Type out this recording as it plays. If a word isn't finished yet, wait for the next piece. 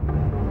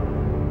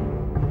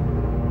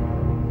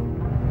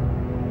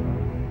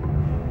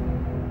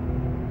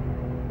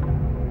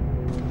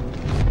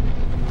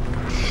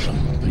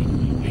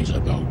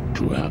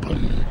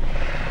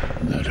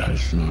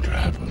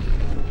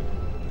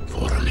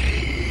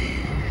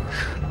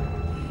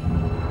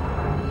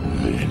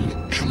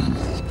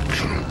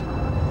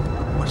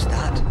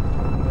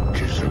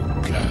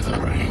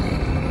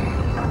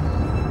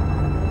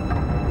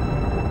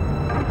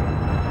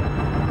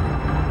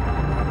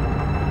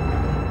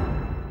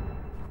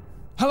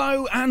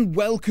Hello and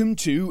welcome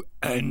to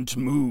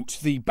Entmoot,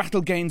 the Battle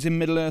Games in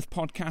Middle-earth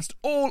podcast,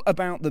 all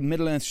about the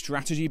Middle-earth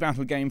strategy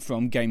battle game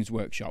from Games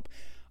Workshop.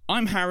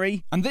 I'm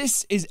Harry, and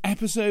this is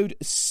episode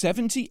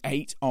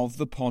 78 of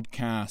the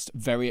podcast.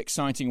 Very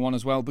exciting one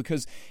as well,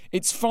 because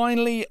it's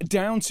finally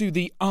down to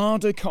the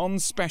Ardacon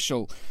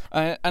special.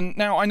 And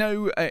now I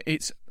know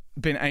it's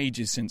been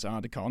ages since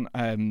Ardacon,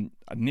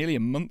 nearly a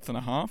month and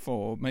a half,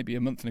 or maybe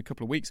a month and a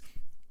couple of weeks,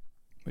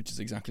 which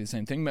is exactly the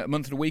same thing, a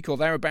month and a week or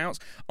thereabouts.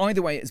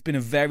 Either way, it's been a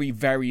very,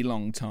 very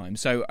long time.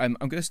 So I'm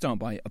going to start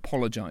by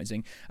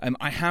apologising.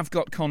 I have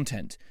got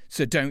content,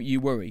 so don't you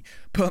worry.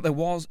 But there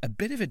was a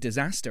bit of a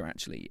disaster,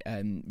 actually,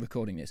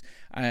 recording this,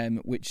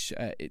 which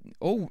I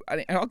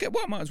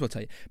might as well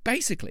tell you.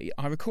 Basically,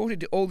 I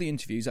recorded all the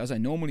interviews, as I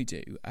normally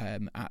do,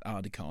 at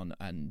Ardacon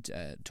and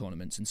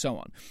tournaments and so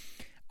on.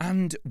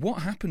 And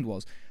what happened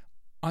was,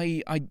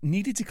 I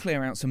needed to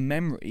clear out some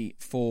memory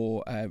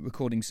for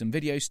recording some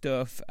video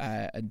stuff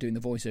and doing the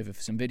voiceover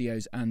for some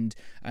videos and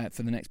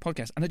for the next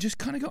podcast. And I just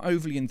kind of got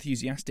overly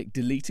enthusiastic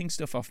deleting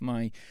stuff off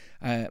my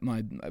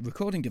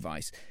recording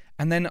device.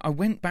 And then I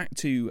went back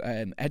to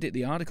edit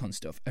the Ardacon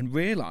stuff and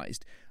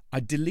realised I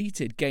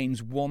deleted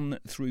games 1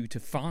 through to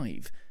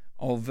 5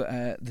 of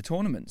the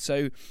tournament.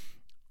 So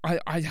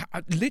I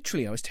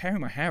literally, I was tearing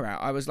my hair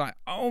out. I was like,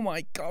 oh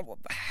my God, what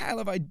the hell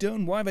have I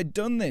done? Why have I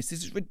done this?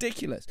 This is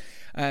ridiculous.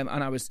 And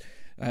I was,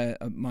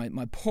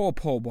 my poor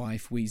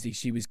wife, Weezy,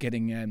 she was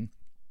getting,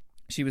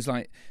 she was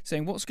like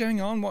saying, what's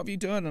going on? What have you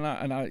done?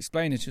 And I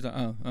explained it. She was like,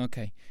 oh,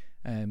 okay.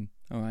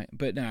 All right.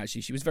 But no, actually,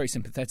 she was very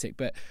sympathetic.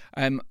 But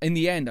in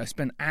the end, I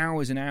spent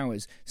hours and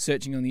hours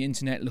searching on the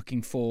internet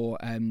looking for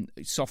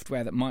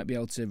software that might be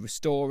able to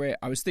restore it.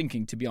 I was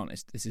thinking, to be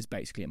honest, this is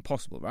basically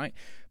impossible, right?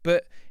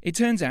 But it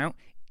turns out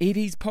it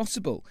is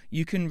possible.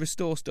 You can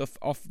restore stuff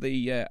off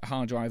the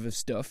hard drive of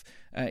stuff,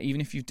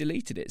 even if you've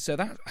deleted it. So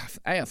that,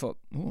 I thought,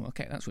 oh,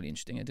 okay, that's really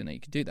interesting. I didn't know you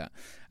could do that.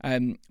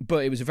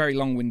 But it was a very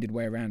long-winded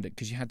way around it,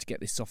 because you had to get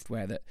this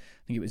software that,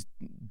 I think it was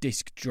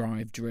Disk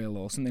Drive Drill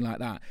or something like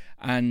that,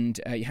 and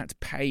you had to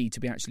pay to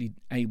be actually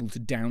able to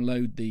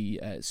download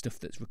the stuff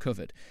that's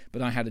recovered.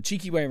 But I had a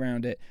cheeky way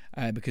around it,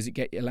 because it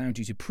allowed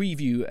you to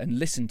preview and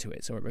listen to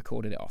it, so it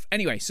recorded it off.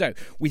 Anyway, so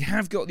we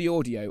have got the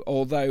audio,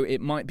 although it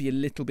might be a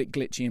little bit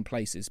glitchy in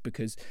places,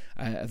 because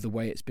of the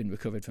way it's been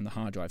recovered from the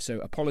hard drive. So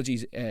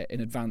apologies in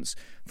advance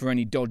for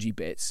any dodgy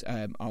bits.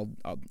 I'll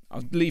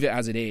leave it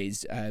as it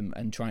is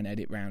and try and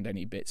edit round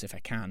any bits if I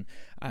can.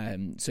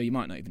 So you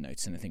might not even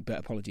notice anything, but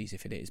apologies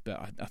if it is.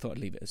 But I thought I'd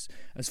leave it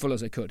as full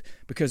as I could,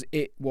 because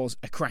it was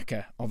a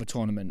cracker of a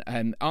tournament.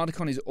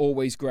 Ardacon is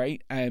always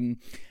great.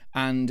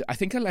 And I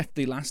think I left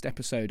the last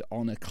episode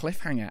on a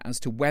cliffhanger as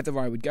to whether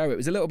I would go. It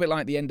was a little bit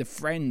like the end of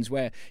Friends,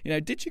 where,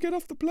 did you get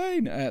off the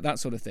plane? That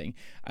sort of thing.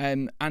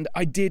 And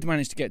I did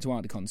manage to get to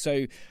Ardacon.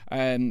 So,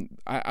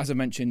 as I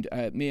mentioned,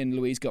 me and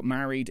Louise got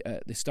married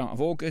at the start of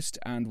August,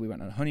 and we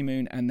went on a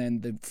honeymoon. And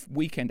then the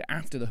weekend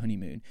after the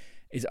honeymoon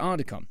is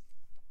Ardacon.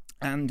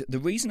 And the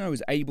reason I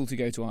was able to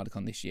go to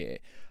Ardacon this year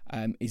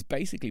is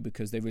basically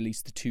because they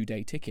released the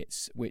 2-day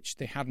tickets, which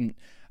they hadn't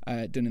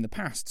done in the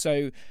past.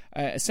 So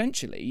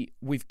essentially,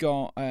 we've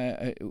got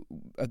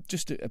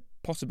just a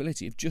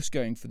possibility of just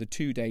going for the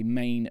 2-day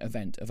main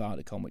event of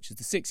Ardacon, which is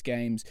the 6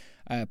 games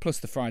plus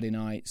the Friday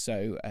night,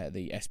 so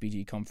the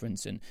SBG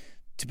conference and,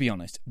 to be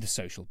honest, the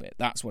social bit.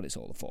 That's what it's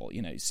all for.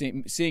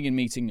 Seeing and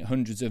meeting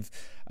hundreds of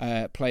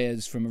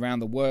players from around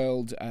the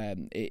world,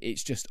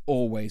 it's just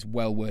always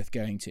well worth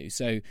going to.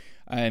 So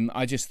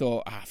I just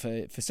thought,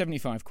 for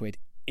 75 quid,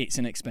 it's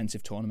an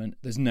expensive tournament.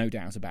 There's no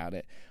doubt about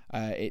it.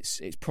 It's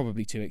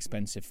probably too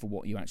expensive for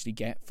what you actually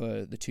get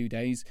for the 2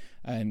 days,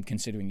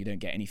 considering you don't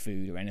get any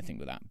food or anything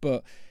with that.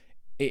 But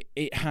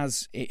it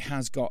has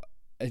got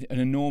an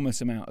enormous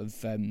amount of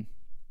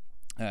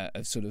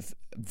sort of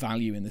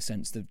value, in the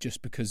sense that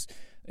just because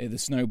the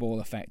snowball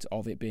effect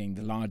of it being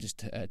the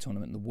largest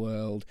tournament in the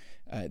world,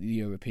 the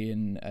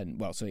European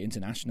and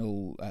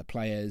international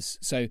players,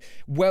 so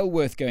well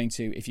worth going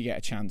to if you get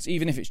a chance,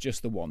 even if it's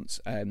just the once.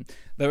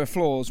 There are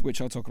flaws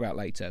which I'll talk about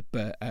later,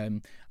 but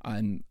I'm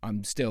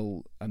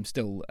still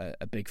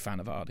a big fan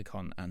of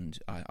Ardacon, and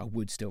I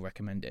would still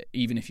recommend it,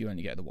 even if you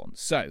only get the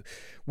once. So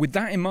with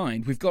that in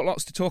mind, we've got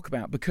lots to talk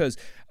about, because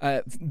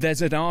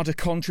there's an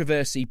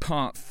Ardacontroversy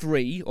part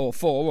 3 or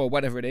 4 or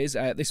whatever it is.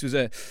 This was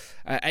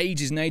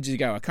ages and ages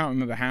ago. I can't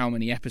remember how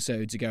many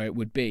episodes ago it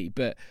would be,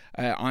 but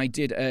I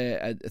did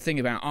a thing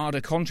about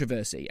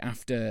Ardacontroversy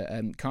after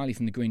Kylie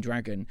from the Green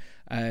Dragon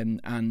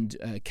and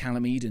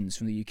Callum Edens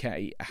from the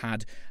UK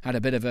had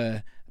a bit of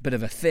an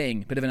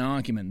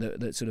argument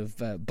that sort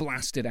of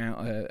blasted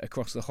out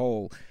across the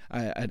hall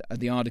at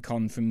the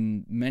Ardacon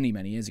from many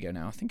years ago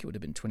now. I think it would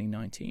have been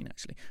 2019,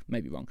 actually,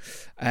 maybe wrong.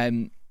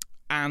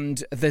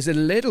 And there's a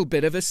little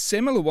bit of a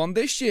similar one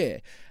this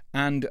year.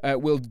 And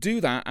we'll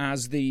do that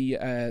as the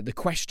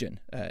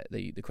question,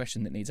 the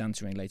question that needs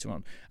answering later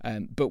on.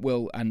 But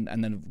we'll and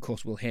then of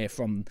course we'll hear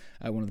from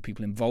one of the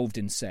people involved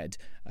in said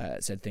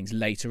things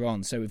later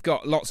on. So we've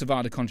got lots of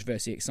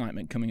Ardacontroversy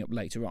excitement coming up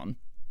later on.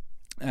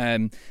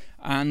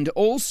 And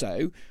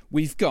also,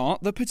 we've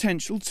got the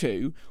potential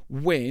to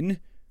win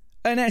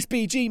an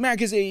SBG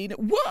magazine.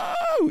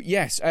 Whoa!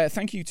 Yes,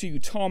 thank you to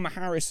Tom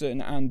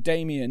Harrison and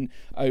Damien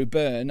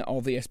O'Byrne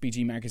of the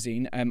SBG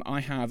magazine. I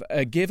have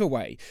a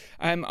giveaway.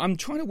 I'm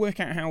trying to work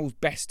out how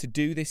best to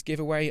do this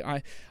giveaway.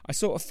 I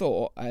sort of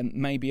thought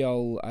maybe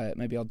I'll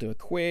do a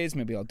quiz,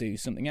 maybe I'll do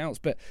something else,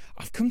 but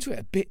I've come to it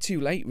a bit too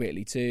late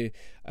really to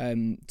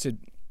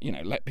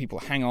let people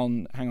hang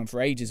on for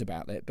ages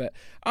about it. But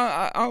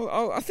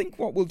I think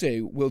what we'll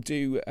do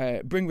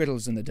bring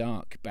Riddles in the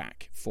Dark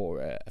back for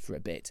a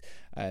bit,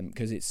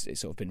 because it's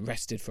sort of been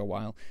rested for a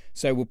while.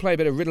 So we'll play a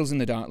bit of Riddles in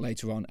the Dark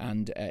later on,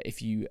 and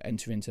if you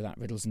enter into that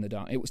Riddles in the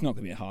Dark, it's not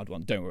going to be a hard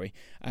one, don't worry.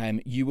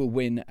 You will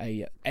win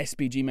a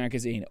SBG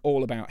magazine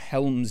all about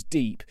Helm's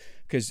Deep,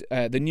 because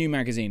the new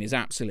magazine is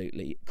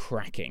absolutely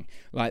cracking.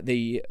 Like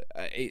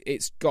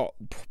it's got,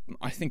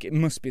 I think it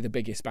must be the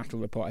biggest battle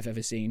report I've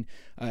ever seen,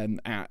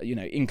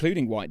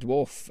 including White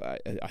Dwarf.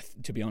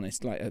 To be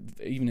honest,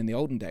 even in the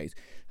olden days,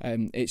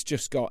 it's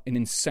just got an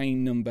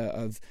insane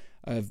number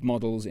of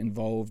models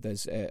involved.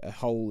 There's a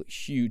whole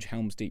huge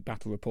Helm's Deep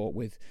battle report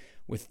with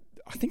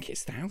I think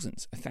it's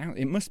thousands.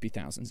 It must be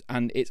thousands,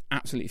 and it's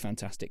absolutely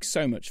fantastic.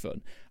 So much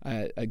fun.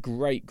 A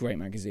great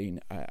magazine.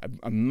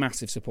 A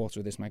massive supporter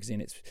of this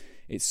magazine.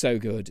 It's so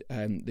good.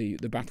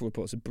 The battle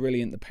reports are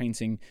brilliant. The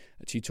painting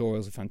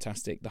tutorials are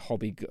fantastic. The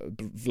hobby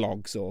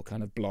vlogs or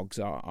kind of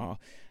blogs are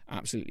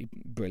absolutely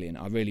brilliant.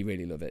 I really,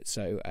 really love it.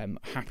 So I'm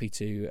happy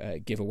to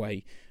give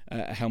away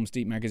a Helm's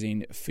Deep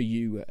magazine for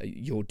you,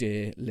 your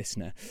dear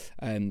listener,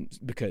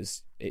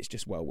 because it's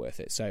just well worth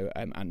it. So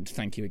and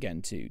thank you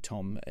again to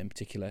Tom in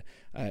particular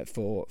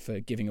for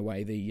giving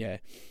away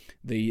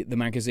the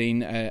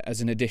magazine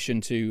as an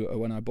addition to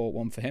when I bought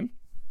one for him.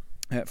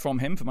 From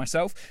him for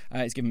myself.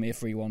 He's given me a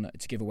free one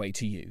to give away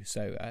to you.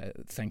 So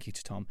thank you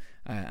to Tom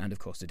and of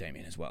course to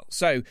Damien as well.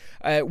 So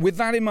with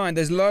that in mind,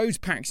 there's loads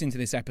packed into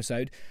this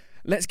episode.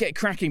 Let's get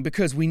cracking,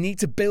 because we need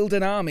to build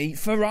an army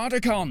for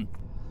Ardacon.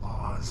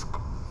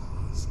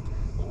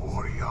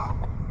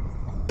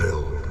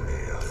 Build me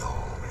an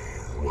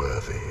army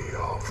worthy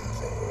of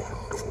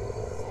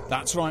Mordor.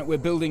 That's right, we're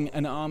building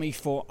an army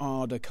for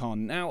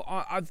Ardacon. Now,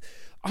 I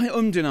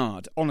ummed and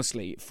ahed,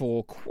 honestly,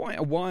 for quite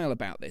a while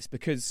about this,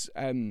 because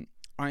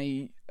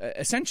I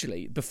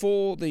essentially,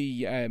 before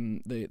the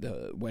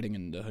wedding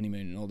and the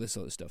honeymoon and all this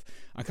sort of stuff,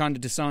 I kind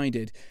of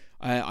decided,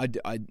 I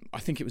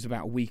think it was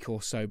about a week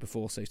or so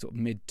before, so sort of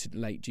mid to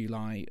late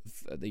July,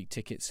 the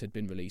tickets had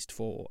been released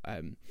for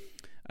the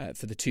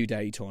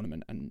 2-day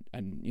tournament, and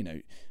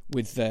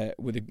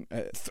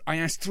I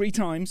asked three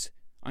times.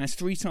 I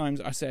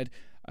said,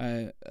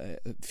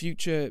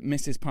 future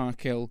Mrs.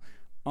 Parkhill,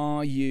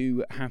 are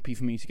you happy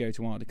for me to go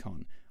to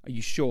Ardacon? Are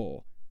you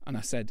sure? And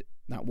I said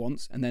that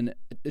once, and then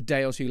a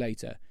day or two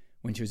later,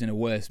 when she was in a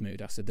worse mood,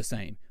 I said the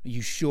same. Are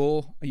you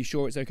sure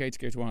it's okay to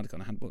go to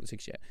Ardacon? I hadn't bought the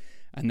tickets yet.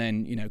 And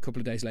then, a couple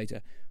of days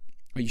later,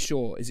 are you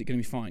sure? Is it going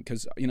to be fine?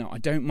 Because, I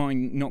don't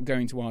mind not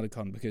going to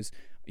Ardacon, because,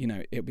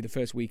 it'll be the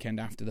first weekend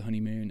after the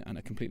honeymoon, and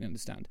I completely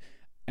understand.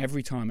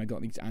 Every time I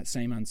got the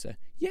same answer,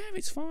 yeah,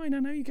 it's fine, I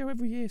know you go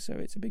every year, so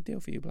it's a big deal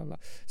for you, blah, blah.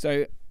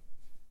 So,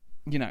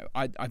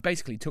 I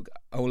basically took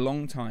a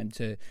long time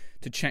to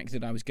check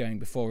that I was going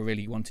before I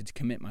really wanted to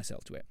commit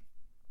myself to it.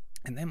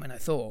 And then when I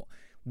thought,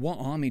 what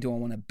army do I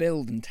want to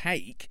build and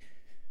take,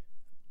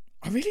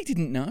 I really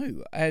didn't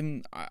know.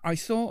 I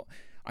thought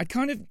I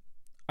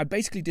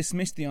basically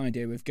dismissed the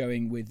idea of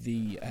going with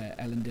the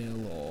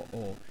Elendil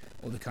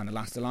or the kind of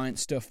Last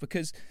Alliance stuff,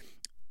 because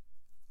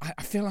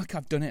I feel like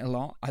I've done it a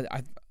lot.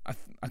 I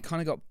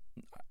kind of got,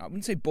 I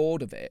wouldn't say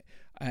bored of it,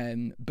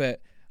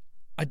 but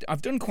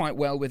I've done quite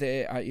well with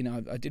it.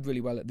 I did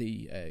really well at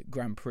the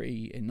Grand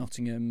Prix in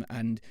Nottingham,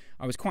 and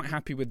I was quite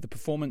happy with the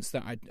performance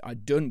that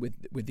I'd done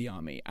with the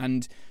army.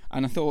 And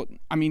I thought,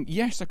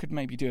 yes, I could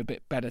maybe do a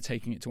bit better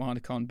taking it to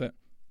Ardacon, but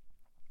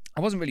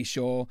I wasn't really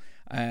sure.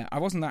 I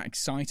wasn't that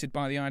excited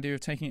by the idea of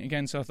taking it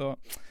again, so I thought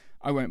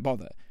I won't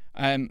bother.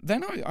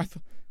 Then I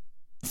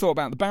thought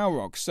about the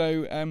Balrog,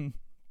 so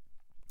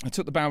I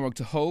took the Balrog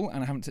to Hull,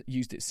 and I haven't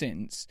used it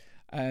since.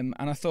 And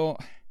I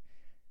thought,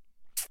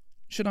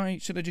 should I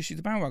just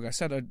use the Balrog? I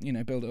said I'd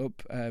build it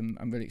up.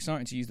 I'm really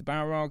excited to use the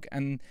Balrog,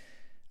 and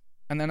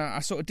then I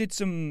sort of did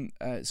some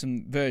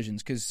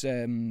versions, because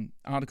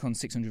Ardacon's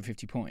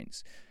 650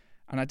 points,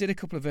 and I did a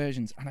couple of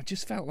versions, and I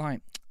just felt like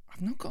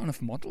I've not got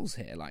enough models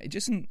here. Like, it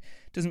just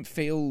doesn't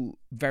feel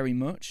very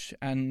much,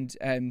 and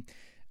I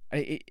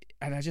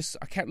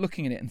kept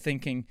looking at it and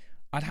thinking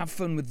I'd have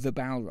fun with the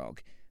Balrog,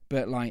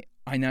 but like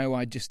I know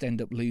I'd just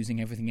end up losing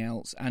everything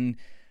else, and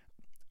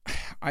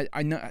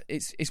I know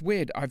it's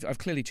weird. I've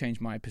clearly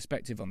changed my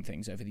perspective on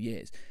things over the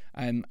years,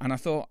 and I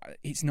thought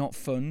it's not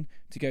fun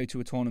to go to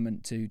a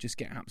tournament to just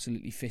get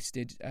absolutely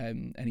fisted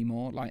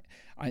anymore. Like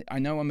I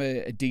know I'm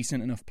a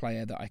decent enough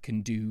player that I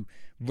can do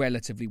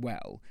relatively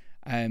well,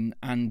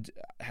 and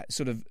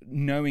sort of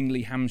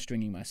knowingly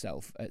hamstringing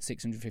myself at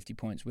 650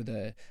 points with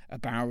a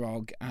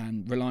Balrog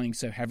and relying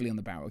so heavily on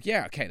the Balrog.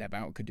 Yeah, okay, that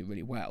Balrog could do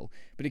really well,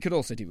 but it could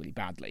also do really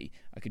badly.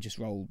 I could just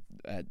roll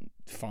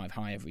 5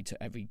 high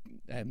every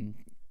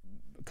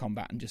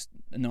combat and just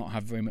not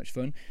have very much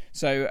fun.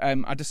 So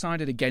I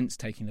decided against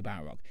taking the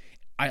Balrog.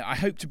 I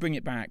hope to bring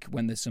it back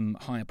when there's some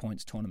higher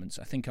points tournaments.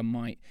 I think I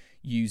might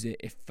use it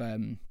if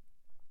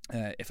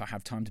I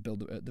have time to build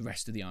the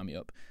rest of the army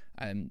up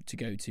to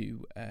go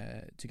to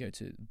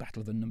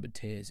Battle of Unnumbered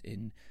Tiers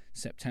in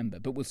September,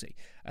 but we'll see.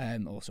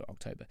 Also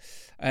October.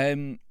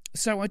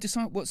 So I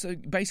decided. So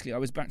basically, I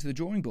was back to the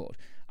drawing board,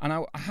 and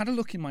I had a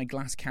look in my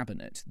glass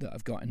cabinet that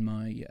I've got in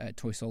my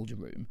toy soldier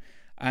room,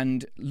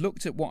 and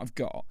looked at what I've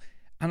got,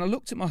 and I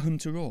looked at my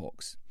Hunter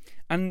Orcs,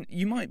 and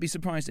you might be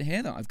surprised to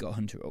hear that I've got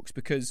Hunter Orcs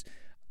because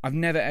I've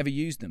never ever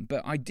used them,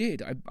 but I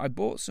did. I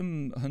bought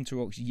some Hunter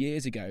Orcs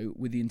years ago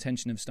with the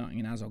intention of starting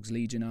an Azog's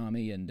Legion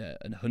army and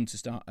Hunter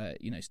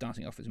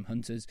starting off with some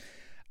hunters.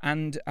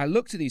 And I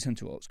looked at these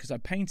Hunter Orcs because I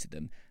painted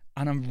them,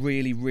 and I'm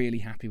really, really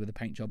happy with the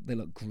paint job. They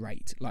look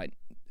great. Like,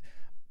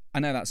 I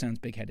know that sounds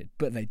big-headed,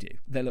 but they do.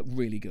 They look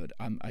really good.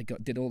 I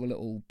did all the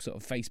little sort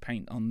of face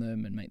paint on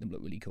them and make them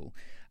look really cool.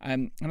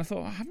 And I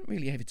thought, I haven't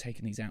really ever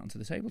taken these out onto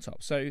the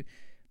tabletop, so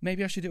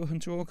maybe I should do a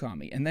Hunter Orc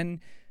army. And then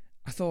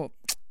I thought,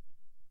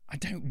 I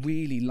don't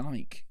really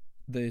like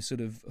the sort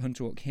of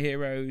Hunter Orc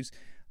heroes,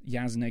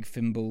 Yazneg,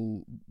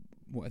 Fimble,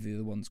 whatever the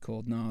other one's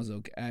called,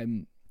 Narzug.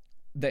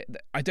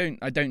 I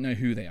don't know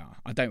who they are.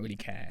 I don't really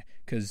care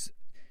because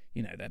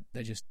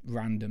they're just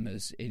random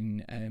as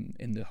in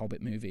the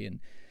Hobbit movie, and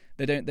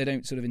they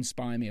don't sort of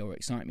inspire me or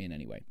excite me in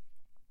any way.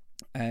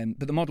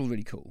 But the model's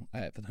really cool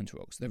for the Hunter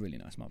Orcs. They're really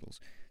nice models.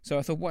 So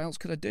I thought, what else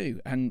could I do?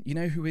 And you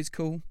know who is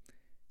cool?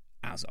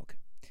 Azog.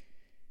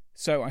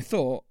 So I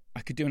thought I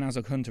could do an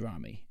Azog Hunter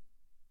army.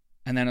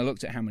 And then I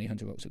looked at how many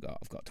Hunter Orcs I've got.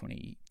 I've got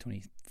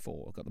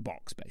 24. I've got the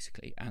box,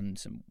 basically, and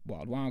some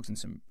Wild Wogs and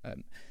some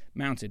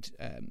mounted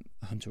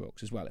Hunter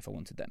Orcs as well, if I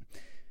wanted them.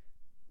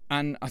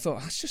 And I thought,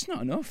 that's just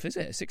not enough, is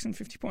it?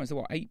 650 points.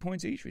 They're, 8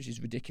 points each, which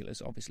is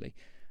ridiculous, obviously.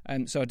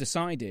 So I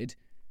decided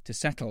to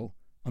settle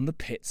on the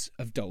Pits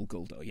of Dol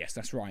Guldur. Yes,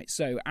 that's right.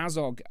 So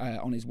Azog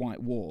on his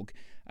white warg,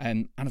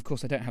 and of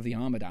course I don't have the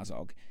armoured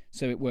Azog,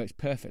 so it works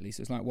perfectly.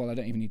 So it's like, well, I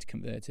don't even need to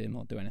convert him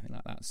or do anything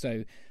like that.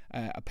 So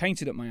I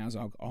painted up my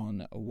Azog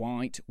on a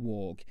white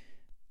warg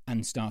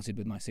and started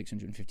with my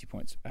 650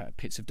 points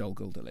Pits of Dol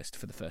Guldur list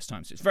for the first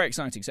time. So it's very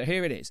exciting. So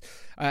here it is.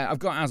 I've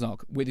got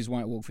Azog with his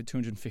white warg for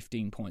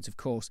 215 points. Of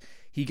course,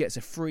 he gets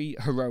a free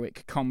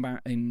heroic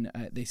combat in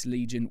this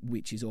legion,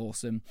 which is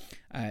awesome.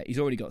 He's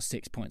already got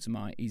 6 points of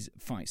might. He's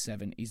fight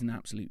 7. He's an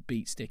absolute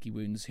beat stick. He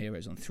wounds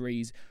heroes on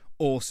 3s.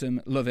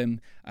 Awesome. Love him.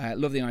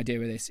 Love the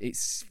idea of this. It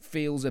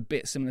feels a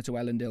bit similar to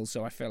Elendil,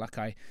 so I feel like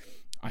I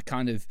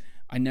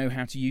know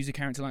how to use a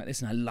character like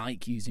this, and I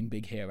like using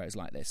big heroes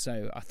like this.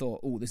 So I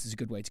thought, this is a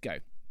good way to go.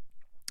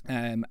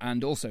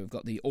 And also, we've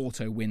got the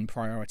auto-win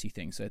priority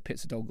thing. So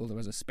Pits of Dol Guldur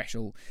has a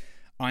special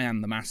I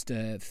am the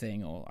master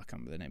thing, or I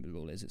can't remember the name of the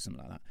rule is. It's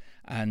something like that.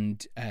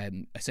 And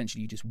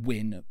essentially, you just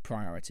win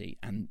priority,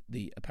 and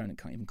the opponent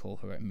can't even call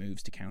her own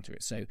moves to counter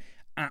it. So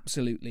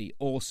absolutely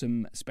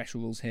awesome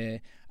special rules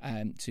here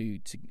to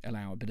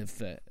allow a bit of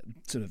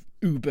sort of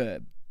uber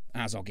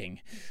Azogging.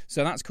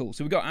 So that's cool.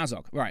 So we've got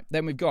Azog. Right,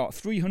 then we've got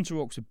 3 Hunter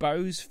Orcs with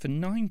bows for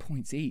 9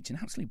 points each. An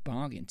absolute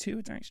bargain. 2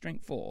 attack,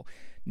 strength 4.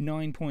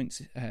 9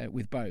 points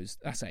with bows.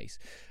 That's ace.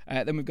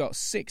 Then we've got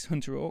 6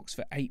 Hunter Orcs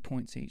for 8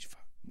 points each.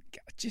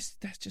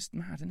 That's just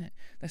mad, isn't it?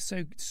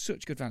 They're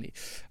such good value.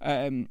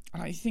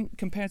 I think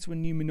compared to a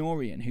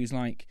Numenorian who's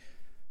like,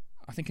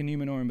 I think a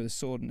Numenorian with a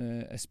sword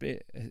and a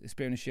spear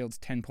and a shield's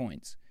 10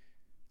 points.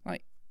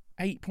 Like,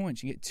 8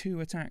 points, you get 2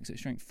 attacks at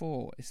strength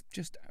 4. It's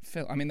just,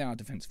 I mean, they are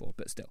defense 4,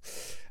 but still.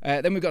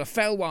 Then we've got a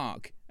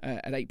Felwarg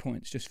at 8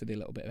 points, just for the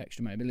little bit of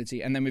extra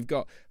mobility. And then we've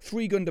got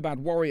 3 Gundabad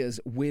warriors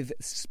with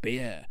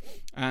spear,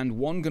 and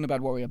 1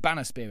 Gundabad warrior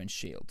banner, spear, and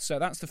shield. So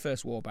that's the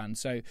first warband.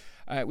 So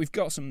we've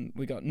got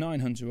 9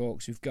 Hunter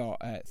Orcs. We've got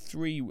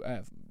 3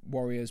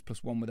 warriors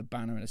plus 1 with a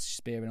banner and a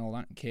spear and all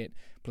that kit,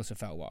 plus a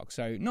Felwarg.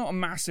 So not a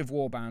massive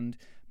warband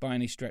by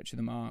any stretch of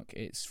the mark.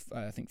 It's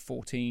I think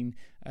 14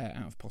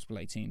 out of possible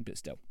 18, but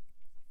still.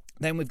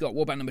 Then we've got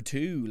Warband number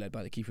 2, led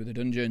by the Keeper of the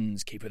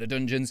Dungeons. Keeper of the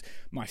Dungeons,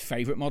 my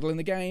favourite model in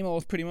the game, or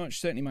pretty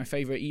much, certainly my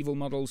favourite evil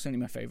model, certainly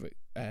my favourite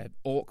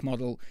orc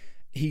model.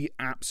 He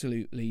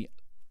absolutely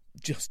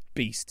just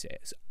beasts it.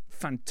 It's a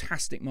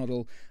fantastic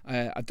model.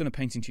 I've done a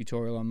painting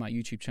tutorial on my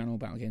YouTube channel,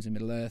 Battle Games in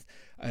Middle-earth,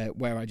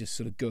 where I just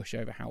sort of gush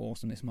over how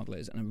awesome this model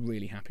is, and I'm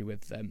really happy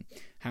with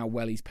how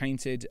well he's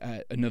painted.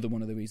 Another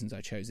one of the reasons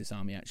I chose this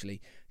army,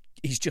 actually.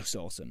 He's just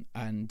awesome,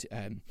 and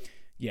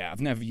yeah,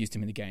 I've never used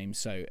him in the game,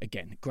 so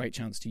again, great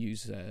chance to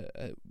use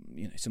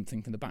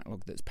something from the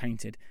backlog that's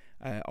painted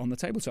on the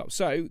tabletop.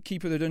 So,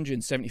 Keeper of the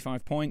Dungeon,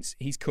 75 points.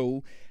 He's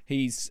cool.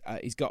 He's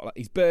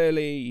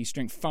burly. He's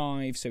strength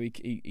 5, so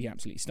he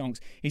absolutely stonks.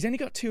 He's only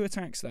got 2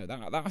 attacks though.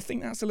 That I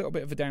think that's a little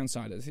bit of a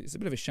downside. It's a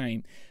bit of a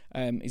shame.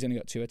 He's only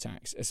got 2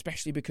 attacks,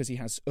 especially because he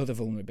has other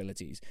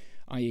vulnerabilities.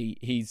 I.e.,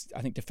 he's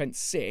I think defense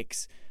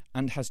 6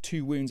 and has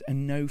 2 wounds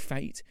and no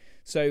fate.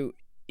 So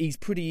he's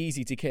pretty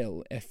easy to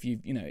kill if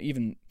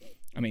even.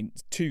 I mean,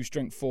 2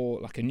 strength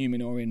 4, like a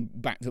Numenorian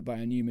backed up by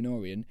a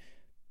Numenorian,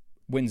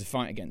 wins a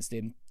fight against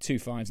him, 2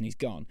 5s and he's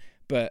gone.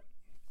 But,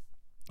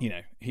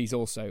 he's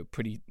also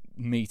pretty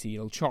meaty.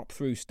 He'll chop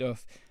through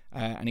stuff,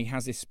 and he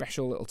has this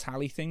special little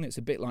tally thing that's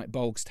a bit like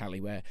Bolg's tally,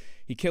 where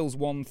he kills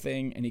 1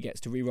 thing and he gets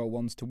to reroll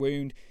 1s to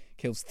wound,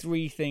 kills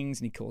 3 things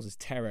and he causes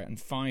terror, and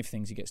 5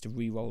 things he gets to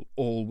reroll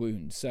all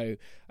wounds. So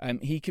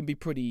he can be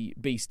pretty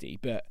beastie,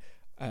 but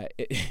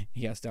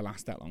he has to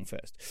last that long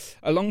first.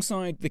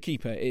 Alongside the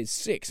Keeper is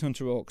 6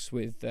 Hunter Orcs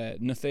with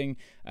nothing,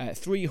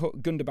 3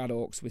 Gundabad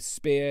Orcs with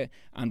spear,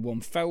 and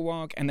 1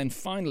 Felwarg. And then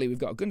finally, we've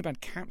got a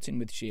Gundabad Captain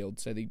with shield,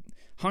 so the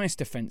highest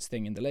defense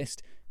thing in the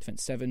list,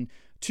 defense 7,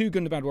 2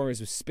 Gundabad Warriors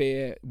with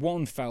spear,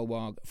 1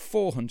 Felwarg,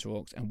 4 Hunter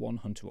Orcs, and 1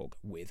 Hunter Orc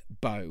with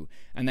bow.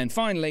 And then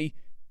finally,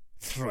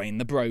 Thrain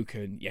the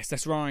Broken. Yes,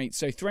 that's right.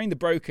 So Thrain the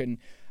Broken,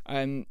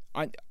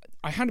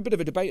 I had a bit of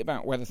a debate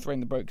about whether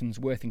Thrain the Broken's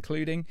worth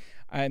including.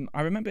 I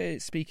remember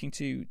speaking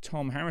to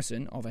Tom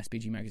Harrison of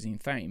SBG Magazine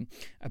fame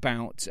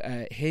about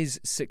his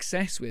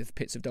success with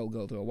Pits of Dol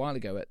Guldur a while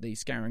ago at the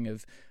scouring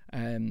of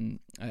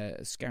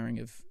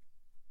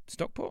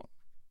Stockport.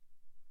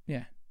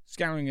 Yeah,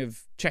 scouring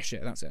of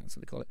Cheshire. That's what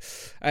they call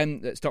it.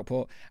 At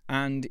Stockport,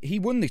 and he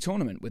won the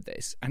tournament with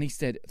this. And he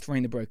said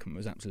Thrain the Broken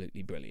was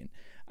absolutely brilliant.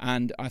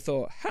 And I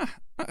thought,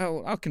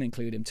 I can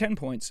include him. 10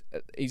 points.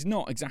 He's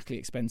not exactly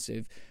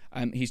expensive.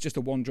 He's just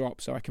a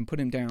 1-drop, so I can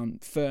put him down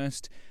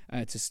first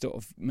to sort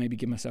of maybe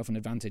give myself an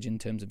advantage in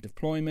terms of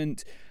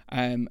deployment.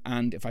 And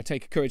if I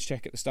take a courage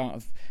check at the start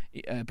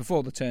of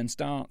before the turn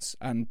starts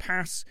and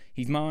pass,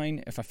 he's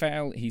mine. If I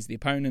fail, he's the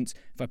opponent's.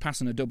 If I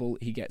pass on a double,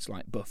 he gets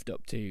like buffed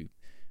up to,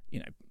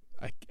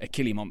 a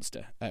killy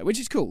monster, which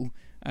is cool.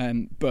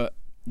 But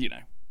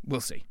we'll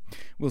see.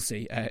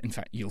 In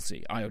fact, you'll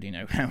see. I already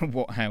know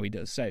how he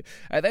does. So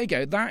there you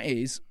go. That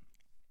is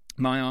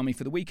my army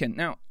for the weekend.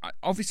 Now,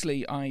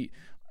 obviously,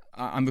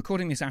 I'm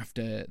recording this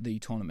after the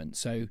tournament,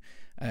 so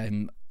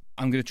I'm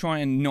going to try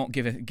and not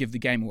give the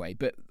game away.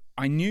 But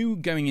I knew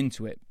going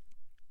into it,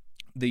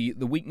 the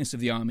weakness of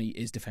the army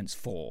is defense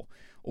 4,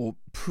 or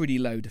pretty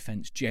low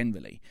defense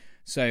generally.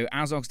 So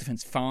Azog's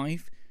defense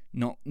 5,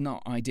 not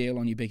ideal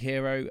on your big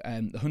hero.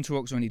 The Hunter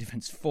Orcs are only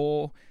defense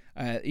 4.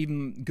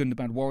 Even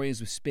Gundabad Warriors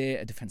with spear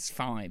are defense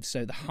 5.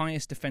 So the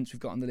highest defense we've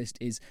got on the list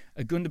is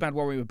a Gundabad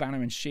Warrior with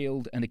banner and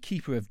shield, and a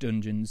Keeper of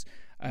Dungeons,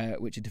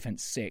 which are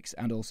defense 6,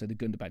 and also the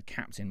Gundabad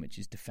Captain, which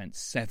is defense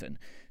 7.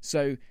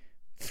 So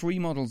 3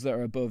 models that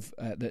are above,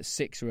 that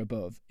 6 are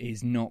above,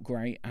 is not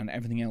great, and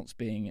everything else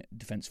being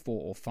defense 4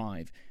 or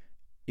 5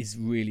 is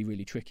really,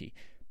 really tricky.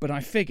 But I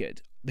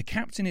figured the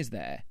Captain is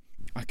there.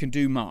 I can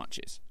do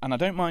marches, and I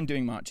don't mind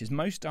doing marches.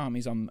 Most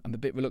armies I'm a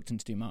bit reluctant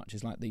to do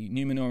marches, like the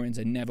Numenorians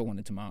I never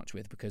wanted to march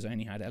with because I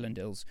only had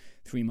Elendil's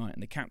 3 might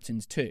and the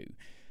Captain's 2.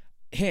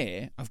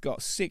 Here, I've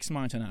got 6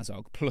 might on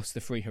Azog plus the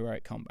 3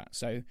 heroic combat,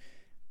 so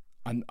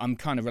I'm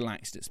kind of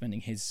relaxed at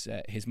spending his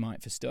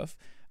might for stuff.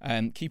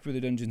 Keeper of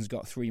the Dungeon's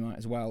got 3 might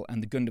as well,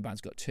 and the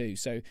Gundabad's got 2.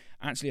 So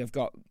actually, I've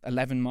got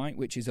 11 might,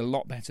 which is a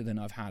lot better than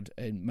I've had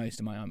in most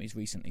of my armies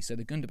recently. So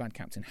the Gundabad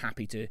Captain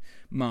happy to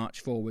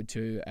march forward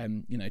to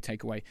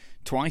take away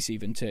twice,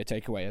 even to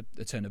take away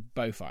a turn of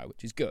bowfire,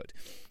 which is good.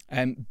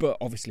 But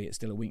obviously, it's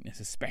still a weakness,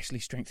 especially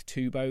strength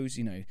 2 bows.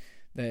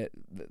 They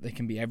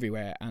can be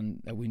everywhere, and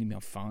they're winning me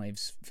on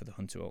 5s for the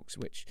Hunter Orcs.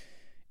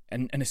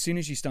 And as soon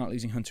as you start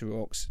losing Hunter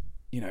Orcs,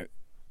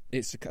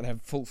 they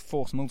have full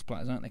force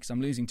multipliers, aren't they? Because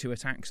I'm losing 2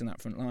 attacks in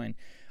that front line,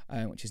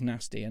 which is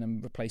nasty, and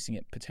I'm replacing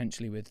it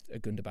potentially with a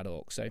Gundabad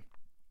Orc. So,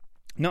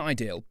 not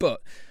ideal.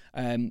 But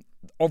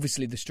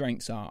obviously, the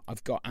strengths are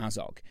I've got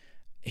Azog.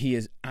 He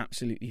is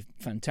absolutely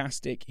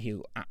fantastic.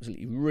 He'll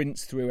absolutely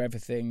rinse through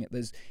everything.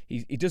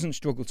 He doesn't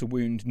struggle to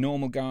wound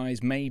normal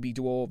guys, maybe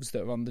dwarves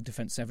that are on the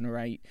defense 7 or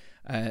 8,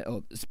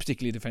 or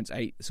particularly defense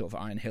 8, sort of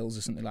Iron Hills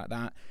or something like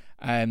that.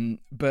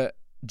 But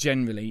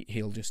generally,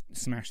 he'll just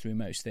smash through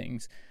most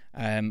things.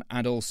 And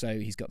also,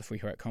 he's got the 3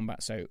 heroic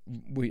combat, so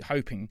we're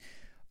hoping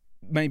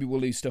maybe we'll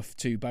lose stuff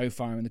to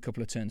bowfire in a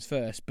couple of turns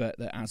first, but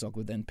that Azog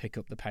would then pick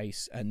up the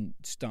pace and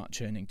start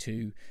churning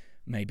to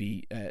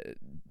maybe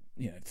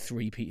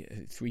 3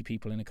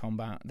 people in a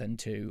combat, then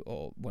 2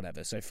 or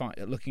whatever. So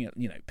looking at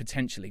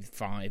potentially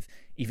 5,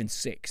 even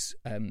 6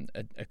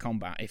 a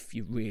combat if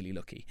you're really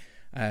lucky,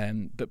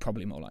 but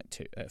probably more like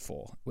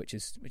 4, which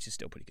is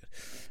still pretty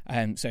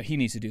good. So he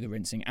needs to do the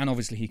rinsing, and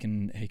obviously he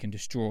can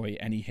destroy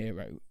any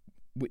hero.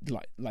 With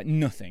like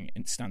nothing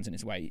stands in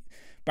his way.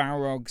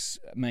 Balrogs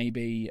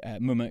maybe,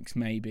 Mummoks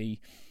maybe,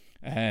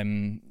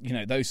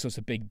 those sorts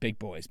of big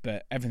boys.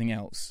 But everything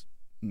else,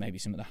 maybe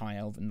some of the high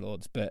elven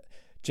lords. But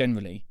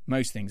generally,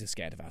 most things are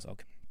scared of Azog.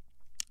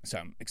 So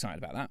I'm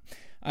excited about that.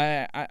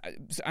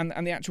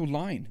 And the actual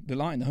line, the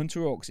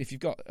Hunter Orcs. If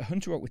you've got a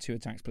Hunter Orc with 2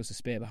 attacks plus a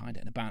spear behind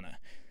it and a banner,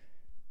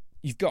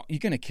 you're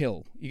going to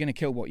kill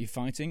what you're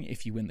fighting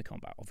if you win the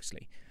combat,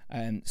 obviously.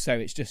 So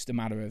it's just a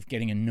matter of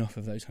getting enough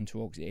of those Hunter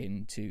Orcs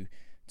in to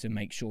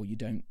make sure you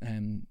don't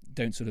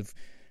sort of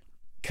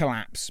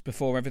collapse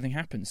before everything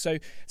happens. So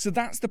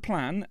that's the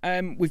plan.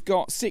 We've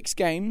got 6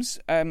 games,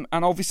 and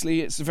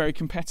obviously it's a very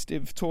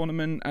competitive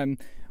tournament.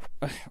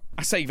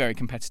 I say very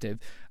competitive.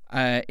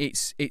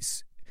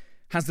 It's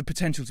has the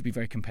potential to be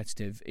very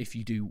competitive if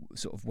you do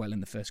sort of well in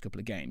the first couple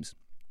of games,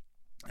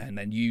 and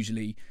then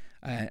usually,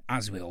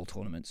 as with all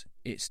tournaments,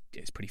 it's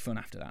pretty fun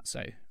after that.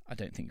 So I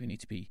don't think we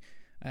need to be.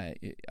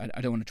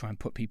 I don't want to try and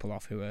put people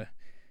off who are,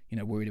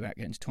 worried about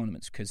getting to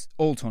tournaments, because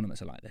all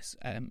tournaments are like this.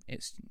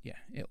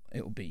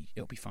 It'll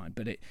be fine.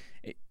 But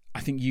I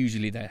think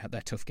usually they're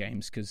tough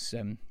games because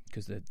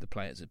the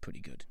players are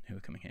pretty good who are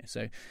coming here.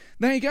 So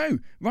there you go.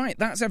 Right,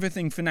 that's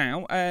everything for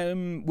now.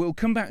 We'll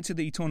come back to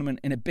the tournament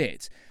in a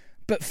bit,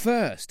 but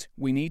first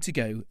we need to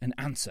go and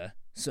answer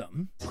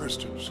some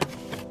questions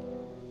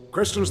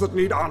that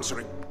need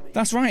answering.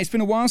 That's right. It's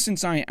been a while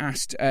since I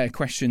asked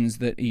questions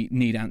that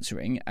need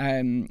answering.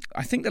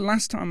 I think the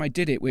last time I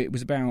did it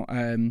was about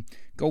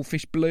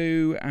Goldfish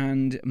Blue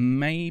and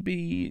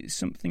maybe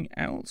something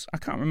else. I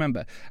can't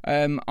remember.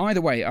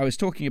 Either way, I was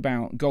talking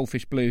about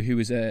Goldfish Blue, who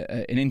is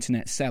an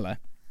internet seller.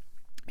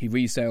 He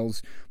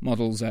resells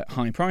models at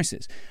high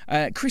prices.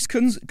 Chris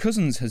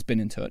Cousins has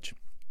been in touch.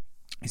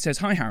 He says,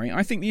 "Hi Harry,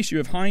 I think the issue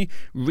of high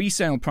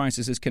resale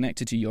prices is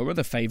connected to your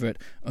other favourite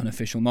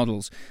unofficial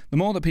models. The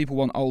more that people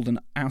want old and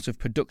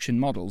out-of-production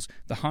models,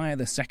 the higher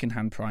the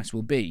second-hand price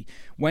will be.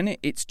 When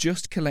it's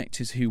just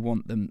collectors who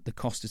want them, the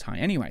cost is high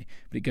anyway,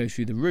 but it goes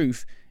through the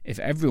roof if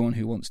everyone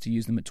who wants to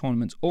use them at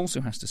tournaments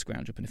also has to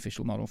scrounge up an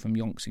official model from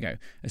yonks ago,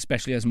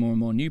 especially as more and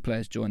more new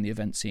players join the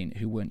event scene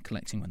who weren't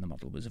collecting when the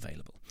model was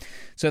available."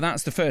 So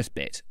that's the first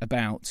bit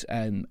about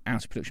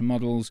out-of-production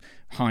models,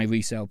 high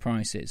resale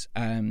prices.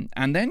 And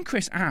then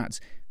Chris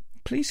adds,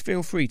 "Please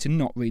feel free to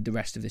not read the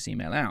rest of this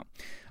email out.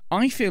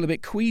 I feel a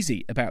bit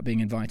queasy about being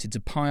invited to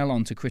pile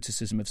on to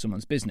criticism of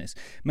someone's business.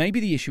 Maybe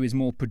the issue is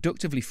more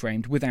productively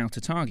framed without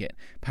a target.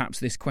 Perhaps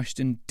this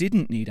question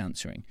didn't need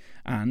answering.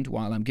 And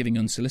while I'm giving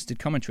unsolicited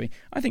commentary,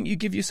 I think you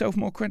give yourself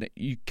more credit.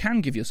 You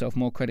can give yourself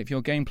more credit for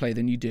your gameplay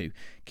than you do.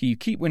 You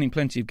keep winning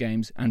plenty of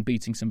games and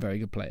beating some very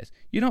good players.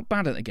 You're not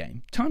bad at the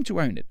game. Time to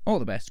own it. All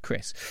the best,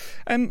 Chris."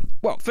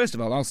 Well, first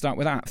of all, I'll start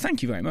with that.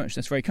 Thank you very much.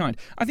 That's very kind.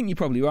 I think you're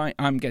probably right.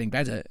 I'm getting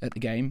better at the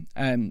game.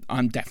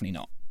 I'm definitely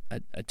not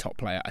a top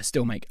player. I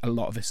still make a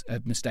lot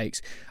of mistakes.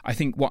 I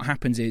think what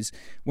happens is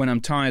when I'm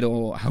tired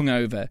or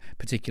hungover,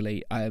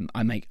 particularly,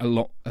 I make a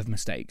lot of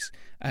mistakes.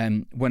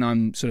 When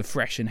I'm sort of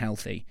fresh and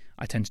healthy,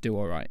 I tend to do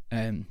all right.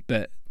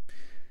 But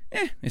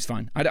it's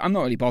fine. I'm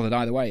not really bothered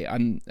either way.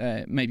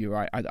 Maybe you're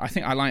right. I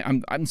think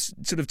I'm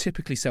sort of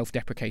typically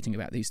self-deprecating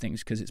about these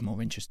things because it's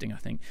more interesting. I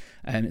think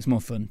it's more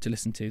fun to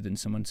listen to than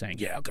someone saying,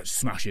 "Yeah, I'm going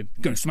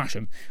to smash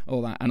him,"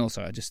 all that. And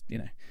also, I just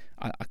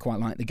I quite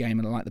like the game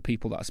and I like the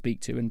people that I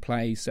speak to and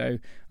play. So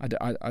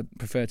I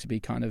prefer to be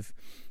kind of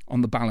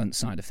on the balance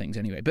side of things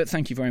anyway. But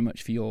thank you very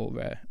much for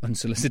your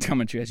unsolicited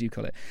commentary, as you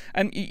call it.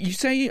 And you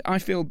say you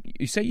feel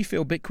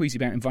a bit queasy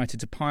about invited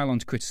to pile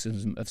onto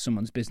criticism of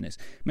someone's business.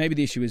 Maybe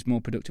the issue is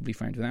more productively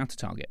framed without a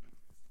target.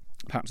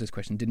 Perhaps this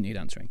question didn't need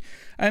answering.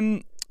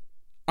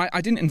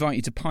 I didn't invite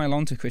you to pile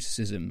onto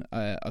criticism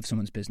of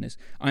someone's business.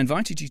 I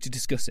invited you to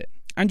discuss it,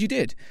 and you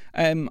did.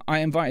 I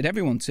invited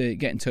everyone to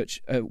get in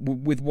touch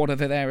with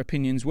whatever their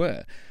opinions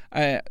were.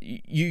 I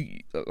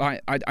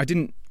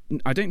don't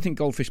think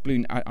Goldfish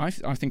Blue. I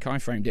think I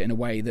framed it in a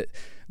way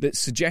that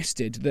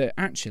suggested that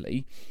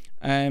actually,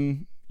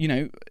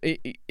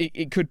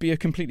 it could be a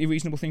completely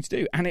reasonable thing to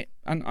do, and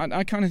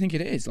I kind of think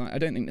it is. I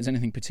don't think there's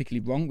anything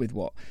particularly wrong with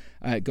what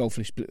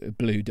Goldfish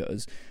Blue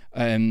does.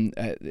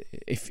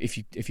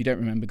 If you don't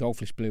remember,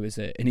 Goldfish Blue is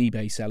an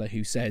eBay seller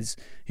who sells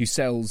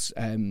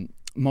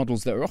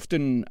models that are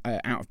often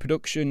out of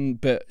production,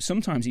 but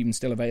sometimes even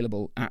still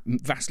available at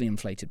vastly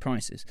inflated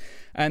prices.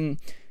 And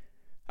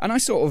I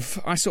sort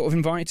of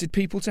invited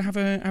people to have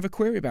a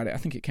query about it. I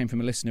think it came from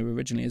a listener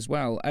originally as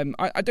well.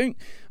 I didn't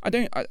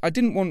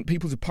want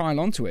people to pile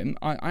onto him.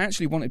 I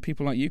actually wanted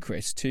people like you,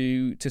 Chris,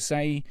 to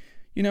say,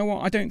 you know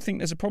what, I don't think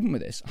there's a problem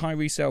with this. High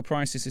resale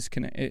prices is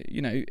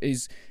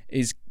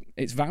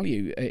its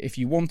value. If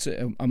you want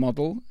a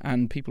model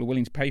and people are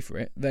willing to pay for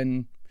it,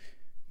 then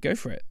go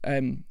for it.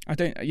 I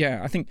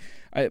think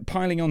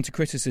piling onto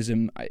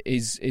criticism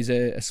is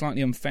a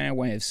slightly unfair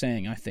way of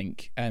saying, I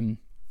think,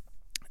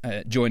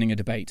 joining a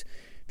debate.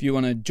 If you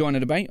want to join a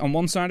debate on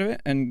one side of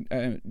it and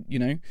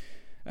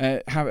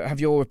have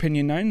your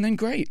opinion known, then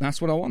great.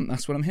 That's what I want.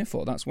 That's what I'm here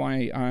for. That's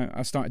why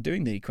I started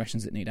doing the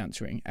questions that need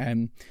answering.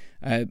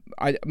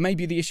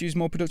 Maybe the issue is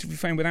more productively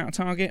framed without a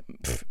target.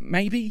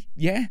 Maybe,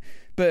 yeah.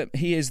 But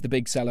he is the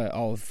big seller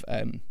of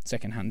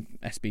second-hand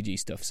SBG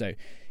stuff, so it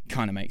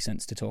kind of makes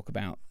sense to talk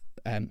about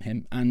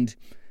him. And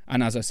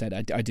And as I said,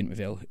 I didn't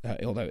reveal,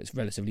 although it's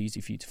relatively easy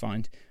for you to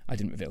find, I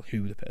didn't reveal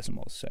who the person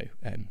was. So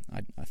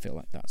I feel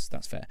like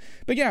that's fair.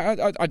 But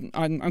yeah,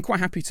 I'm quite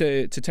happy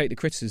to take the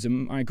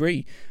criticism. I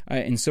agree.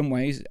 In some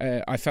ways,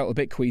 I felt a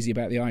bit queasy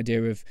about the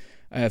idea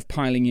of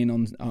piling in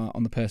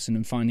on the person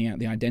and finding out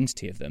the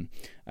identity of them.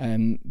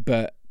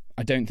 But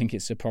I don't think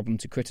it's a problem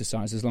to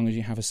criticise as long as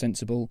you have a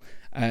sensible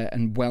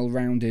and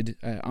well-rounded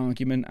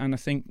argument. And I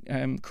think,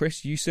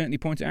 Chris, you certainly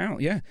pointed out,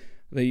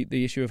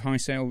 the issue of high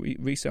sale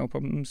resale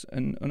problems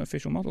and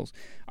unofficial models.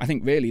 I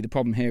think really the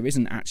problem here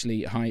isn't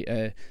actually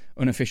high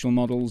unofficial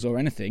models or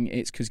anything.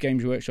 It's because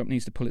Games Workshop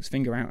needs to pull its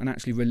finger out and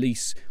actually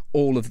release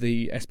all of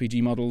the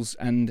SBG models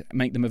and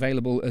make them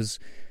available as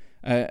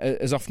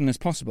often as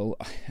possible.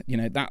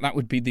 That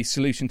would be the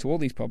solution to all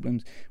these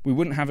problems. We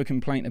wouldn't have a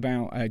complaint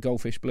about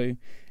Goldfish Blue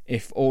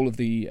if all of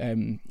the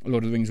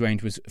Lord of the Rings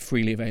range was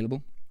freely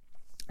available.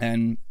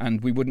 And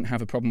we wouldn't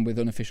have a problem with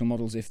unofficial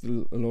models if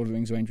the Lord of the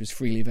Rings range was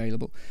freely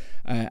available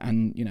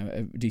and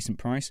a decent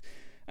price.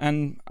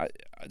 And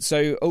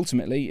so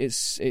ultimately,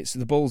 it's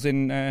the ball's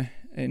in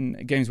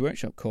Games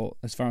Workshop court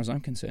as far as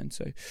I'm concerned.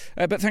 So,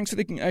 but thanks for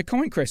the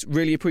comment, Chris.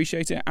 Really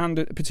appreciate it, and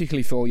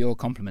particularly for your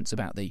compliments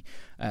about the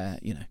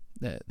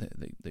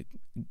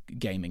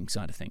gaming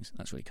side of things.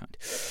 That's really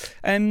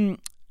kind.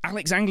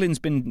 Alex Anglin's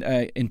been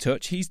in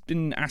touch. He's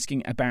been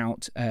asking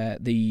about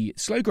the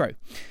slow grow.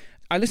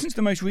 I listened to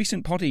the most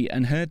recent poddy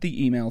and heard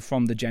the email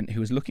from the gent who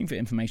was looking for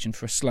information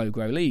for a slow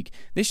grow league.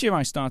 This year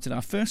I started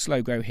our first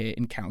slow grow here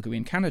in Calgary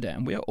in Canada,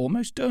 and we are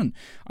almost done.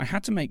 I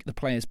had to make the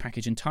players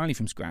package entirely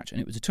from scratch, and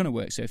it was a ton of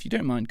work, so if you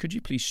don't mind, could you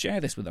please share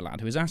this with the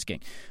lad who is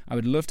asking? I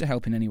would love to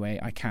help in any way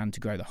I can to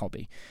grow the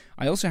hobby.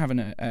 I also have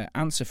an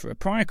answer for a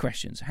prior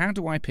questions. How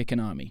do I pick an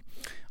army?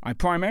 I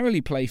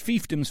primarily play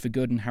Fiefdoms for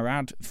good and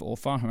Harad or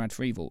Far Harad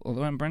for evil,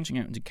 although I'm branching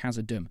out into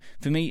Khazad-dûm.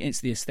 For me, it's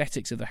the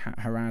aesthetics of the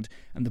Harad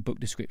and the book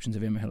descriptions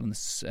of Imrahil and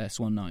the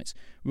Swan Knights.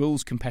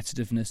 Rules,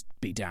 competitiveness,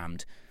 be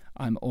damned.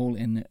 I'm all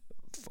in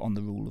on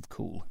the rule of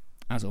cool.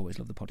 As always,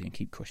 love the poddy and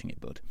keep crushing it,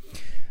 bud.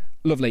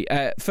 Lovely.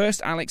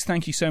 First, Alex,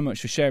 thank you so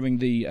much for sharing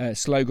the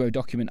slow grow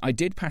document. I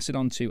did pass it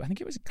on to, I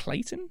think it was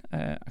Clayton?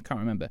 I can't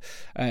remember.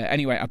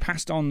 Anyway, I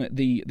passed on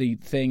the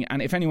thing,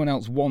 and if anyone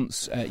else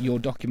wants your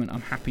document,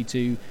 I'm happy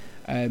to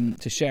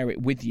share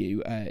it with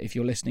you. If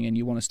you're listening and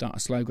you want to start a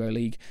slow grow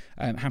league,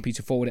 I'm happy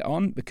to forward it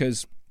on,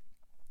 because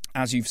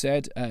as you've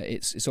said,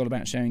 it's all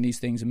about sharing these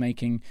things and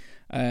making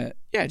the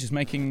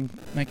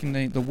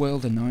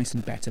world a nice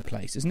and better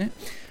place, isn't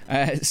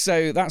it?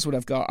 So that's what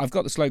I've got. I've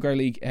got the Slow Grow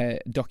League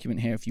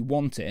document here if you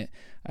want it.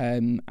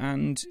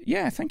 And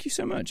yeah, thank you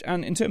so much.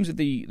 And in terms of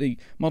the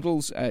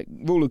models,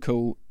 Rule of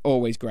Cool,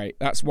 always great.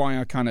 That's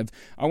why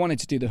I wanted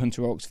to do the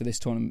Hunter Orcs for this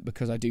tournament,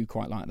 because I do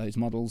quite like those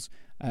models.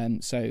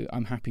 So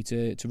I'm happy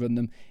to run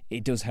them.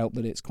 It does help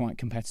that it's quite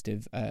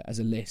competitive as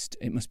a list,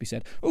 it must be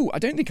said. Oh, I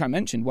don't think I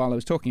mentioned while I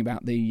was talking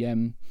about the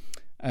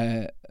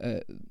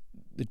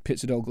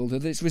Pits of Dol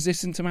Guldur that it's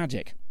resistant to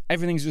magic.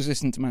 Everything's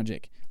resistant to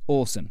magic.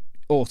 Awesome.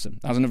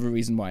 That's another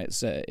reason why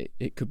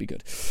it could be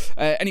good.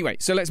 Anyway,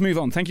 so let's move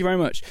on. Thank you very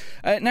much.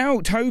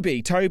 Now,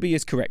 Toby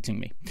is correcting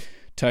me.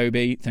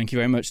 Toby, thank you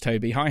very much,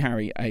 Toby. Hi,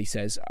 Harry. He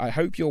says, I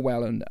hope you're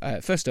well, and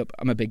first up,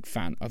 I'm a big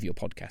fan of your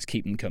podcast.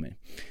 Keep them coming.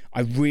 I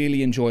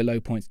really enjoy low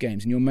points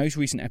games, and your most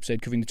recent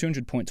episode covering the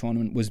 200-point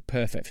tournament was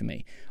perfect for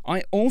me.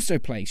 I also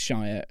play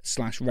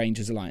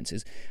Shire/Rangers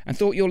alliances, and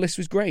thought your list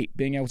was great.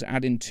 Being able to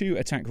add in 2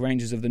 attack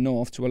Rangers of the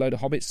North to a load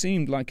of Hobbits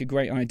seemed like a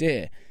great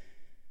idea.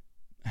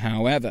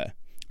 However,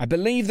 I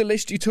believe the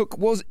list you took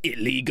was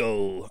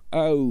illegal.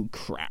 Oh,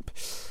 crap.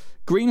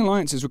 Green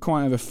alliances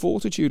require over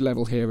fortitude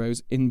level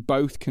heroes in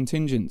both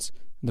contingents.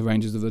 The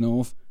Rangers of the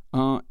North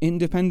are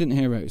independent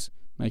heroes,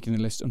 making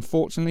the list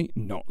unfortunately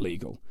not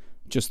legal.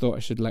 Just thought I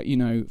should let you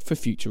know for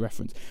future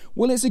reference.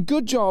 Well, it's a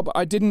good job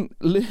I didn't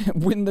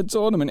win the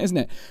tournament, isn't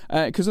it?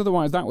 Because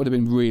otherwise that would have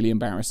been really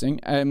embarrassing.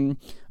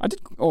 I did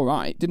all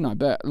right, didn't I?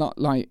 But not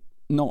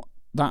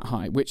that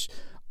high, which...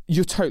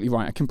 You're totally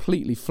right. I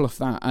completely fluffed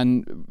that,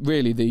 and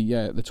really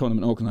the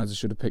tournament organisers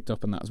should have picked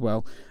up on that as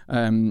well.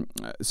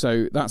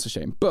 So that's a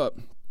shame. But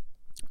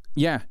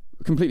yeah,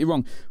 completely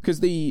wrong, because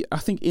I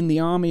think in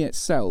the army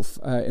itself,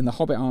 in the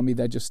Hobbit army,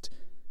 they're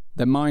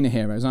minor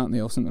heroes, aren't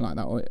they, or something like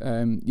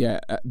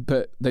that?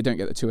 But they don't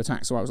get the 2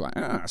 attacks. So I was like,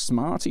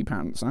 smarty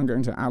pants. I'm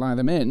going to ally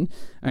them in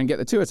and get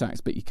the 2 attacks,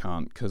 but you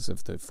can't because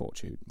of the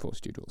fortitude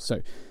rules.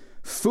 So.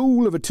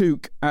 Fool of a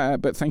toque,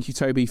 but thank you,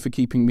 Toby, for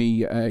keeping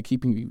me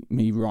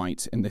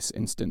right in this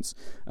instance.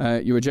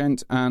 You're a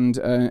gent, and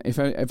if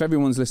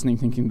everyone's listening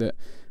thinking that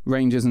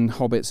Rangers and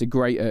Hobbits are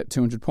great at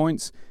 200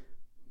 points,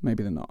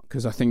 maybe they're not,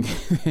 because I think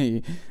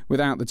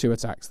without the 2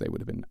 attacks they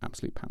would have been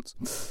absolute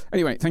pants.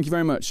 Anyway, thank you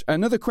very much.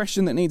 Another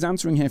question that needs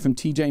answering here from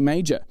TJ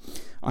Major.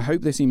 I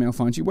hope this email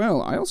finds you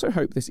well. I also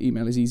hope this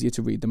email is easier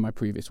to read than my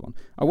previous one.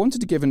 I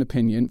wanted to give an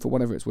opinion, for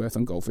whatever it's worth,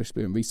 on Goldfish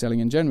Blue and reselling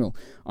in general.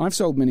 I've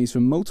sold minis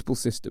from multiple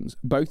systems,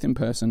 both in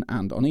person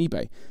and on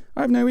eBay. I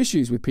have no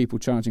issues with people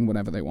charging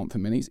whatever they want for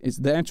minis. It's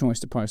their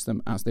choice to price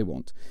them as they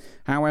want.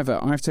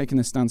 However, I've taken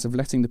the stance of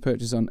letting the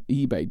purchase on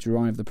eBay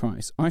drive the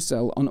price. I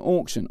sell on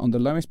auction on the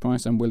lowest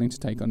price I'm willing to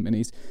take on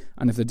minis,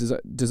 and if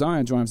the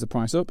desire drives the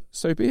price up,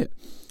 so be it.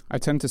 I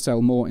tend to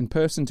sell more in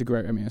person to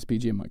grow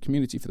MESBG in my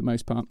community for the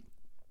most part,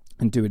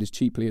 and do it as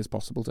cheaply as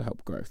possible to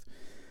help growth.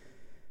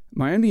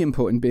 My only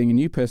input in being a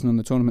new person on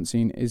the tournament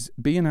scene is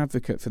be an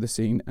advocate for the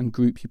scene and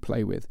group you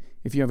play with.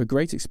 If you have a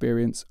great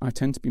experience, I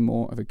tend to be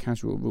more of a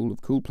casual rule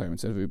of cool player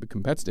instead of uber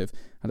competitive,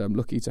 and I'm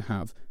lucky to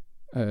have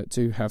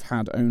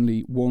had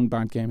only one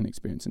bad gaming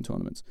experience in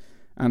tournaments.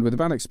 And with a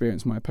bad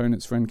experience, my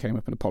opponent's friend came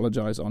up and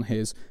apologised on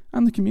his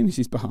and the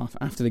community's behalf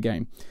after the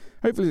game.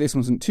 Hopefully this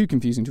wasn't too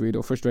confusing to read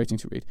or frustrating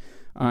to read.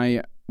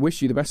 I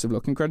wish you the best of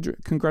luck and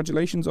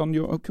congratulations on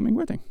your upcoming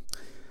wedding.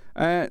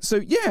 So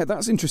yeah,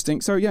 that's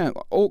interesting. So yeah,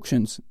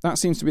 auctions, that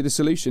seems to be the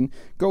solution.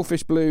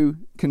 Goldfish Blue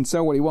can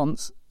sell what he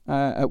wants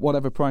at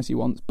whatever price he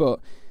wants, but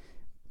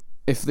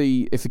if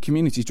the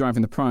community's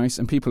driving the price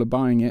and people are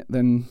buying it,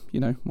 then,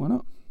 why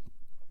not?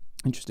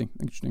 Interesting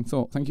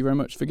thought. Thank you very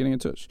much for getting in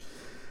touch.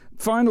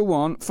 Final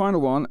one.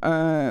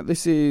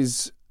 This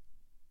is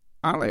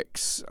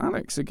Alex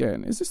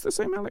again. Is this the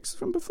same Alex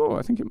from before?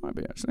 I think it might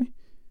be, actually.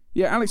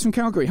 Yeah, Alex from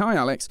Calgary. Hi,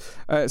 Alex.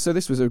 So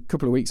this was a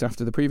couple of weeks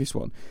after the previous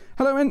one.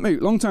 Hello, Entmoot.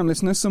 Long-time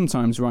listener,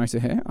 sometimes writer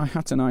here. I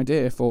had an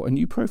idea for a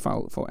new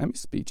profile for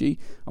MESBG.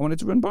 I wanted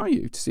to run by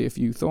you to see if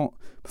you thought,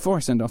 before I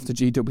send off to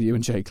GW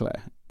and J.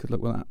 Claire. Good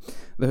luck with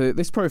that.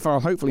 This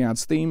profile hopefully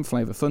adds theme,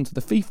 flavour, fun to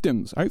the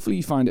fiefdoms. Hopefully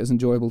you find it as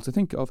enjoyable to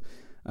think of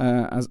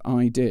as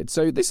I did.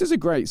 So this is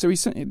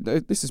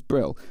this is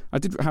brill. I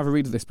did have a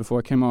read of this before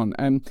I came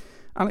on.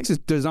 Alex has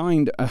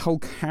designed a whole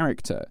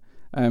character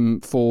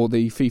for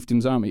the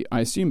Fiefdoms army,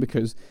 I assume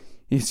because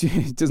he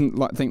doesn't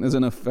think there's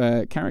enough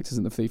characters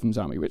in the Fiefdoms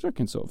army, which I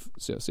can sort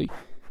of see.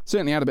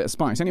 Certainly add a bit of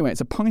spice. Anyway,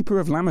 it's a Piper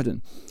of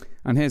Lamedon.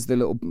 And here's the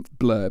little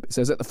blurb. It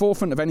says, at the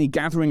forefront of any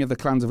gathering of the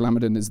clans of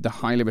Lamedon is the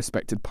highly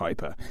respected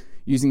Piper.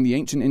 Using the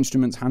ancient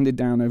instruments handed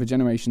down over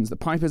generations, the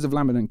Pipers of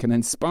Lamedon can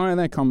inspire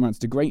their comrades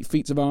to great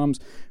feats of arms,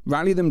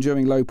 rally them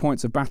during low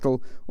points of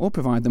battle, or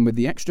provide them with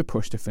the extra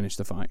push to finish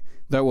the fight.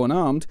 Though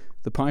unarmed,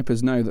 the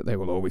Pipers know that they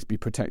will always be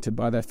protected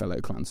by their fellow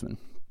clansmen.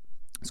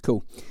 It's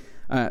cool.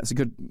 It's a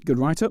good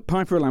write-up.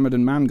 Piper of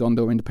Lamedon, Man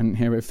Gondor, independent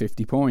hero,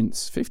 50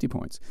 points. 50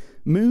 points.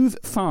 Move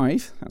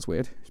 5. That's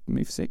weird.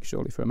 Move 6,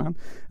 surely, for a man.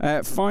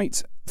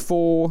 Fight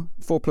 4,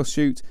 4+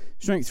 shoot.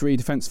 Strength 3,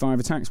 defense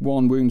 5, attacks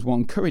 1, wounds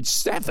 1, courage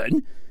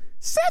 7?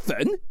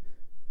 7?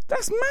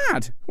 That's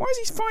mad. Why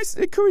is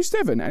he courage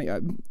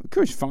 7?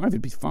 Courage 5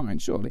 would be fine,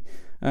 surely.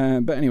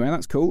 But anyway,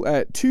 that's cool.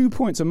 2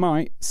 points of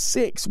might,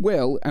 6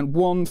 will, and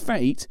 1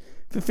 fate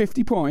for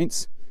 50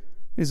 points.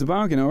 He's a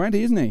bargain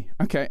already, isn't he?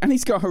 Okay, and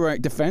he's got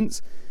heroic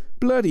defense.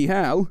 Bloody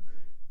hell.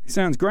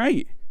 Sounds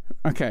great.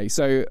 Okay,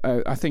 so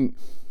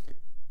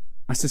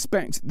I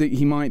suspect that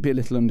he might be a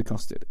little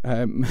undercosted.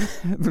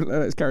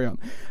 Let's carry on.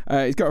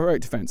 He's got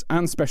heroic defense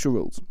and special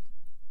rules.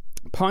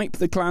 Pipe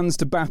the clans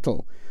to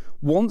battle.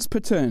 Once per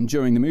turn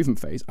during the movement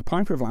phase, a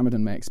Piper of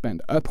Lamedon may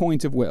expend a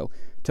point of will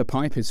to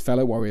pipe his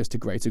fellow warriors to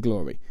greater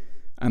glory.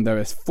 And there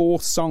are 4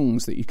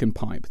 songs that you can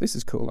pipe. This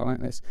is cool, I like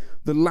this.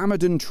 The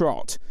Lamedon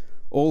Trot.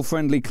 All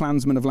friendly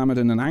clansmen of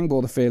Lamedon and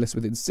Angbor the Fearless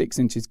within 6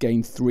 inches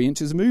gain 3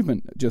 inches of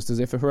movement, just as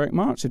if a heroic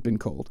march had been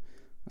called.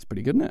 That's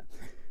pretty good, isn't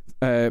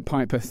it?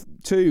 Piper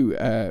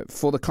 2,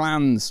 for the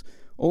clans.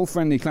 All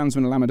friendly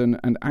clansmen of Lamedon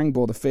and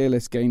Angbor the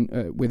Fearless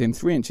gain within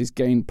 3 inches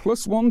gain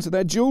 +1 to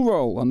their duel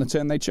roll on the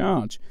turn they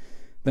charge.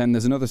 Then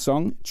there's another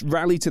song,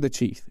 Rally to the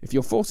Chief. If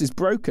your force is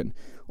broken,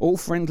 all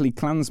friendly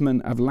clansmen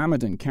of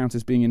Lamedon count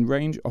as being in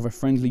range of a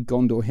friendly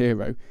Gondor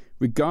hero,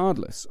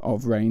 regardless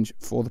of range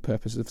for the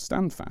purpose of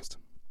standfast.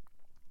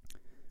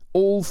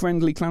 All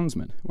friendly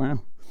clansmen. Wow.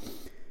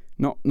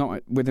 Not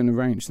within a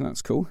range, so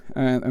that's cool.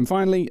 And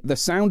finally, the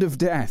Sound of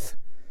Death.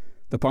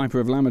 The Piper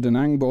of Lamedon,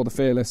 Angbor the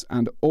Fearless,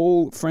 and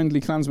all friendly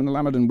clansmen of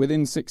Lamedon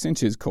within 6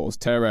 inches cause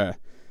terror.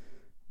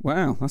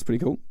 Wow, that's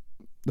pretty cool.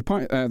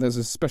 There's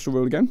a special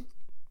rule again.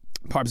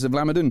 Pipers of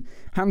Lamedon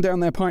hand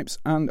down their pipes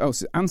and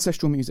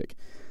ancestral music.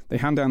 They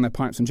hand down their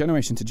pipes from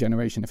generation to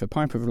generation. If a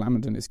Piper of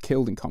Lamedon is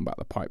killed in combat,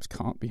 the pipes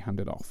can't be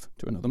handed off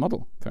to another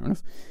model. Fair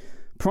enough.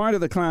 Pride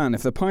of the clan.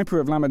 If the Piper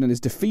of Lamedon is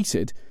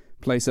defeated,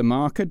 place a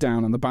marker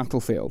down on the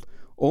battlefield.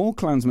 All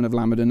clansmen of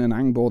Lamedon and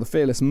Angbor the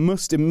Fearless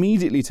must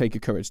immediately take a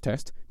courage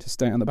test to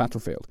stay on the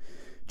battlefield.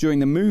 During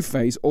the move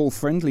phase, all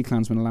friendly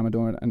clansmen of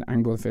Lamedon and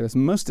Angbor the Fearless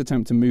must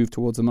attempt to move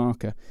towards the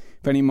marker.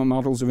 If any more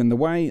models are in the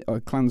way, a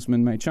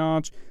clansman may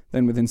charge.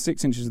 Then within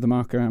 6 inches of the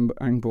marker,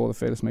 Angbor the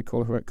Fearless may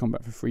call a heroic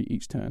combat for free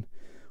each turn.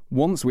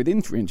 Once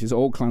within 3 inches,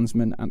 all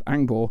clansmen and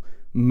Angbor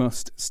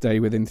must stay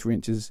within 3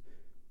 inches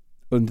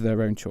under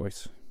their own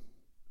choice.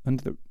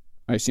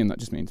 I assume that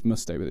just means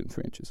must stay within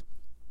 3 inches.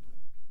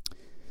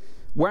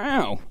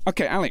 Wow.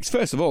 Okay, Alex,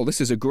 first of all, this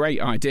is a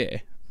great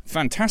idea.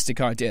 Fantastic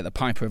idea, the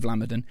Piper of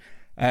Lamedon.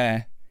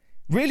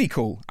 Really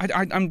cool.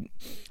 I'm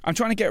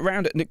trying to get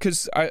around it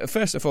because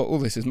first I thought,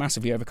 this is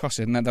massively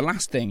overcosted. And then the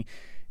last thing,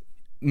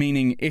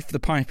 meaning if the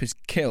Piper's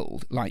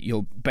killed, like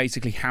you're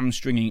basically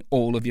hamstringing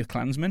all of your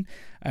clansmen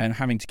and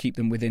having to keep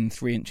them within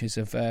 3 inches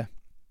of a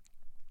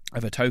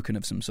token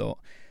of some sort.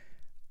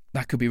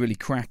 That could be really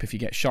crap if you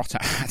get shot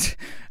at.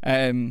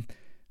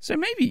 So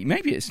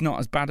maybe it's not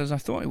as bad as I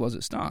thought it was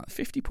at start.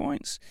 50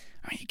 points.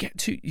 I mean,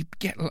 you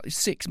get like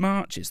 6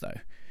 marches though.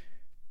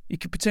 You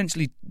could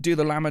potentially do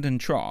the Lammerden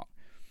Trot.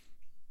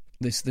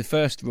 The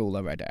first rule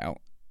I read out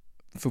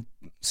for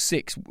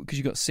 6, because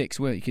you got 6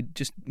 where you could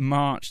just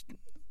march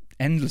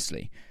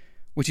endlessly,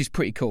 which is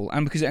pretty cool.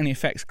 And because it only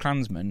affects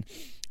clansmen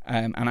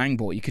and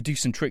Angbor, you could do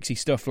some tricksy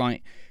stuff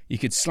like you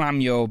could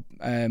slam your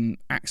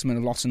Axemen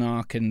of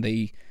Lossenark and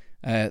the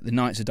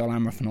Knights of Dol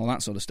Amroth and all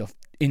that sort of stuff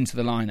into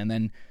the line, and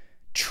then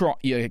trot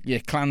your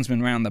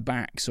clansmen round the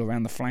backs or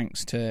around the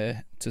flanks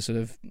to sort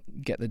of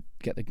get the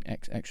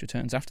extra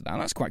turns after that.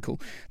 That's quite cool.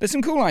 There's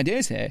some cool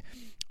ideas here.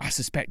 I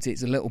suspect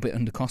it's a little bit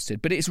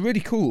undercosted, but it's really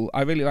cool.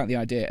 I really like the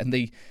idea, and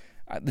the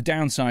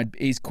downside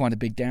is quite a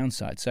big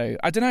downside. So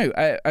I don't know.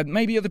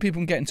 Maybe other people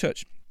can get in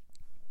touch.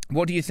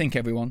 What do you think,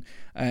 everyone?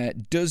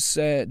 Does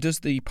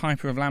the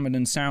Piper of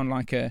Lammerden sound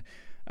like a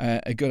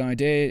good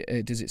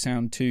idea? Does it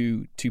sound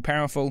too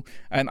powerful?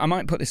 I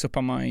might put this up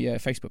on my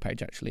Facebook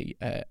page, actually,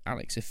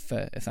 Alex, if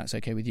that's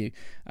okay with you,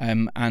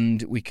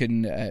 and we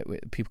can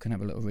people can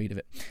have a little read of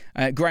it.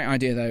 Great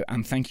idea though,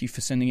 and thank you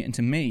for sending it in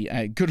to me.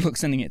 Good luck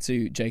sending it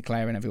to Jay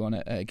Clare and everyone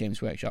at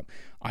Games Workshop.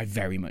 I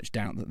very much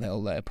doubt that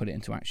they'll put it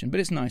into action,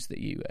 but it's nice that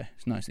you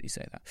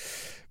say that.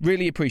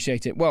 Really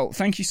appreciate it. Well,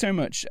 thank you so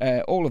much.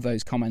 All of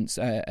those comments,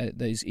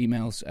 those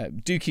emails,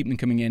 do keep them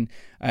coming in.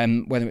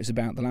 Whether it's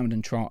about the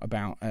Lammerden Trot,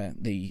 about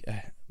the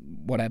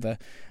whatever,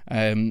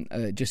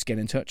 just get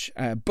in touch.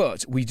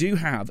 But we do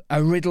have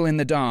a riddle in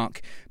the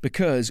dark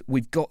because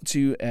we've got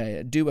to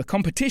do a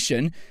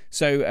competition.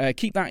 So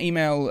keep that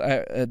email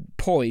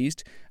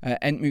poised,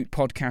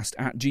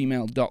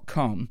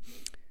 entmootpodcast@gmail.com,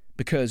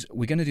 because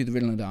we're going to do the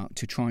riddle in the dark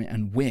to try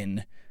and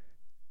win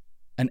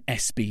an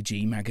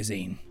SBG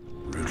magazine.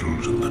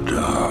 Riddles in the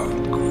dark.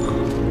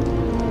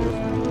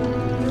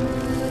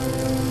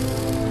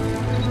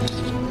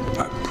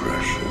 My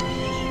precious.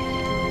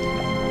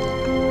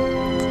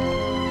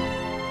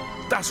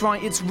 That's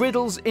right, it's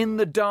Riddles in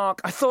the Dark.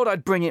 I thought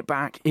I'd bring it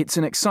back. It's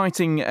an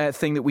exciting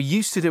thing that we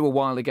used to do a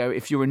while ago.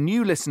 If you're a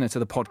new listener to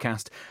the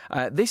podcast,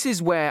 this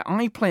is where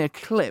I play a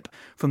clip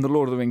from The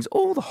Lord of the Rings,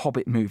 all the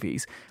Hobbit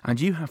movies,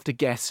 and you have to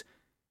guess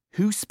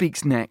who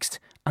speaks next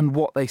and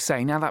what they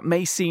say. Now, that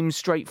may seem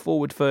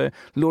straightforward for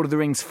Lord of the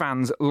Rings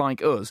fans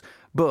like us,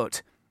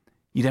 but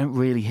you don't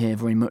really hear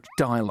very much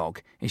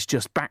dialogue. It's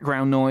just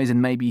background noise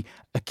and maybe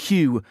a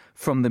cue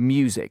from the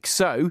music.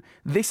 So,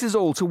 this is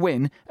all to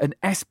win an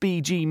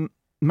SBG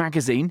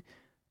magazine,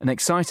 an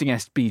exciting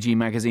SBG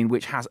magazine,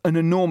 which has an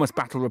enormous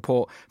battle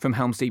report from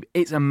Helm's Deep.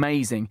 It's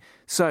amazing.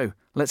 So,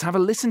 let's have a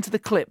listen to the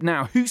clip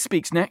now. Who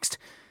speaks next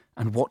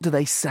and what do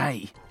they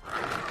say?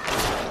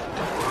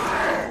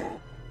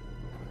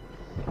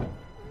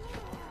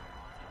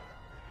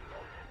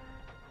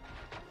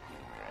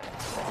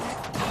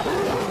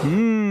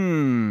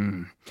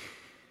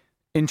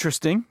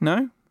 Interesting.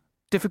 No?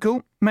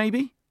 Difficult?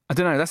 Maybe? I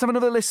don't know. Let's have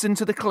another listen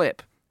to the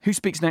clip. Who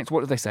speaks next? What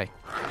do they say?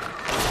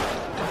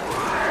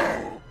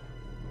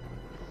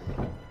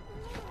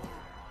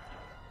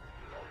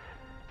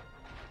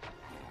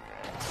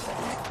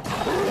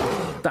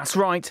 That's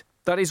right.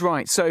 That is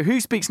right. So who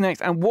speaks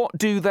next and what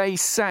do they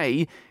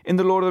say in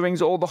The Lord of the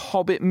Rings or the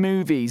Hobbit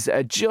movies?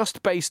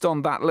 Just based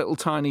on that little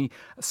tiny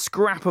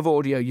scrap of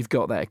audio you've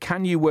got there.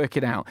 Can you work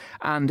it out?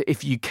 And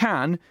if you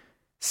can,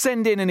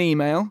 send in an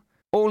email.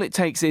 All it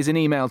takes is an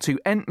email to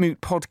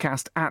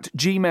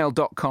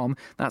entmootpodcast@gmail.com.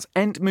 That's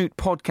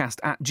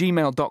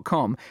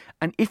entmootpodcast@gmail.com.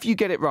 And if you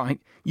get it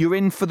right, you're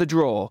in for the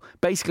draw.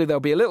 Basically,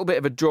 there'll be a little bit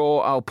of a draw.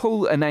 I'll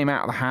pull a name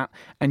out of the hat,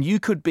 and you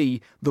could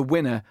be the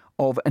winner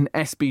of an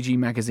SBG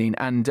magazine.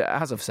 And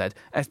as I've said,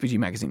 SBG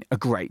magazine are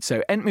great.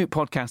 So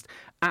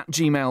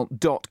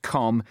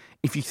entmootpodcast@gmail.com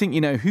if you think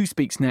you know who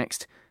speaks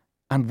next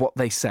and what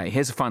they say.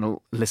 Here's a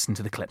final listen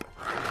to the clip.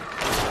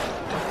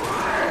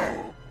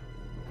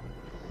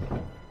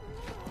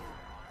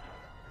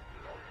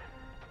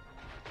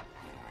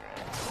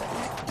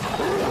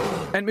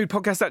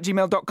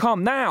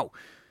 Entmootpodcast@gmail.com. Now,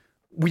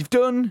 we've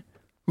done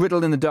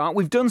Riddle in the Dark.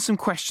 We've done some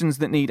questions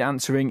that need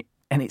answering,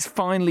 and it's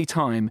finally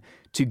time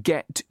to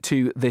get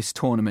to this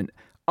tournament.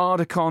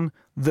 Ardacon,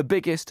 the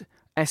biggest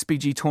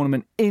SBG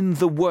tournament in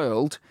the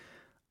world.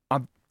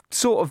 I've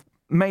sort of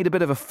made a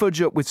bit of a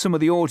fudge up with some of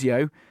the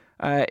audio.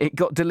 It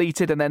got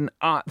deleted and then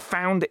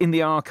found in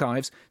the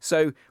archives.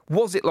 So,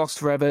 was it lost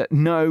forever?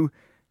 No.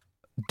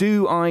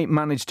 Do I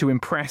manage to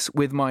impress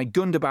with my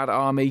Gundabad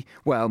army?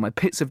 Well, my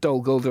Pits of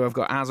Dol Guldur, I've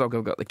got Azog,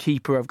 I've got the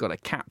Keeper, I've got a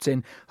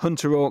Captain,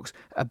 Hunter Orcs,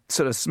 a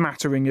sort of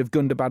smattering of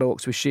Gundabad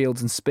Orcs with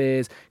shields and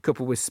spears, a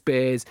couple with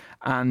spears,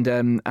 and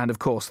of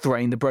course,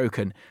 Thrain the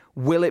Broken.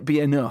 Will it be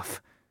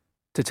enough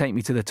to take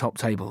me to the top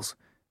tables?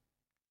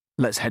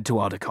 Let's head to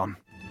Ardacon.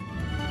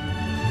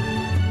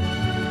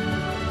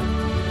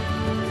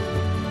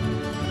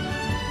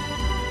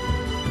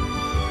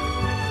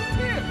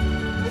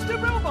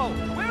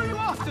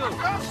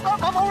 Don't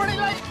stop, I'm already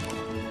late.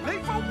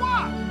 Late for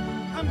what?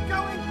 I'm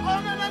going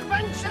on an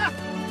adventure.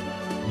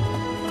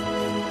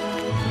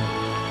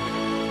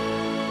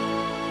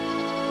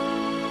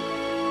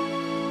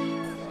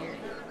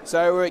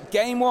 So we're at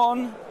Game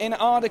 1 in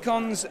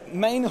Ardacon's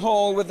main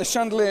hall with the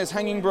chandeliers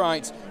hanging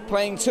bright,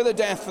 playing to the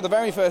death for the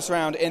very first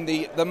round in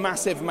the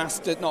massive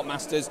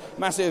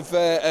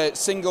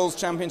singles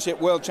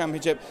championship, world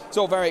championship. It's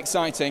all very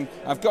exciting.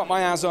 I've got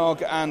my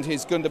Azog and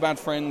his Gundabad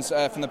friends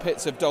from the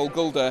pits of Dol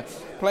Guldur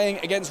playing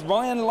against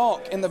Ryan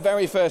Locke in the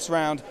very first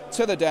round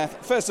to the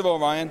death. First of all,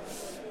 Ryan,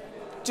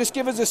 just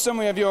give us a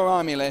summary of your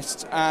army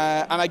list,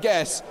 and I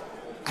guess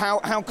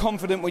how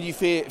confident were you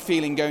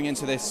feeling going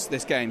into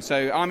this game?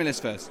 So army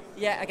list first.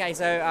 Yeah, okay,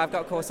 so I've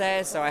got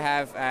Corsairs, so I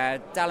have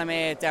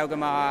Dalamir,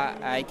 Delgamar,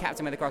 a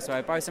Captain with a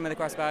crossbow, Bosun with a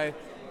crossbow,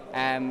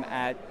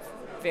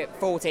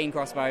 14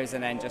 crossbows,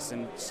 and then just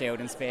some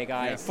shield and spear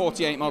guys. Yeah,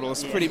 48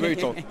 models, pretty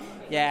brutal.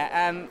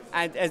 Yeah, and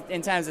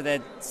in terms of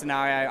the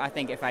scenario, I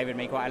think it favoured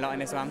me quite a lot in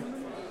this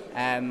one.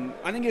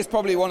 I think it's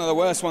probably one of the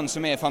worst ones for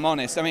me, if I'm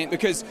honest. I mean,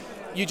 because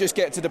you just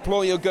get to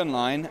deploy your gun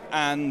line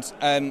and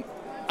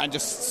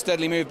just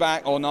steadily move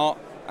back or not,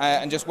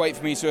 and just wait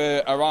for me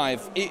to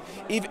arrive.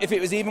 If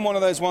it was even one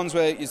of those ones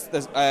where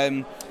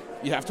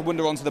you have to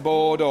wander onto the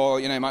board,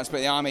 or you might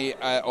split the army,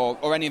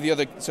 or any of the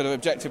other sort of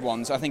objective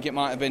ones, I think it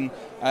might have been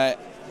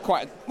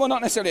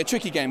not necessarily a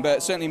tricky game,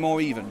 but certainly more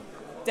even.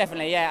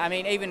 Definitely, yeah. I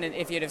mean, even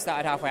if you'd have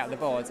started halfway up the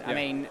board, yeah. I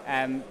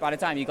mean, by the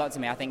time you got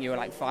to me, I think you were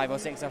like 5 or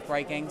 6 off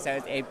breaking,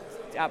 so it's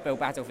uphill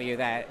battle for you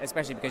there,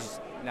 especially because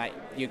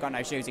you've got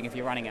no shooting if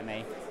you're running at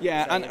me.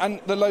 Yeah, so, and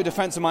the low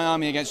defence of my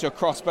army against your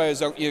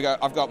crossbows,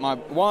 I've got my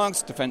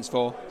Wargs defence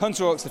 4,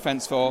 Hunter Orcs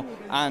defence 4,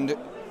 and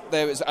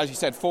there was, as you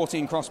said,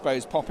 14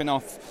 crossbows popping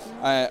off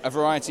a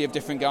variety of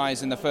different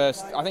guys in the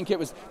first. I think it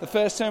was the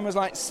first turn was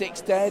like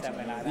 6 dead.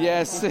 Something like that.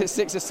 Yeah,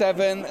 6 or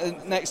 7.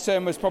 Next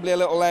turn was probably a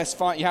little less.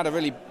 You had a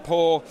really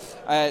poor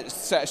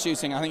set of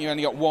shooting. I think you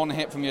only got 1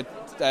 hit from your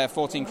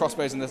 14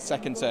 crossbows in the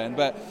second turn,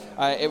 but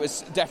it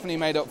was definitely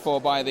made up for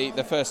by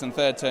the first and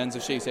third turns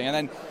of shooting. And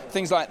then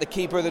things like the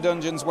Keeper of the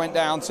Dungeons went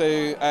down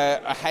to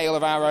a hail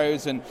of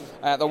arrows, and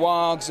the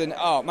Wargs, and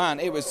oh man,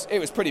 it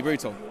was pretty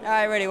brutal.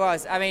 It really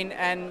was. I mean,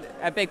 and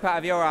a big part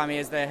of your army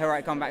is the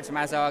heroic combats from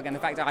Azog, and the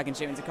fact that I can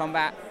shoot into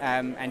combat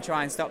and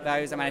try and stop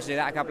those. I managed to do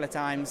that a couple of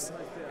times.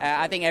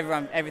 I think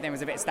everything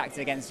was a bit stacked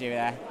against you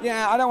there.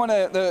 Yeah, I don't want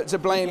to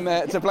blame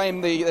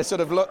the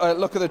sort of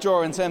look of the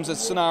draw in terms of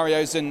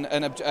scenarios and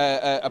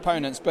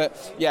opponents,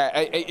 but yeah,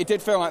 it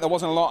did feel like there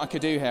wasn't a lot I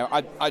could do here.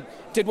 I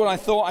did what I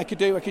thought I could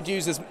do. I could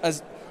use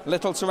as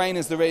little terrain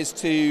as there is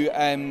to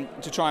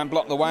try and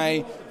block the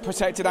way.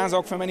 Protected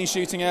Azog from any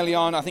shooting early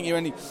on. I think you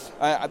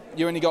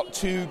only got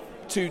two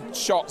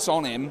shots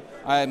on him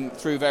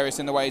through various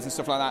in the ways and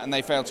stuff like that, and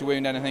they failed to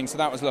wound anything, so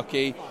that was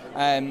lucky.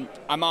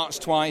 I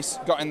marched twice,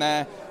 got in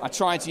there. I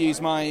tried to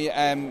use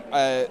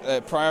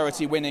my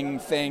priority winning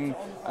thing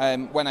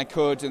when I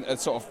could,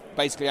 sort of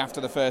basically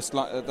after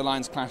the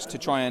lines clashed, to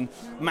try and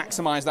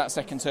maximise that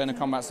second turn of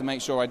combats to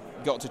make sure I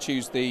got to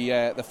choose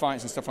the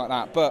fights and stuff like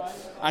that. But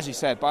as you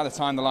said, by the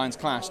time the lines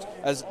clashed,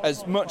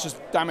 as much as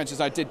damage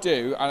as I did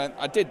do,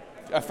 I did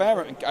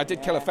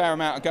kill a fair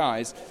amount of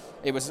guys.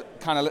 It was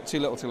kind of too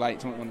little too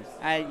late.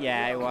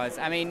 Yeah, it was.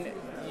 I mean,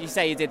 you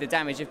say you did the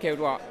damage. You've killed,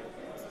 what,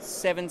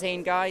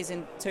 17 guys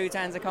in 2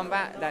 turns of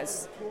combat?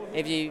 That's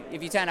if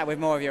you turn up with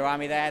more of your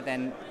army there,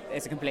 then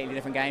it's a completely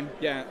different game.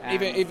 Yeah,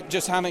 even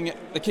just having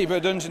the Keeper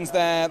of Dungeons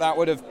there, that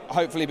would have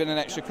hopefully been an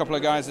extra couple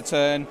of guys a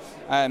turn.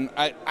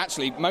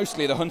 Actually,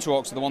 mostly the Hunter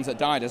Orcs are the ones that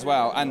died as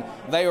well, and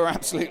they were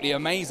absolutely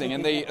amazing.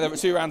 And there were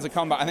 2 rounds of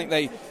combat. I think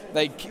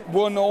they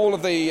won all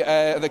of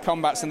the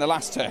combats in the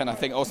last turn, I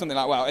think, or something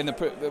like. Well, in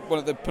one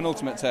of the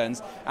penultimate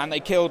turns, and they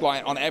killed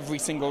on every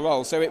single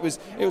roll. So it was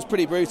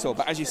pretty brutal.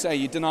 But as you say,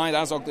 you denied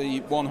Azog the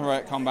 1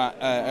 heroic combat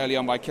early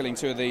on by killing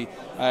 2 of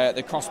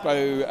the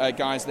crossbow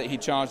guys that he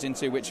charged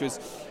into, which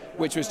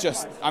was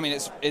just, I mean,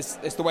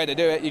 it's the way to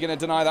do it. You're going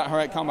to deny that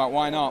heroic combat,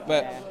 why not?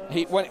 But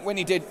when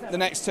he did the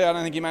next turn,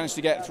 I think he managed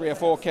to get 3 or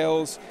 4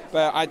 kills.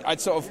 But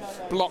I'd sort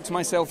of blocked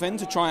myself in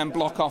to try and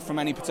block off from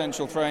any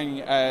potential throwing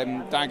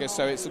daggers.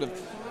 So it's sort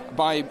of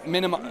by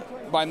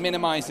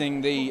minimising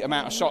the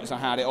amount of shots I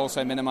had, it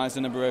also minimised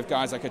the number of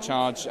guys I could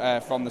charge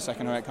from the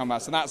second heroic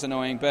combat. So that's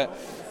annoying. But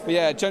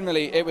yeah,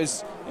 generally it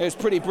was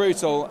pretty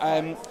brutal.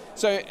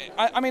 So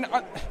I mean,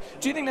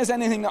 do you think there's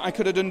anything that I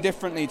could have done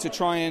differently to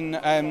try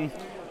and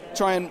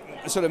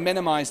sort of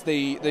minimise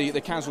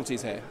the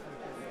casualties here?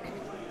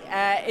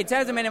 In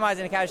terms of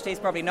minimising the casualties,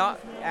 probably not.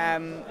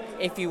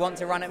 If you want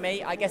to run at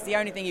me, I guess the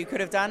only thing you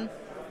could have done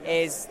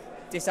is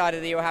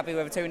decided that you were happy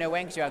with a 2-0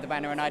 win because you have the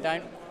banner and I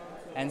don't,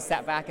 and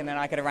sat back, and then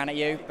I could have ran at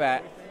you.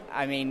 But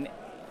I mean,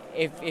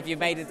 if you've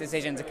made a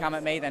decision to come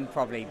at me, then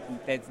probably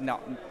there's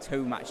not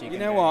too much you can do. You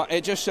know what?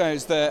 It just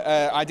shows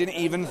that I didn't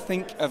even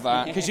think of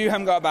that. Because you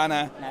haven't got a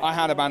banner. No. I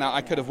had a banner.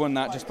 I could have won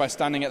that just by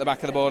standing at the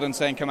back of the board and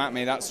saying, come at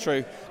me. That's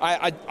true.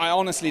 I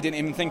honestly didn't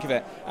even think of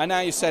it. And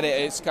now you said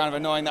it, it's kind of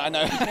annoying that I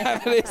know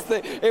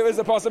it was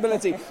a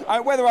possibility.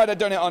 Whether I'd have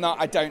done it or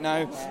not, I don't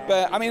know.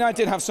 But, I mean, I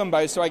did have some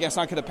bows, so I guess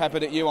I could have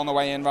peppered at you on the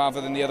way in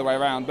rather than the other way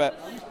around. But,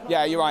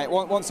 yeah, you're right.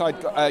 Once I'd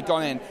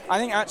gone in, I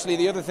think actually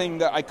the other thing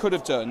that I could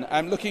have done,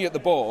 looking at the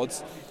boards,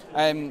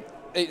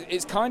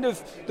 it's kind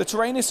of, the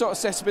terrain is sort of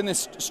set up in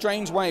this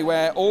strange way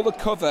where all the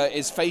cover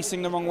is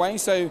facing the wrong way.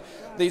 So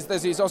there's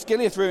these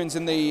Osgiliath ruins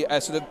in the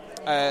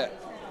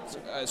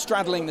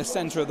straddling the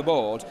centre of the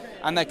board,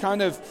 and they're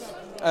kind of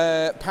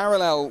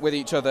parallel with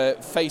each other,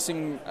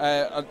 facing.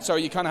 So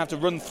you kind of have to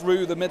run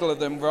through the middle of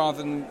them rather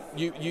than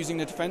using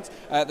the defence,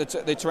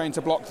 the terrain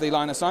to block the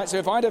line of sight. So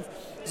I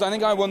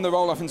think I won the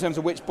roll-off in terms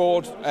of which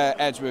board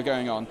edge we were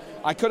going on.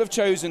 I could have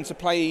chosen to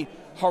play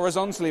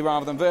horizontally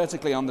rather than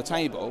vertically on the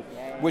table,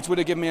 which would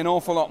have given me an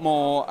awful lot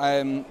more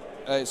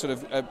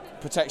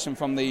protection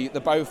from the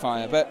bow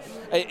fire, but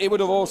it would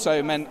have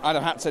also meant I'd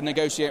have had to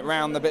negotiate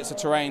around the bits of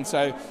terrain,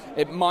 so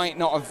it might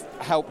not have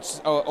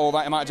helped all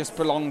that. It might have just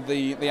prolonged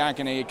the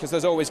agony, because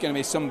there's always going to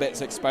be some bits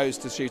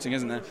exposed to shooting,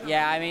 isn't there?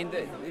 Yeah, I mean,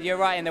 you're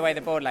right in the way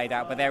the board laid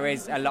out, but there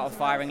is a lot of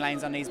firing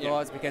lanes on these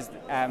boards, because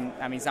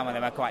some of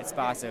them are quite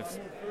sparse of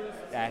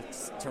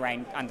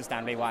terrain,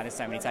 understandably why there's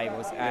so many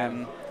tables.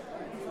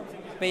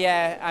 But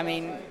yeah, I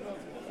mean,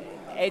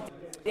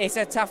 it's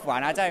a tough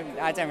one. I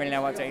don't really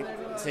know what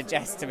to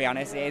suggest, to be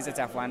honest. It is a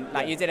tough one.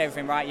 Like, you did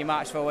everything right. You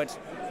marched forward.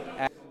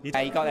 You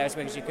got there as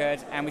quick as you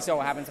could, and we saw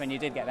what happens when you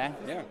did get there.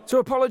 Yeah. So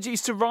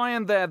apologies to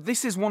Ryan there.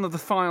 This is one of the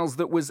files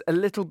that was a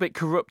little bit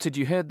corrupted.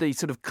 You heard the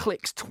sort of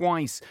clicks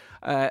twice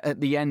at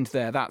the end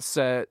there. That's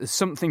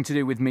something to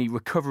do with me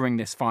recovering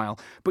this file.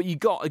 But you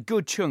got a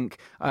good chunk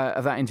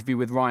of that interview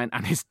with Ryan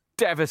and his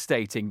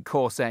devastating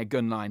Corsair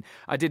gunline.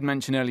 I did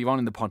mention earlier on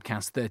in the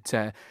podcast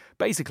that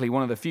basically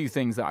one of the few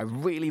things that I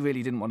really,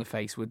 really didn't want to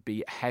face would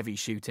be heavy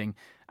shooting,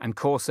 and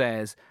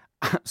Corsairs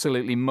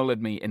absolutely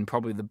mullered me in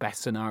probably the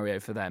best scenario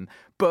for them.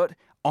 But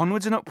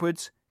onwards and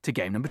upwards to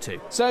game number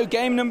 2. So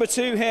game number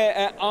 2 here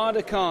at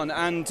Ardacon,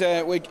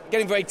 and we're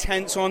getting very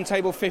tense on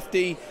table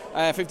 50,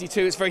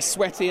 52. It's very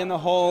sweaty in the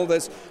hall.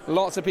 There's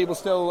lots of people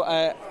still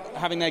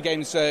having their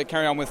games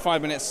carry on with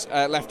 5 minutes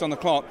left on the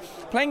clock.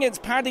 Playing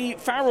against Paddy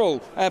Farrell.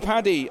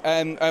 Paddy,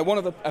 one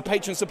of a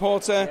patron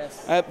supporter,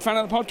 yes. Fan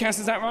of the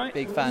podcast, is that right?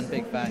 Big fan,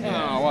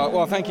 yeah. Oh,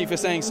 well, thank you for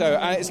saying so.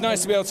 It's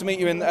nice to be able to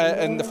meet you in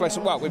the flesh.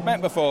 Well, we've met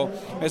before.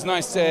 It's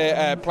nice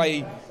to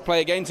play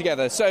a game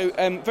together. So,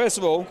 first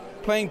of all,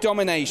 playing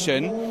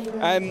Domination.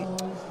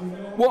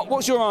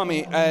 What's your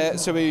army,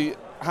 so we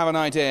have an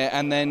idea,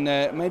 and then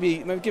maybe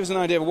give us an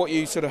idea of what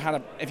you sort of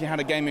had, if you had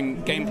a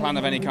game plan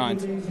of any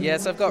kind.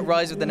 Yes, I've got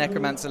Rise of the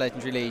Necromancer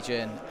Legendary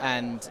Legion,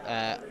 and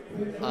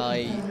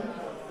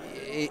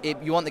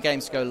you want the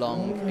games to go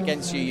long.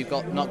 Against you, you've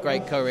got not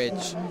great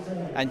courage,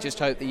 and just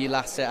hope that you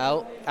last it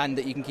out, and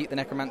that you can keep the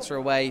Necromancer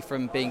away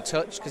from being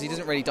touched, because he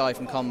doesn't really die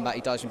from combat,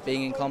 he dies from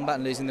being in combat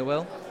and losing the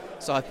will.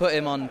 So I put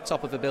him on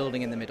top of a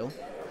building in the middle,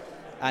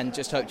 and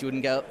just hoped you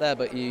wouldn't get up there,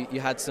 but you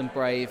had some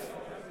brave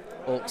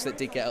orcs that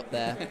did get up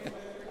there.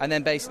 And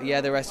then basically,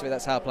 the rest of it,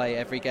 that's how I play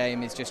every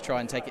game, is just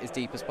try and take it as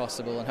deep as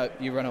possible and hope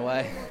you run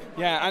away.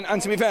 Yeah,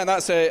 and to be fair,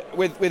 that's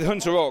with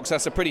Hunter Orcs,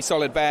 that's a pretty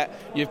solid bet.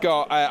 You've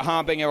got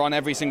Harbinger on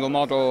every single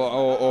model,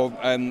 or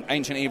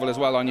Ancient Evil as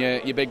well on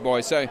your big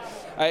boys. So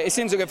it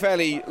seems like a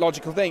fairly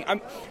logical thing.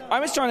 I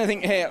was trying to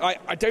think here,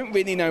 I don't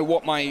really know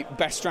what my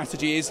best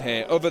strategy is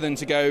here, other than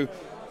to go,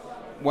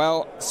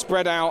 well,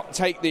 spread out,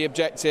 take the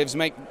objectives,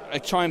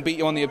 try and beat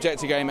you on the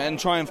objective game, and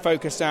try and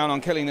focus down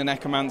on killing the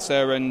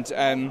Necromancer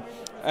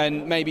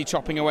and maybe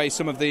chopping away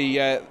some of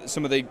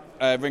the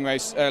ring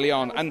race early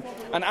on. And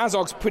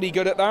Azog's pretty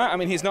good at that. I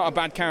mean, he's not a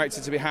bad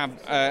character to have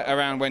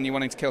around when you're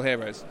wanting to kill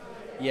heroes.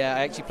 Yeah,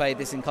 I actually played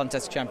this in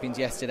Contest of Champions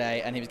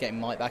yesterday, and he was getting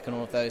might back on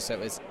all of those, so it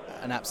was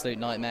an absolute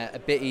nightmare. A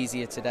bit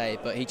easier today,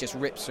 but he just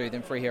rips through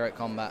them, free hero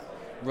combat,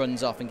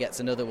 runs off and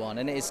gets another one.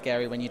 And it is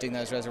scary when you're doing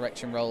those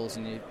resurrection rolls,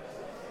 and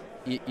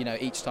you know,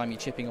 each time you're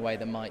chipping away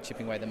the might.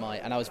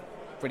 And I was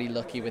pretty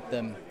lucky with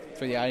them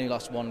through I only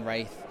lost one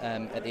Wraith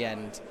at the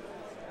end.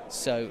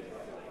 So,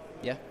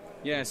 yeah.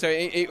 Yeah, so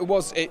it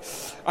was.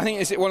 I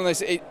think it's one of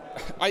those.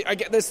 I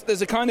get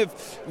there's a kind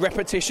of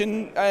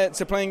repetition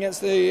to playing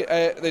against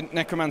the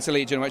Necromancer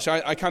Legion, which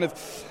I kind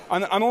of.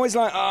 I'm always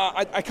like,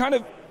 I kind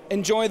of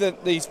enjoy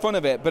the fun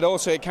of it, but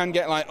also it can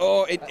get like,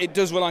 it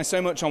does rely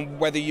so much on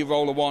whether you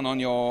roll a 1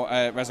 on your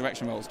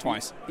resurrection rolls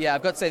twice. Yeah,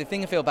 I've got to say, the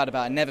thing I feel bad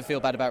about, I never feel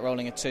bad about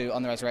rolling a 2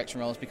 on the resurrection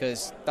rolls,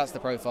 because that's the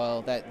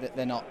profile.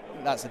 They're not.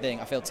 That's the thing.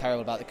 I feel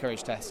terrible about the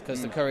courage test,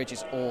 because the courage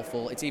is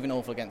awful. It's even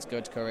awful against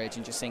good courage,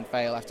 and just seeing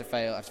fail after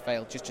fail after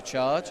fail just to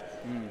charge.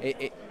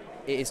 It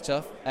is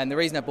tough. And the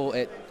reason I bought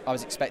it, I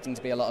was expecting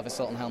to be a lot of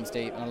Assault on Helm's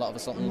Deep and a lot of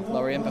Assault on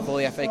Lorien before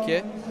the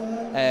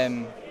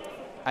FAQ.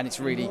 And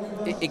it's really,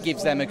 it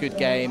gives them a good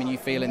game and you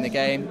feel in the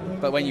game,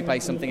 but when you play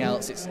something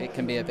else, it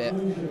can be a bit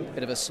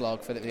of a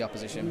slog for the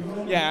opposition.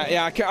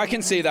 Yeah, I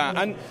can see that.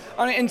 And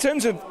in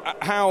terms of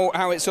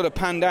how it sort of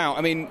panned out,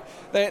 I mean,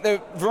 there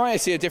are a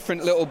variety of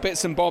different little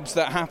bits and bobs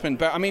that happened,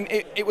 but I mean,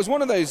 it was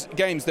one of those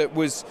games that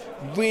was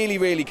really,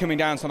 really coming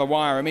down to the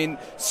wire. I mean,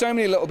 so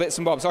many little bits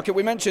and bobs. Like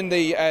we mentioned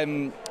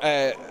the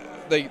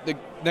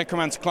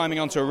Necromancer climbing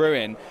onto a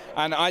ruin,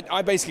 and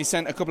I basically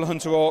sent a couple of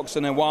Hunter Orcs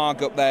and a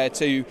Warg up there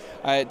to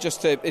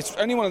it's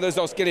only one of those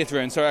Osgiliath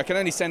ruins, so I can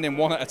only send in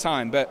one at a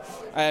time, but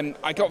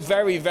I got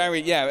very,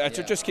 very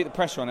to just keep the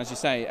pressure on, as you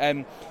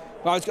say.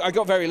 Well, I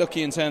got very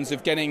lucky in terms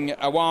of getting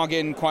a Warg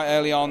in quite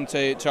early on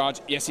to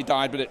charge. Yes, he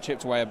died, but it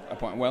chipped away a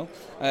point well.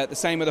 The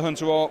same with the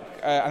Hunter Orc.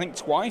 I think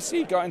twice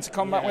he got into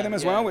combat with him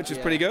as well, which was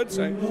pretty good.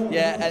 So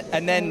yeah,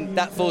 and then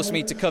that forced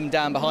me to come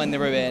down behind the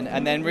ruin,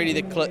 and then really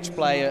the clutch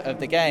play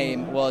of the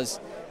game was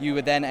you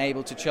were then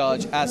able to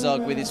charge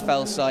Azog with his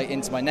fell sight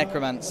into my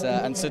Necromancer,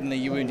 and suddenly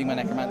you're wounding my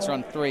Necromancer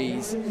on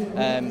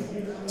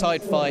 3s.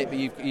 Tied fight, but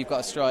you've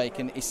got a strike,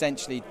 and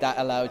essentially that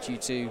allowed you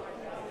to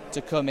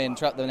come in,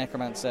 trap the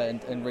Necromancer,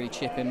 and really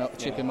chip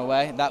him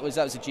away. That was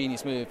a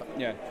genius move.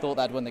 Yeah, thought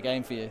that'd won the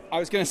game for you. I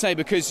was going to say,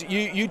 because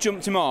you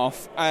jumped him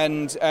off,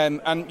 and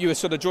you were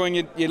sort of drawing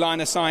your line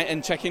of sight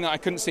and checking that I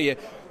couldn't see you,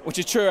 which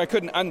is true, I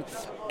couldn't. And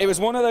it was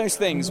one of those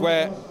things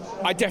where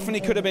I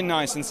definitely could have been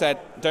nice and said,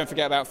 don't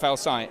forget about fell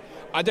sight.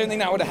 I don't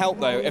think that would have helped,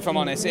 though, if I'm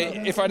honest.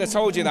 If I'd have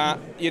told you that,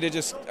 you'd have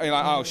just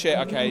like, oh, shit,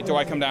 okay, do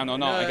I come down or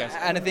not, I guess.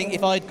 And I think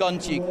if I'd gone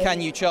to you, can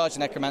you charge the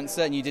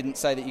Necromancer, and you didn't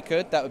say that you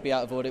could, that would be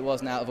out of order. It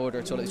wasn't out of order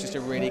at all. It was just a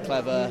really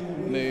clever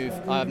move.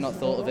 I have not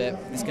thought of it,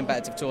 this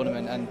competitive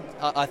tournament, and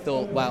I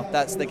thought, wow,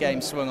 that's the game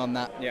swung on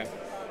that. Yeah.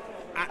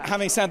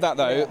 Having said that,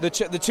 though, the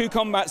two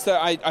combats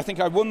that I think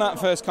I won that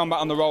first combat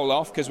on the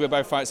roll-off, because we were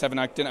both fight 7.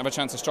 I didn't have a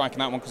chance of striking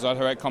that one because I'd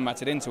heroic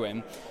combated into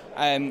him.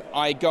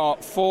 I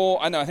got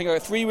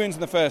 3 wounds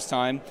in the first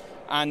time,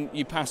 and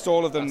you passed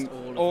all of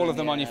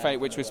them on your fate,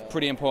 which was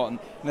pretty important.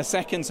 And the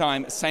second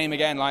time, same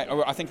again. Like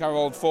I think I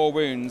rolled 4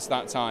 wounds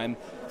that time.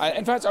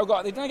 In fact,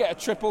 didn't I get a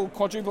triple,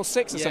 quadruple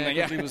 6 or something?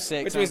 Quadruple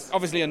 6, which was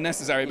obviously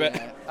unnecessary.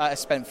 But I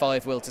spent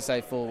 5 will to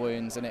save 4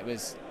 wounds, and it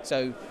was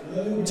so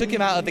took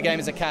him out of the game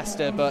as a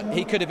caster. But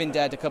he could have been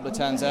dead a couple of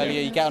turns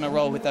earlier. You get on a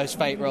roll with those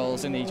fate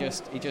rolls, and he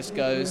just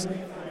goes.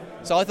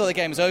 So I thought the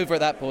game was over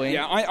at that point.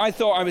 Yeah, I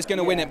thought I was going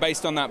to win it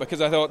based on that,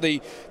 because I thought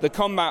the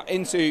combat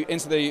into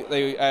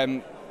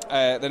the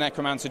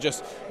Necromancer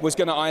just was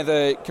going to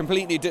either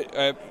completely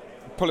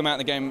pull him out of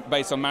the game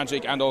based on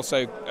magic, and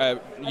also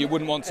you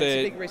wouldn't want to.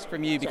 It's a big risk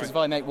from you, because if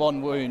I make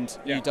 1 wound,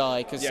 you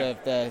die because of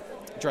the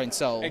drained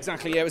soul.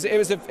 Exactly. Yeah, it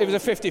was a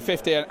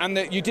 50-50,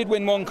 and you did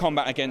win 1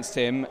 combat against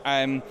him.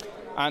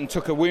 And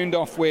took a wound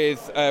off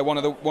with one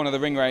of the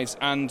ring wraiths,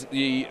 and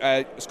you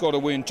scored a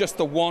wound, just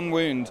the 1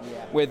 wound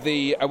with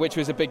the which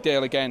was a big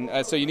deal again.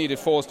 So you needed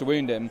 4s to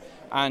wound him,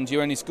 and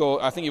you only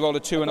scored. I think you rolled a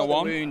 2 and a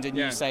 1. Wound, and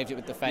you saved it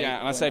with the fate. Yeah,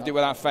 and I saved it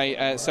with that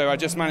fate. So I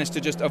just managed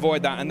to just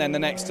avoid that, and then the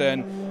next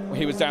turn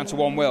he was down to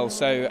 1 will.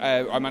 So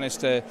I managed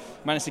to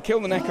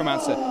kill the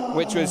Necromancer,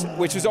 which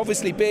was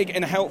obviously big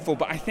and helpful.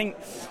 But I think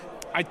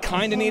I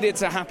kind of needed it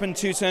to happen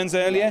 2 turns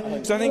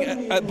earlier. So I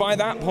think by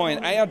that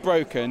point, A, I'd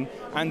broken,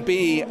 and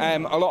B, a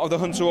lot of the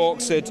Hunter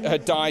Orcs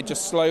had died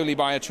just slowly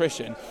by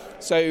attrition.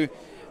 So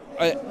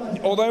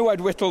although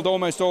I'd whittled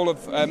almost all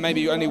of,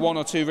 maybe only 1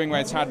 or 2 ring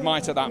wraiths had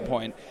might at that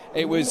point,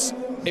 it was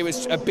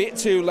a bit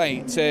too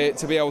late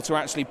to be able to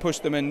actually push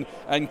them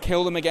and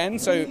kill them again.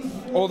 So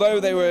although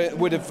they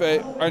would have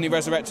only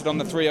resurrected on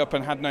the 3-up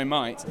and had no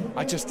might,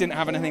 I just didn't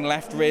have anything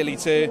left really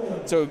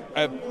to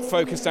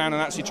focus down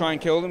and actually try and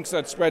kill them,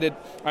 because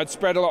I'd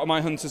spread a lot of my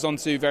hunters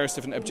onto various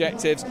different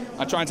objectives.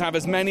 I tried to have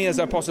as many as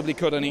I possibly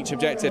could on each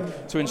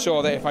objective to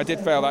ensure that if I did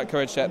fail that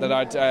courage check, that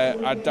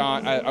I'd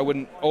die, I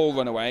wouldn't all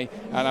run away,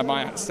 and I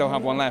might still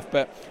have 1 left.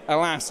 But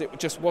alas, it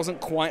just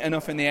wasn't quite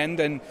enough in the end,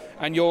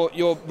 and your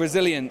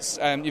resilience,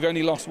 you've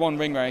only lost 1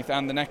 ring wraith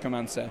and the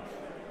Necromancer,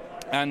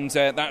 and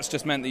that's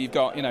just meant that you've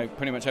got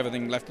pretty much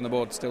everything left on the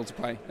board still to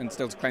play and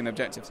still to claim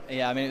objectives.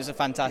 Yeah, I mean, it was a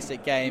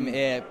fantastic game.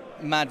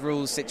 Mad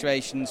rules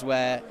situations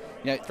where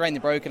Thrain the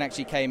Broken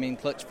actually came in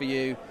clutch for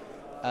you.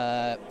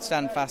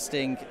 Stand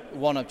fasting,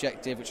 1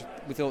 objective, which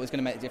we thought was going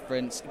to make a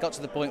difference. It got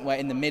to the point where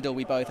in the middle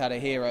we both had a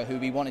hero who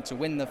we wanted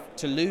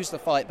to lose the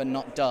fight but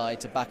not die,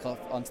 to back off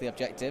onto the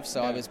objective.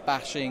 So I was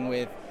bashing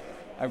with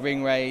a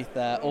ring wraith,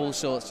 all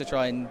sorts, to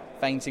try and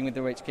fainting with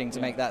the Witch King to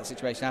make that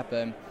situation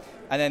happen.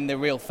 And then the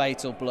real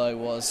fatal blow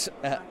was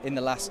in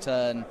the last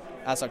turn,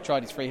 as I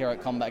tried his free hero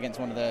combat against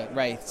one of the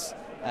wraiths.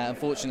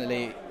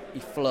 Unfortunately,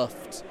 he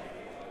fluffed,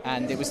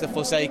 and it was the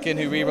Forsaken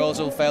who re-rolls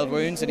all failed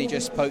wounds, and he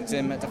just poked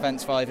him at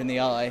defense 5 in the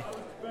eye.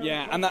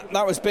 Yeah, and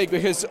that was big,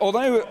 because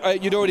although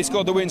you'd already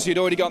scored the wounds, so you'd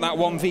already got that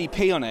 1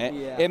 VP on it,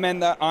 it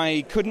meant that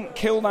I couldn't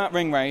kill that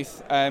ring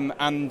wraith and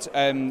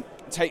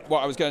take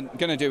what I was going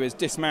to do is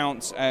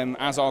dismount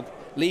Azog,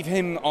 leave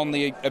him on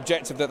the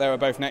objective that they were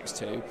both next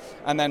to,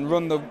 and then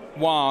run the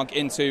Warg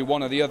into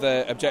one of the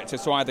other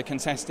objectives to either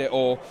contest it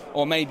or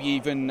maybe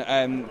even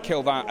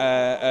kill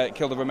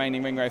the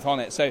remaining ring wraith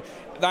on it. So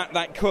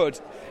that could,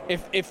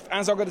 if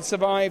Azog had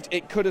survived,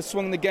 it could have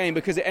swung the game,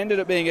 because it ended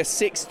up being a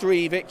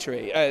 6-3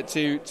 victory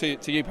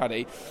to you,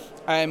 Paddy.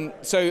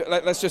 So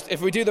let's just,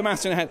 if we do the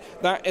maths in our head,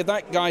 if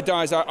that guy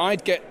dies,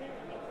 I'd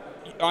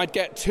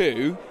get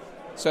 2.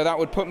 So that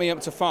would put me up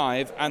to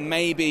 5, and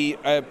maybe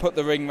put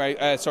the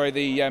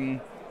the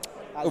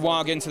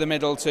Warg into the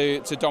middle to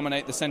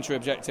dominate the central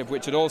objective,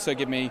 which would also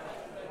give me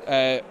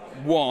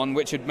 1,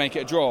 which would make it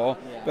a draw.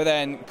 Yeah. But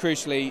then,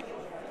 crucially,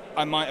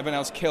 I might have been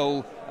able to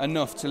kill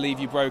enough to leave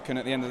you broken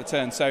at the end of the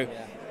turn. So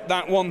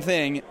that one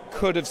thing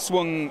could have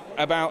swung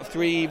about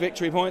 3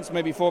 victory points,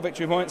 maybe 4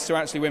 victory points to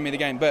actually win me the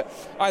game. But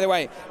either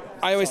way,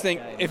 I always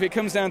think if it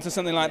comes down to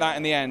something like that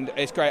in the end,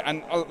 it's great.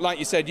 And like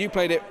you said, you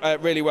played it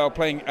really well,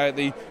 playing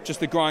the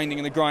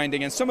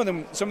grinding, and some of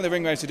the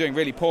ring races are doing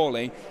really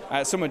poorly.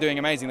 Some are doing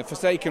amazing. The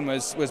Forsaken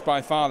was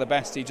by far the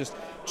best. He just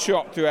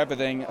chopped through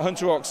everything.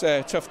 Hunter Orcs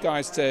are tough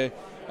guys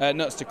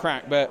nuts to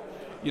crack, but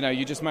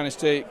you just managed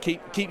to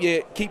keep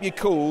your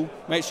cool,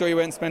 make sure you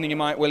weren't spending your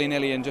might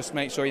willy-nilly, and just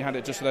make sure you had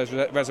it just for those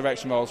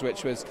resurrection rolls,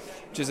 which is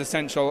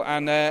essential,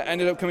 and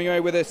ended up coming away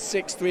with a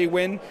 6-3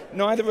 win.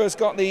 Neither of us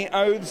got the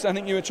oaths. I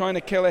think you were trying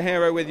to kill a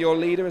hero with your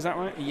leader, is that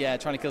right? Yeah,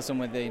 trying to kill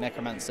someone with the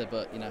Necromancer,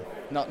 but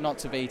not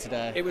to be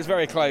today. It was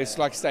very close.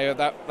 Like I say,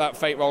 that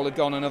fate roll had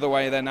gone another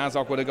way, then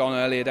Azog would have gone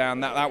earlier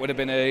down. That would have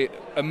been a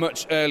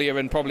much earlier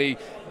and probably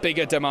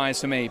bigger demise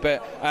for me,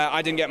 but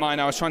I didn't get mine.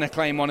 I was trying to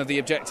claim one of the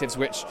objectives,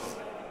 which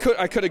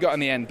I could have got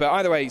in the end. But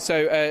either way,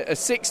 so a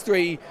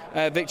 6-3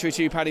 victory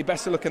to you, Paddy.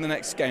 Best of luck in the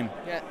next game.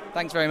 Yeah,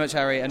 thanks very much,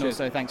 Harry, and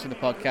Cheers. Also thanks for the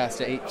podcast.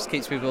 It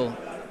keeps people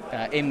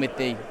in with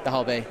the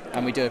hobby,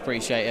 and we do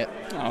appreciate it.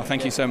 Oh,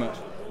 thank you so much.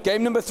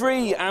 Game number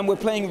 3, and we're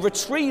playing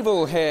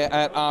Retrieval here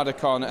at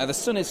Ardacon. The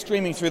sun is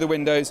streaming through the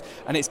windows,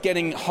 and it's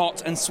getting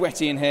hot and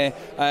sweaty in here.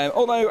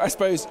 Although, I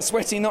suppose,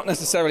 sweaty not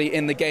necessarily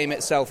in the game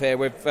itself here,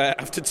 with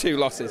after 2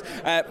 losses.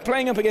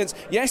 Playing up against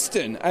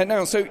Yeston.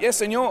 Now, so,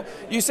 Yeston,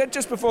 you said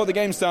just before the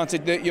game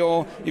started that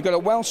you've got a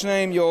Welsh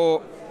name,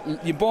 you're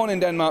born in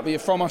Denmark, but you're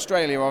from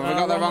Australia. Or have I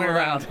got that wrong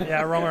around?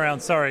 Yeah, wrong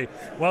around, sorry.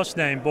 Welsh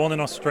name, born in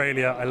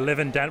Australia. I live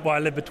I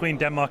live between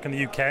Denmark and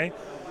the UK.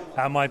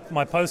 My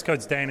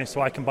postcode's Danish,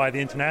 so I can buy the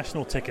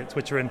international tickets,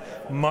 which are in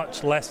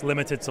much less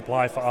limited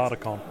supply for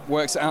Ardacon.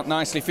 Works out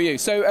nicely for you.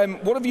 So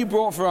what have you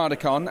brought for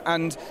Ardacon?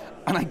 And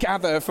I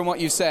gather from what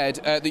you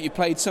said that you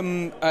played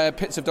some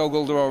Pits of Dol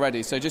Guldur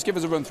already. So just give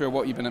us a run through of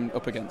what you've been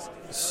up against.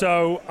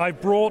 So I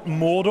brought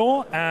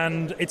Mordor,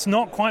 and it's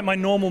not quite my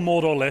normal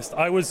Mordor list.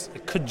 I was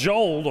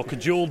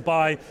cajoled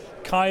by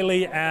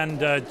Kylie and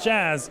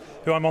Jazz,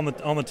 who I'm on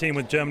the team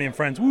with, Germany and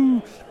friends,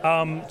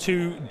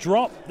 to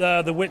drop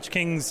the Witch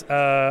Kings.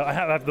 I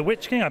have the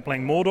Witch King. I'm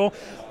playing Mordor.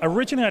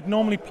 Originally, I'd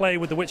normally play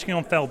with the Witch King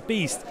on Fell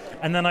Beast,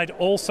 and then I'd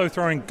also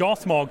throw in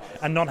Gothmog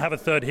and not have a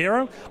third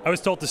hero. I was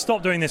told to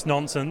stop doing this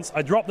nonsense.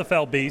 I dropped the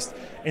Fell Beast.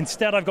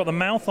 Instead, I've got the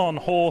Mouth-on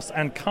Horse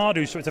and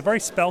Cardu, so it's a very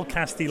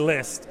spellcasty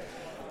list.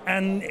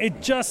 And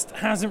it just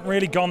hasn't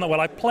really gone that well.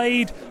 I'm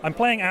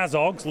playing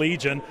Azog's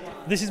Legion.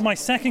 This is my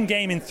second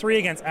game in 3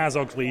 against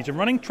Azog's Legion.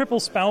 Running triple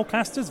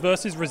spellcasters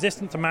versus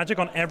resistant to magic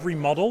on every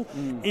model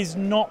is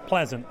not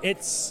pleasant.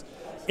 It's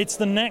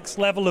the next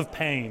level of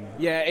pain.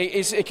 Yeah,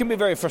 it can be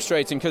very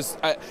frustrating because,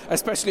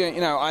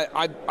 especially,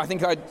 I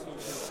think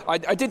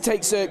I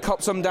did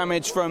cop some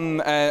damage from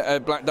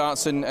Black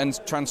Darts and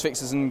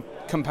Transfixes and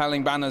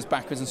compelling banners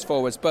backwards and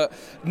forwards, but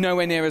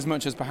nowhere near as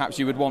much as perhaps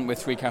you would want with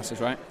 3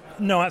 casters, right?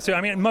 No,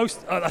 absolutely. I mean,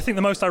 I think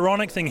the most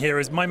ironic thing here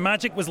is my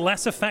magic was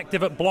less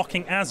effective at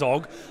blocking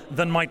Azog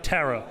than my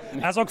Terror.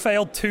 Azog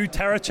failed 2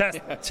 Terror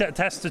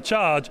tests to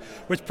charge,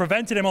 which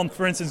prevented him on,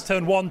 for instance,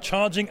 turn 1,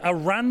 charging a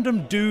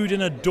random dude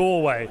in a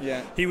doorway.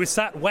 Yeah. He was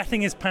sat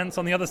wetting his pants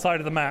on the other side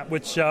of the map,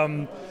 which...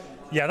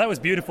 yeah, that was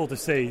beautiful to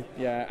see.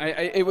 Yeah,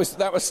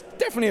 that was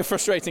definitely a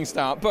frustrating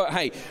start. But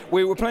hey,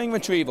 we were playing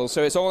Retrieval,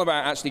 so it's all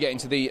about actually getting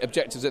to the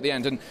objectives at the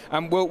end.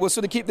 And we'll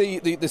sort of keep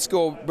the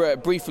score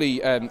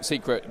briefly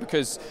secret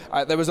because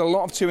there was a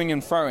lot of toing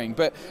and froing.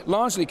 But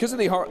largely because of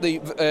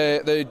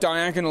the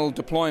diagonal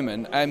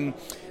deployment,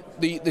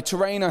 the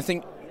terrain, I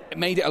think, it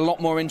made it a lot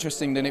more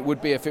interesting than it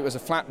would be if it was a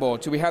flat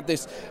board. So we had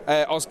this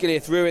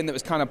Osgiliath Ruin that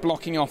was kind of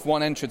blocking off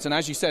one entrance, and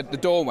as you said, the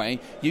doorway,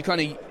 you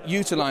kind of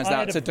utilised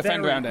that to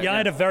defend around it. Yeah, I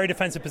had a very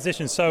defensive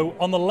position. So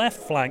on the left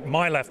flank,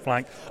 my left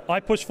flank,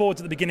 I pushed forward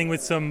at the beginning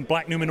with some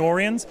Black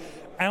Numenorians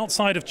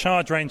outside of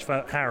charge range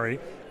for Harry,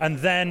 and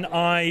then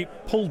I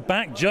pulled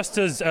back just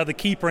as the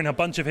Keeper and a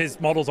bunch of his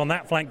models on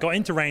that flank got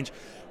into range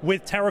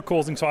with Terror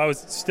causing, so I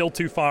was still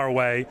too far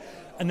away.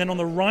 And then on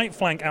the right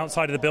flank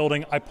outside of the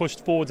building, I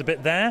pushed forwards a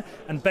bit there,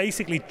 and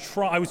basically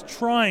I was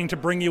trying to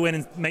bring you in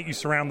and make you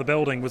surround the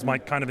building was my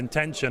kind of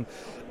intention.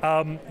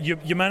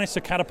 You managed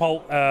to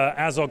catapult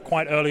Azog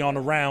quite early on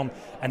around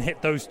and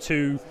hit those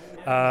two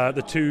Black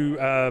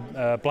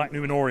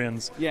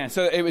Numenorians. Yeah,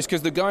 so it was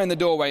because the guy in the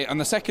doorway, and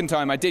the second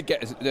time I did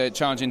get a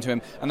charge into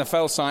him, and the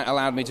fell sight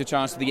allowed me to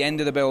charge to the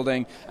end of the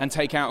building and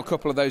take out a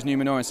couple of those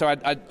Numenorians. So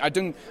I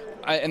didn't...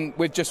 and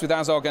with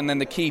Azog and then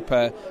the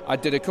Keeper, I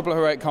did a couple of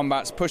heroic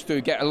combats, pushed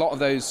through, get a lot of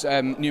those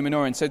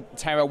Numenorians. So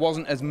Terror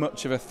wasn't as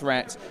much of a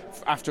threat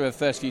after the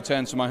first few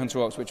turns for my Hunter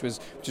Orcs, which is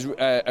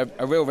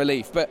a real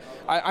relief. But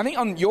I think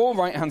on your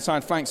right-hand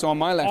side flank, so on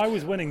my left... I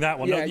was winning that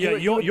one. Yeah,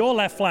 your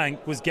left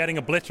flank was getting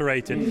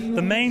obliterated.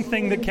 The main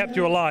thing that kept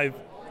you alive...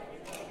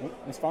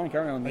 It's fine,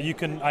 carry on.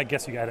 I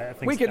guess you can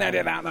edit. We can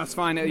edit that, that's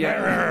fine.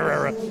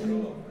 Yeah.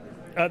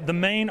 the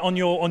main on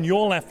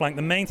your left flank,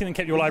 the main thing that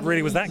kept you alive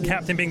really was that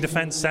captain being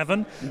defense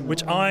 7,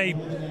 which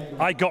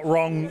I got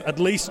wrong at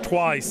least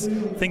twice,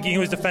 thinking he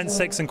was defense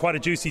 6 and quite a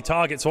juicy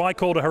target. So I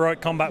called a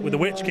heroic combat with the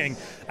Witch King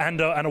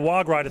and a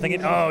Warg Rider,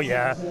 thinking, oh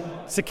yeah,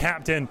 it's a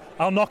captain.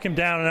 I'll knock him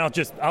down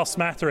and I'll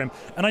smatter him.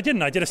 And I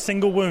didn't. I did a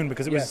single wound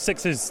because it was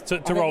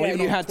 6s to roll.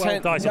 You had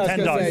 10 dice, or 10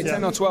 dice,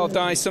 10 or 12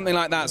 dice, something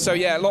like that. So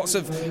yeah, lots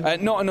of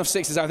not enough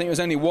 6s. I think it was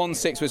only 1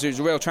 6, which was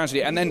a real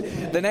tragedy. And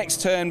then the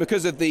next turn,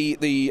 because of the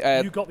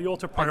you got the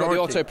auto priority. I got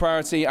the auto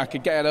priority. I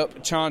could get it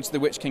up, charge the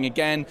Witch King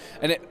again,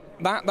 and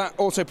that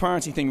auto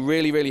priority thing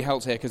really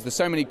helped here because there's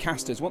so many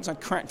casters. Once I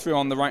cracked through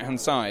on the right hand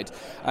side,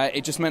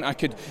 it just meant I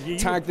could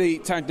tag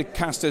the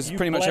casters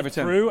pretty much every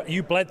turn.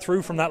 You bled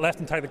through from that left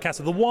and tagged the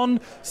caster. The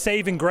one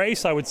saving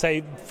grace, I would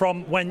say,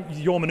 from when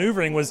you're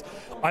manoeuvring was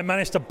I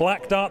managed to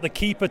black dart the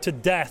keeper to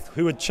death,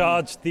 who had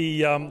charged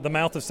the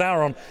mouth of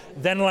Sauron,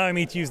 then allowing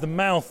me to use the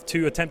mouth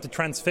to attempt to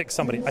transfix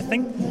somebody. I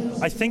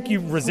think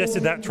you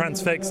resisted that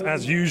transfix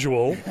as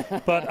usual,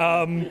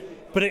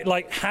 but it,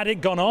 like, had it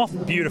gone off,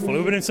 beautiful. It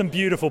would have been some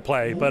beautiful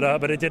play, but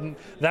it didn't.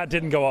 That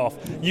didn't go off.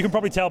 You can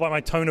probably tell by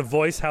my tone of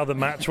voice how the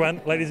match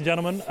went, ladies and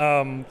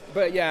gentlemen.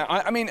 But yeah,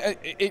 I mean,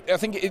 I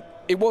think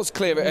it was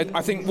clear.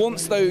 I think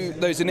once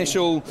those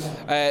initial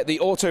the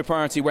auto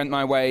priority went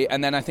my way,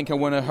 and then I think I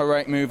won a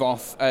heroic move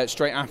off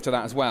straight after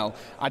that as well.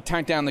 I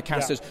tagged down the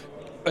casters.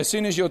 Yeah. As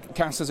soon as your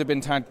casters have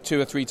been tagged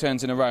 2 or 3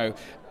 turns in a row,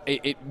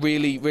 it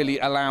really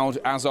allowed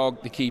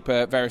Azog, the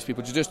keeper, various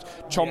people to just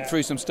chomp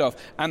through some stuff,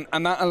 and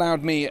that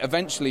allowed me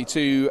eventually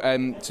to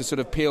sort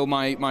of peel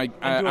my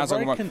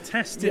Azog. A very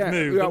contested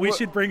move that we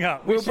should bring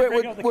up. We'll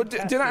do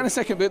that in a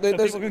second. But so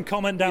people can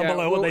comment down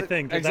below what they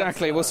think.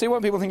 Exactly. We'll see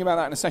what people think about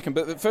that in a second.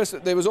 But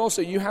first, there was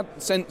also, you had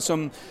sent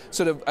some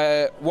sort of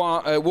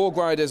Warg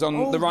Riders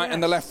on the right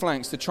and the left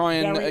flanks to try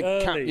and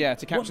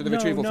capture the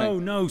retrieval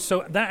thing. No.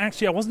 So that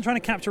actually, I wasn't trying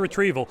to capture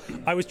retrieval.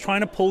 I was trying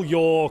to pull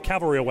your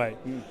cavalry away.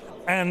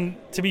 And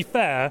to be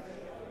fair,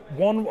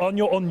 on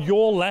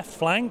your left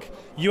flank,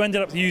 you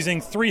ended up using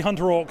 3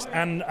 Hunter Orcs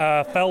and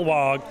Fell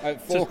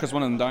Warg. 4 because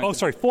one of them died. Oh,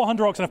 sorry, 4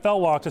 Hunter Orcs and a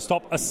Fell Warg to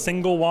stop a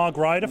single Warg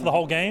Rider for the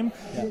whole game,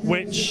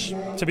 which,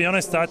 to be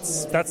honest,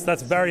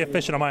 that's very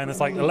efficient on my end.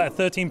 It's like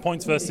 13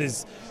 points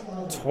versus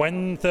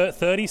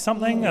 30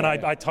 something, and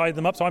I tied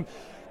them up. So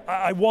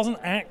I wasn't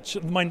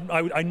actually.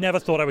 I never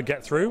thought I would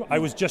get through. I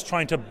was just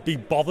trying to be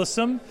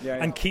bothersome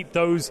and keep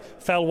those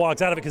Fell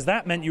Wargs out of it, because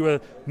that meant you were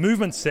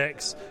movement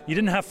 6. You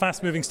didn't have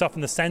fast-moving stuff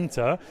in the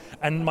center,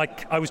 and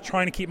I was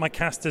trying to keep my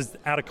casters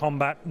out of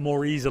combat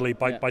more easily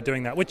by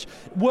doing that, which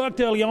worked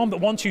early on.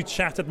 But once you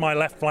shattered my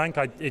left flank,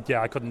 I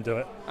couldn't do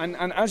it. And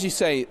as you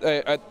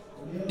say.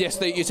 Yes,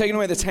 you're taking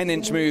away the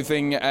 10-inch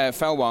moving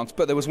Fell Wargs,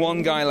 but there was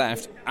one guy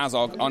left,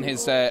 Azog, on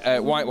his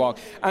White Warg.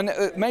 And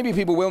maybe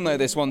people will know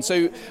this one.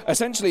 So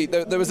essentially,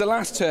 there was the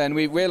last turn.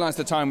 We realised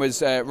the time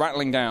was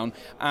rattling down,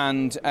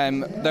 and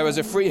there was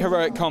a free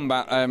heroic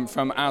combat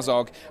from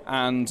Azog,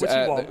 and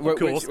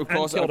which of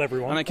course, and killed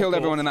everyone. And I killed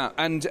everyone in that.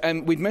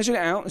 And we'd measured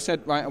it out and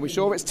said, right, are we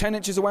sure it's 10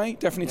 inches away?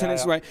 Definitely 10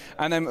 inches away.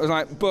 And then it was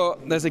like,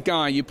 but there's a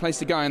guy. You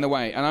placed a guy in the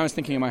way, and I was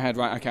thinking in my head,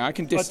 right, okay, I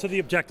can. But to the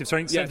objective.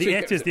 Sorry, so is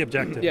the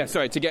objective. Yeah,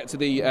 sorry, to get to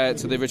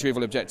the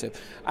retrieval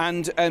objective.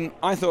 And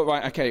I thought,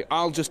 right, okay,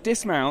 I'll just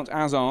dismount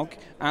Azog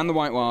and the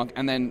White Warg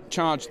and then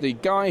charge the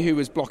guy who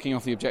was blocking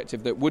off the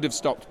objective that would have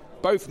stopped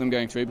both of them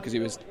going through because he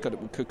was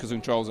because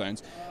of control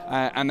zones,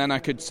 and then I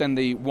could send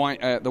the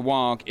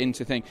Warg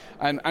into thing.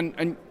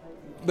 And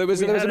there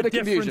was a bit of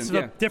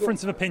confusion.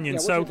 Difference of opinion.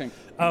 So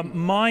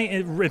my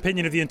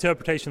opinion of the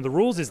interpretation of the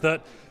rules is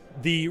that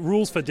the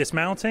rules for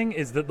dismounting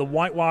is that the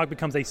White Warg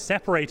becomes a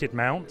separated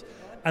mount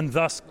and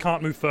thus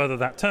can't move further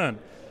that turn.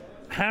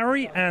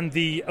 Harry and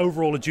the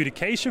overall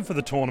adjudication for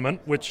the tournament,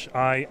 which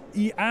I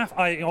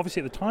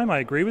obviously at the time I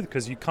agree with,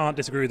 because you can't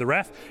disagree with the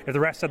ref. If the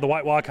ref said the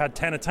White Warg had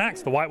 10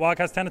 attacks, the White Warg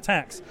has 10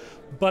 attacks.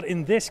 But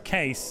in this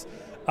case,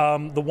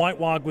 the White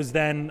Warg was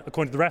then,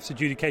 according to the ref's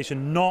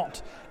adjudication,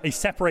 not a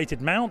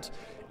separated mount.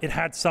 It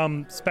had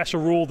some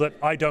special rule that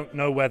I don't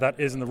know where that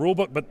is in the rule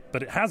book, but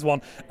it has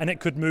one, and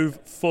it could move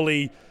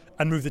fully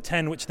and move the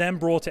 10, which then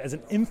brought it as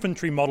an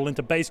infantry model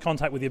into base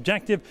contact with the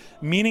objective,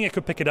 meaning it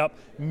could pick it up,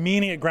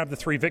 meaning it grabbed the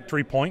 3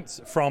 victory points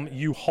from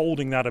you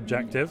holding that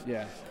objective.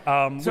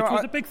 Which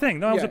was a big thing.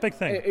 That was a big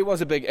thing. It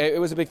was a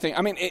big thing.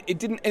 I mean, it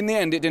didn't. In the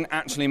end, it didn't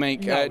actually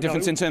make a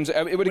difference in terms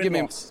of. It would have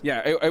given me.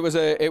 Yeah, it was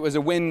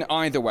a win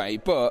either way.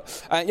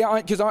 But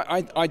because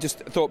I just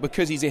thought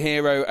because he's a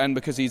hero and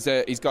because he's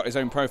got his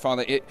own profile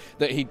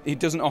that he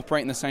doesn't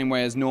operate in the same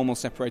way as normal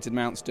separated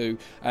mounts do.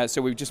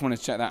 So we just wanted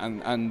to check that,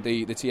 and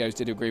the TOs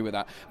did agree with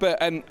that.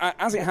 But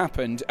as it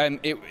happened,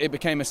 it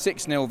became a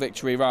 6-0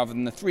 victory rather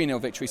than the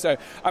 3-0 victory. So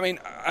I mean,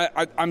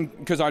 I'm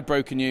because I'd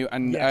broken you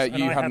and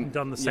you hadn't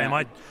done the same.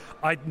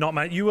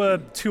 You were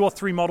 2 or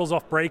 3 models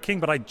off breaking,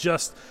 but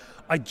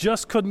I I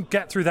just couldn't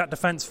get through that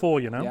defense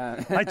 4,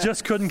 Yeah. I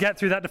just couldn't get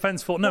through that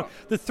defense 4. No,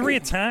 the 3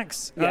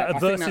 attacks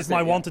versus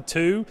my 1 to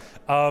 2,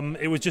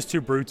 it was just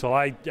too brutal.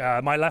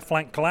 My left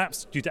flank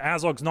collapsed due to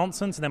Azog's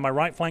nonsense, and then my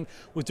right flank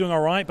was doing all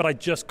right, but I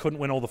just couldn't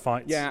win all the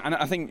fights. Yeah, and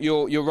I think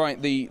you're right.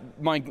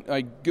 My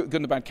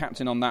Gundabad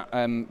captain on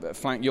that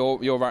flank,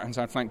 your right-hand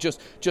side flank,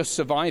 just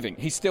surviving.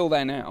 He's still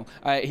there now.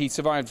 He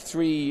survived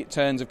 3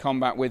 turns of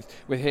combat with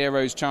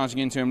heroes charging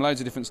into him,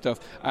 loads of different stuff.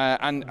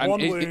 And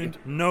one wound,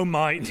 no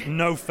might,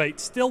 no fate.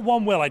 Still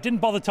 1 will. I didn't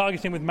bother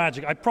targeting him with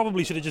magic. I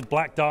probably should have just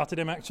black darted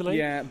him, actually.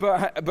 Yeah,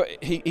 but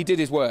he did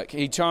his work.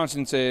 He charged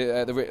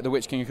into the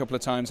Witch King a couple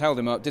of times, held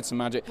him up, did some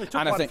magic. Well,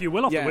 took quite a few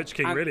will off the Witch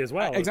King, really, as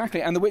well.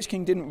 Exactly, and the Witch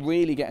King didn't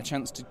really get a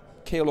chance to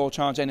kill or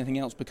charge anything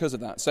else because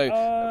of that. So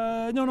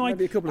no, I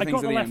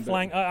got the left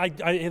flank.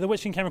 The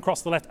Witch King came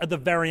across the left at the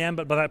very end,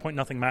 but by that point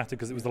nothing mattered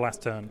because it was the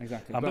last turn.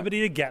 Exactly. But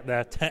he did get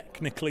there,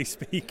 technically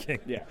speaking.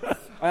 Yeah.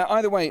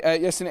 Either way,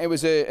 yes, and it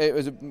was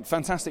a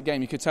fantastic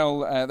game. You could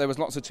tell there was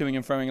lots of toing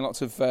and throwing,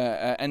 lots of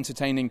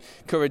entertaining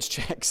courage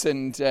checks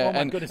and oh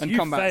my goodness, you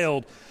combats.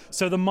 failed.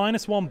 So the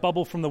 -1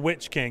 bubble from the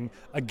Witch King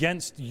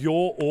against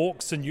your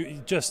orcs, and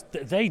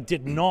they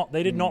did not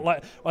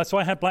like. So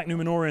I had Black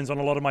Numenorians on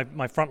a lot of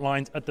my front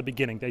lines at the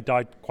beginning. They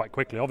died quite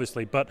quickly,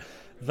 obviously, but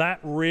that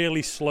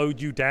really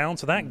slowed you down.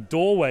 So that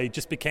doorway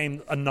just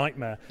became a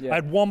nightmare. Yeah. I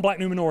had 1 Black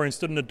Numenorian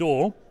stood in a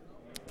door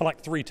for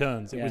like 3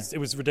 turns. It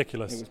was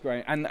ridiculous. It was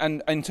great.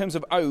 And in terms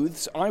of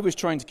oaths, I was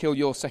trying to kill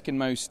your second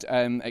most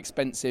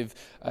expensive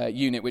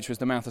unit, which was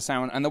the Mouth of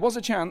Sauron. And there was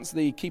a chance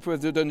the Keeper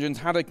of the Dungeons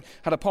had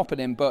a pop at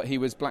him, but he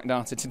was black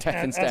darted to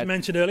death instead. As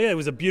mentioned earlier, it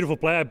was a beautiful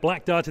play. I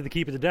black darted the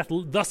Keeper to death,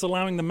 thus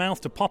allowing the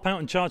Mouth to pop out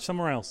and charge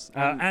somewhere else,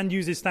 and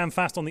use his stand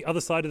fast on the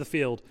other side of the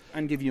field.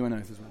 And give you an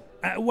oath as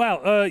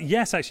well.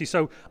 Yes, actually.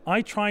 So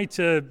I tried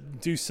to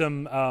do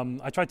some.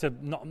 I tried to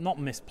not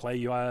misplay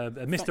you,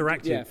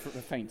 misdirect you. Yeah,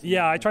 feint.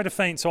 Yeah, I tried to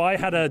feint. So I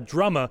had a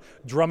drummer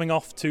drumming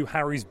off to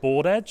Harry's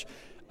board edge,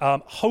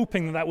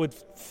 hoping that would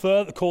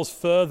cause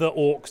further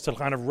orcs to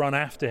kind of run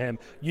after him.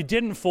 You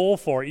didn't fall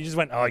for it. You just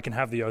went, I can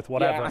have the oath,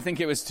 whatever. Yeah, I think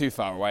it was too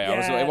far away. It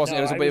was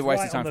a bit of a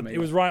waste of time for me. It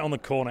was right on the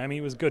corner. I mean,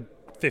 it was a good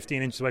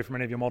 15 inches away from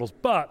any of your models,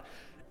 but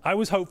I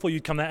was hopeful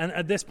you'd come there, and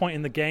at this point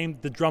in the game,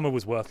 the drummer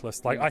was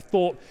worthless. I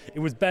thought it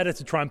was better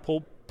to try and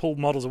pull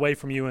models away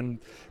from you and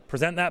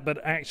present that, but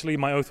actually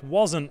my oath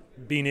wasn't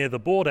be near the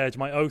board edge.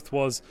 My oath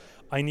was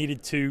I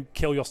needed to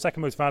kill your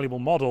second most valuable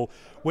model,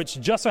 which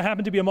just so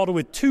happened to be a model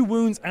with 2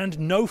 wounds and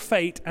no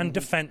fate and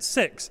defense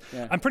 6.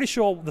 Yeah. I'm pretty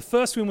sure the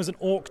first wound was an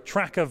orc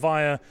tracker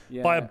by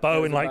a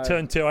bow in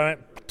turn 2. I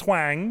went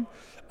twang.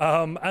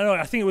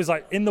 I think it was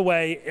like in the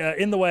way,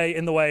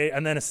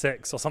 and then a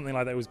 6 or something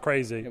like that. It was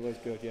crazy. It was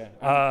good,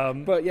 yeah.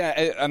 But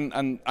yeah,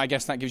 and I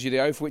guess that gives you the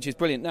oath, which is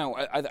brilliant. Now,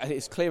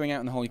 it's clearing out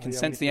in the hole. You can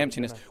sense the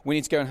emptiness. We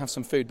need to go and have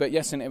some food. But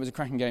yes, and it was a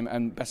cracking game,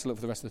 and best of luck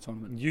for the rest of the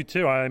tournament. You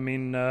too. I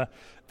mean,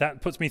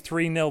 that puts me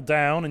 3-0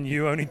 down, and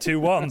you only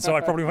 2-1, so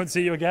I probably won't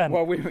see you again.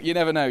 Well, you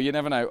never know. You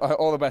never know.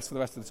 All the best for the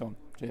rest of the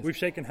tournament. Cheers. We've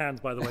shaken hands,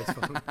 by the way.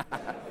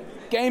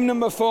 Game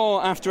number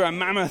 4 after a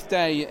mammoth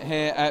day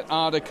here at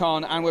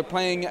Ardacon, and we're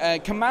playing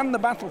Command the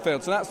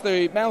Battlefield. So that's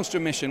the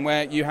Maelstrom mission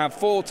where you have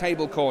 4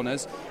 table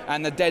corners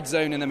and the dead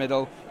zone in the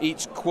middle.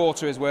 Each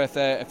quarter is worth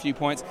a few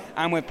points,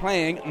 and we're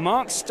playing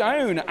Mark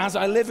Stone, as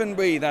I live and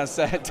breathe, as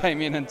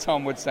Damien and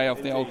Tom would say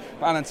off the old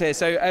Palantir.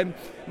 So,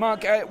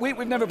 Mark, we've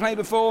never played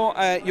before.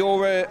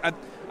 You're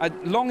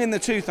long in the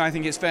tooth, I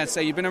think it's fair to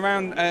say. You've been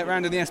around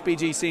in the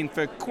SBG scene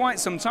for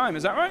quite some time,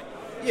 is that right?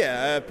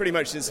 Yeah, pretty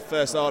much since the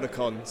first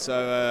Ardacon.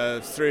 So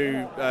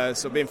through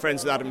being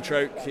friends with Adam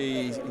Troke,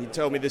 he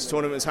told me this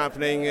tournament was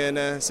happening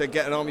and said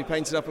get an army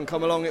painted up and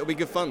come along. It'll be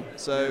good fun.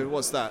 So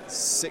what's that?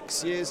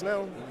 6 years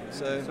now.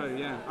 So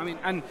yeah, I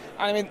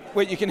mean,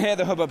 well, you can hear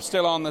the hubbub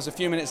still on. There's a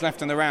few minutes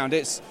left in the round.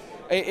 It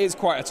is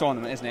quite a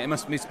tournament, isn't it?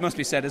 It must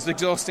be said, as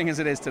exhausting as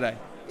it is today.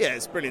 Yeah,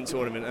 it's a brilliant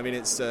tournament. I mean,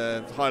 it's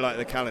the highlight of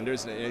the calendar,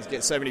 isn't it? You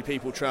get so many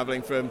people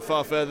travelling from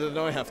far further than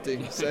I have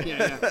to. So.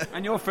 yeah.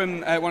 And you're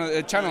from one of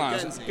the Channel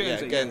Islands?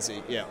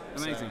 Guernsey, yeah.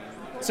 Amazing.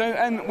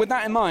 So with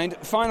that in mind,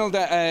 final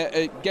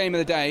game of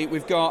the day,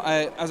 we've got,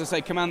 as I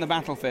say, Command the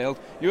Battlefield.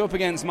 You're up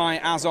against my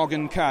Azog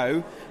and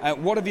Co.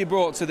 What have you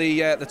brought to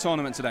the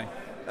tournament today?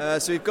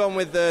 So we've gone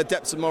with the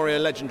Depths of Moria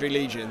Legendary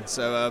Legion.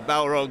 So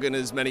Balrog and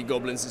as many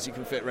goblins as you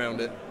can fit around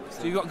it.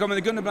 So you've gone with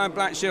a Gundabad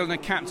Black Shield and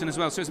a captain as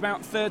well. So it's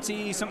about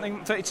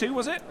 30-something, 32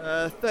 was it?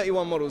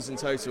 31 models in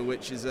total,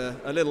 which is a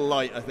little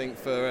light, I think,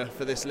 for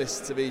this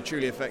list to be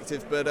truly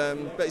effective. But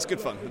it's good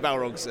fun. The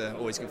Balrog's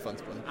always good fun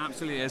to play.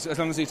 Absolutely, as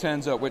long as he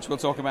turns up, which we'll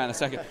talk about in a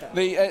second.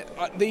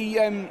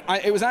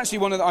 It was actually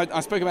one of I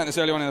spoke about this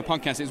earlier on in the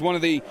podcast. It's one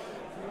of the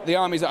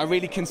armies that I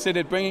really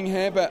considered bringing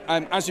here, but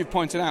as you've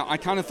pointed out, I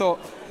kind of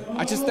thought,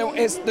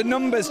 the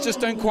numbers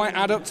just don't quite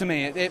add up to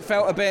me. It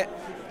felt a bit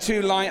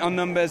too light on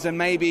numbers and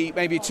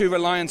maybe too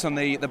reliant on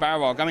the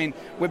Balrog. I mean,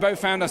 we both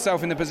found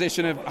ourselves in the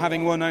position of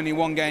having won only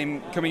one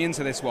game coming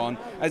into this one.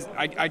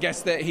 I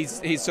guess that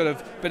he's sort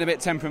of been a bit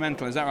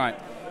temperamental. Is that right?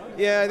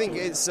 Yeah, I think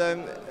it's. I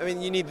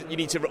mean, you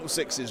need to roll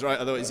 6s, right?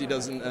 Otherwise, he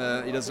doesn't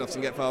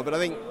often get far. But I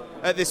think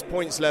at this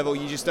points level,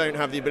 you just don't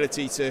have the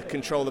ability to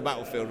control the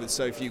battlefield with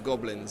so few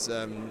goblins.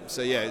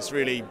 So yeah, it's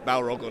really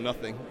Balrog or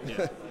nothing.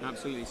 Yeah,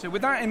 absolutely. So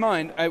with that in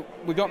mind,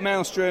 we've got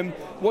Maelstrom.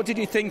 What did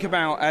you think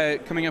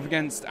about coming up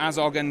against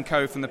Azog and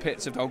co from the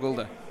pits of Dol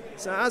Guldur?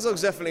 So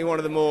Azog's definitely one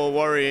of the more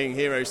worrying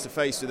heroes to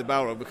face with the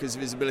Balrog because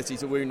of his ability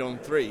to wound on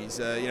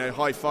 3s.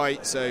 High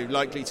fight, so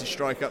likely to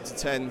strike up to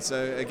 10.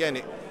 So again,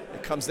 it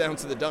comes down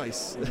to the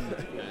dice.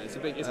 Yeah,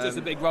 it's just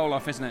a big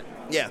roll-off, isn't it?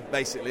 Yeah,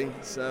 basically.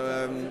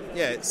 So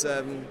it's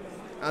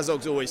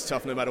Azog's always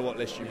tough no matter what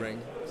list you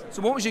bring.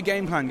 So what was your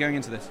game plan going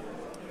into this?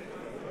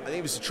 I think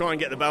it was to try and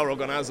get the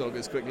Balrog on Azog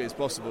as quickly as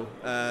possible.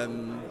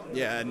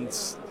 And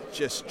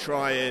just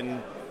try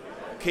and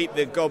keep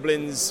the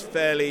goblins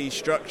fairly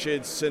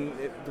structured,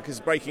 because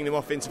breaking them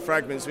off into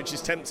fragments, which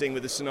is tempting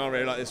with a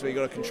scenario like this where you've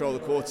got to control the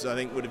quarters, I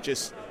think would have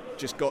just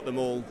got them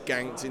all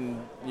ganked in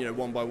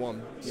one by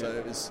one. So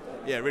it was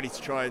really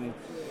to try and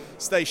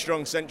stay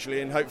strong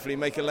centrally and hopefully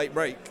make a late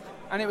break.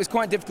 And it was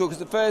quite difficult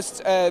because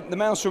the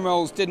Maelstrom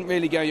rolls didn't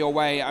really go your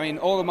way. I mean,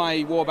 all of my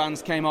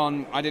warbands came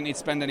on, I didn't need to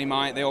spend any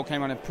might, they all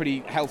came on in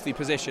pretty healthy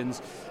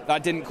positions.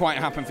 That didn't quite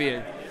happen for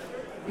you.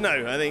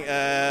 No, I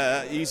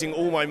think using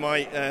all my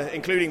might,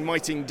 including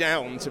mighting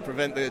down to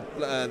prevent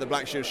the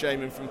Black Shield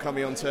Shaman from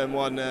coming on turn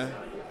 1,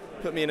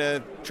 put me in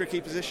a tricky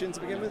position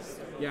to begin with.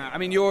 Yeah, I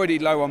mean, you're already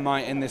low on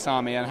might in this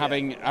army, and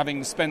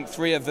having spent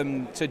 3 of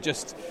them to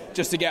just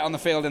to get on the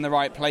field in the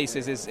right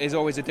places is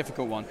always a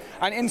difficult one.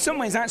 And in some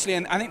ways, actually,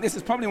 and I think this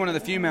is probably one of the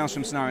few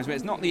Maelstrom scenarios where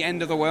it's not the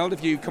end of the world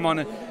if you come on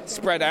and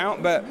spread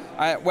out, but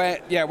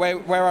where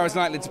I was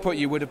likely to put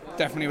you would have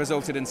definitely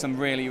resulted in some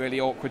really, really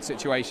awkward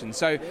situations.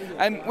 So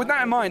with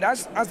that in mind,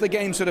 as the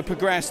game sort of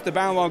progressed, the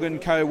Balrog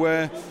and co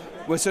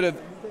were sort of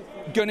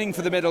gunning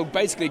for the middle,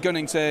 basically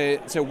gunning to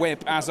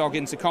whip Azog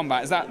into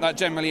combat. Is that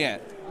generally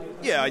it?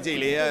 Yeah,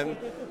 ideally.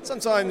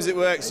 Sometimes it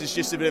works as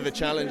just a bit of a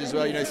challenge as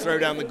well. Throw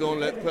down the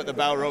gauntlet, put the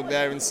Balrog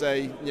there and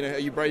say, are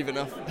you brave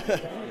enough?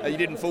 You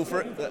didn't fall for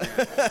it?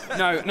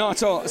 No, not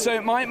at all.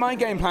 So my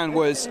game plan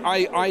was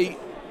I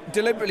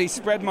deliberately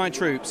spread my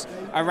troops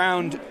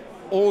around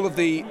all of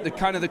the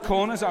kind of the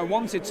corners. I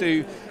wanted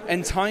to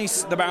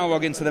entice the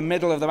Balrog into the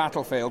middle of the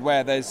battlefield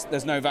where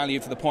there's no value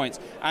for the points,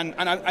 and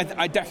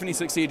I definitely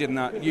succeeded in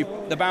that.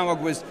 The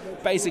Balrog was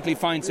basically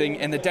fighting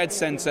in the dead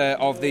centre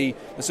of the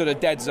sort of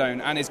dead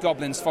zone, and his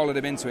goblins followed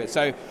him into it.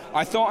 So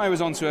I thought I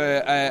was onto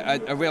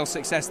a real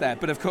success there,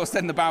 but of course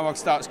then the Balrog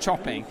starts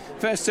chopping.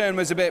 First turn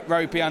was a bit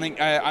ropey. I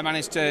think I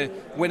managed to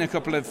win a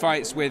couple of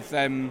fights with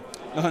the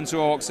Hunter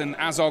Orcs, and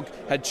Azog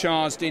had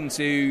charged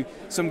into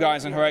some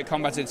guys and heroic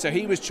combated, so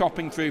he was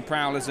chopping through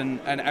Prowlers and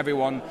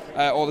everyone,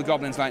 all the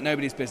goblins like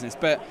nobody's business.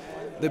 But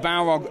the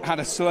Balrog had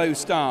a slow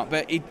start,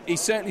 but he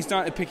certainly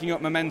started picking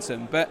up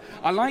momentum. But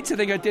I like to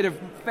think I did a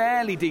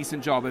fairly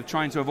decent job of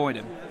trying to avoid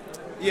him.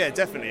 Yeah,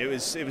 definitely.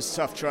 It was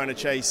tough trying to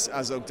chase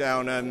Azog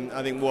down.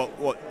 I think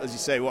what as you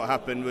say, what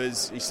happened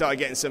was he started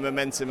getting some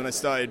momentum, and I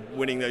started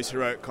winning those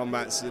heroic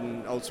combats,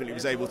 and ultimately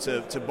was able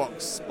to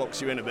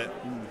box you in a bit.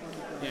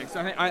 Yeah, cause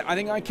I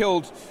think I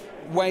killed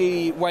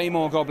way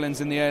more goblins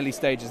in the early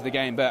stages of the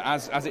game, but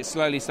as it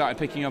slowly started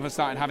picking up, I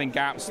started having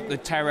gaps. The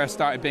terror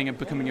started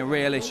becoming a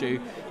real issue,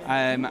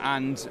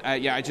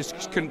 I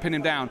just couldn't pin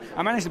him down.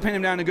 I managed to pin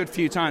him down a good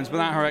few times, but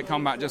that heroic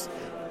combat just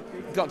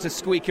got to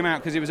squeak him out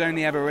because he was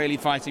only ever really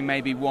fighting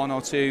maybe 1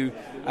 or 2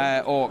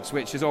 orcs,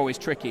 which is always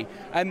tricky.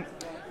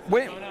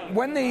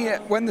 When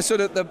the sort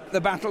of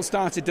the battle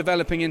started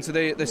developing into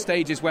the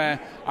stages where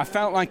I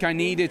felt like I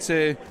needed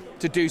to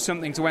do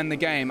something to end the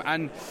game,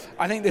 and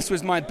I think this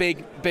was my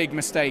big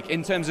mistake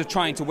in terms of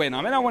trying to win.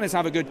 I mean, I wanted to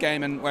have a good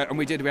game, and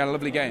we did. We had a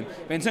lovely game,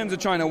 but in terms of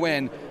trying to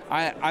win,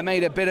 I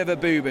made a bit of a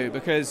boo-boo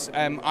because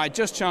I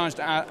just charged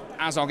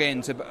Azog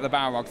into the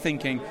Balrog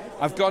thinking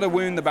I've got to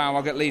wound the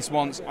Balrog at least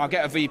once, I'll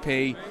get a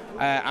VP,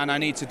 and I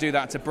need to do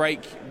that to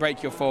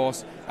break your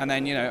force, and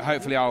then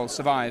hopefully I'll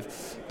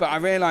survive. But I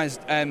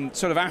realised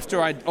sort of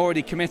after I'd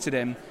already committed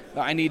him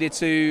that I needed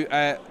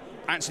to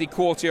actually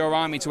quarter your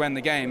army to end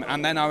the game,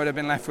 and then I would have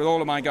been left with all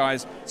of my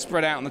guys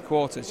spread out in the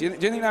quarters. Do you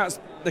think that's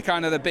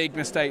the big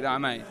mistake that I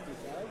made?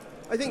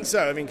 I think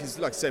so. I mean, because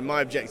like I said,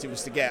 my objective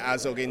was to get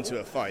Azog into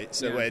a fight.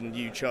 So when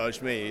you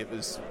charged me, it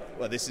was,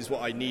 this is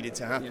what I needed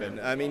to happen.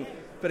 Yeah. I mean,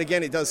 but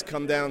again, it does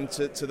come down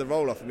to the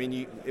roll-off. I mean,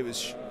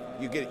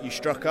 you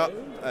struck up,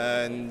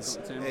 and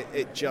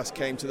it just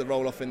came to the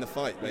roll-off in the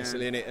fight,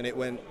 basically, and it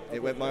went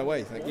my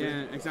way. Thank you.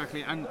 Yeah,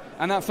 exactly. And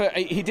that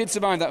he did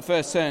survive that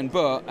first turn,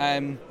 but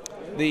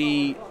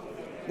it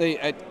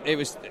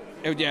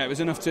was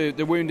enough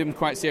to wound him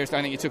quite seriously.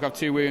 I think he took off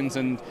 2 wounds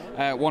and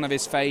one of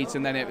his fate,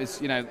 and then it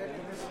was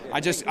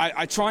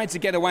I tried to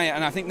get away,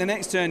 and I think the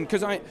next turn,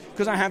 because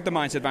I had the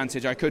might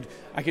advantage, I could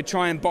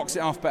try and box it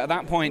off, but at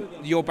that point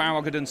your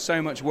Balrog had done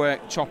so much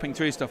work chopping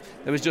through stuff,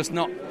 there was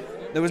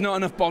not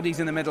enough bodies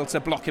in the middle to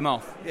block him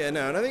off. Yeah,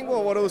 no, and I think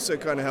what also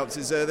kind of helps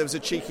is there was a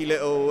cheeky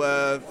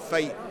little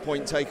fate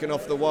point taken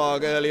off the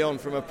Warg early on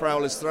from a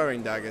Prowler's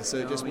throwing dagger, so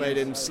it just made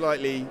him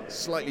slightly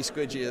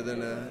squidgier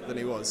than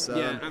he was. So.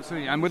 Yeah,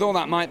 absolutely. And with all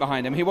that might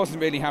behind him, he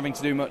wasn't really having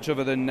to do much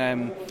other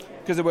than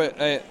because there were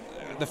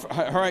the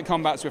heroic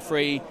combats were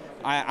free.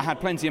 I had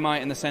plenty of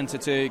might in the centre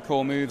to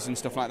call moves and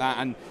stuff like that,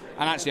 and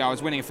actually I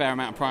was winning a fair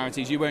amount of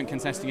priorities. You weren't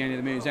contesting any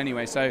of the moves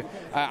anyway, so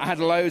I had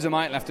loads of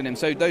might left in him.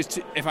 So those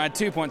two, if I had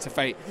 2 points of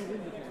fate,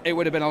 it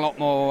would have been a lot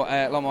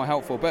more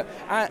helpful. But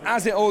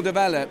as it all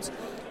developed,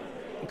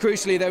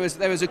 crucially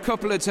there was a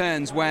couple of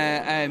turns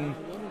where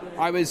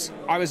I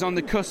was on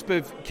the cusp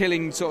of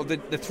killing sort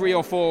of the 3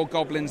 or 4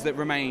 goblins that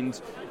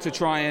remained to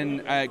try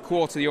and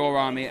quarter the Ore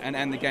army and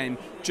end the game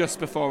just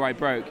before I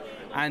broke,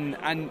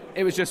 and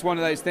it was just one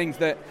of those things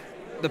that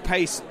the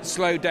pace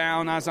slowed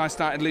down as I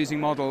started losing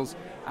models,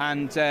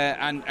 and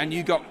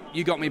you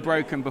got me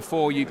broken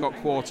before you got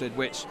quartered,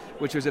 which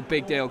was a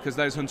big deal because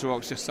those Hunter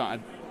Orcs just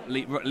started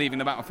leaving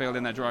the battlefield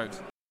in their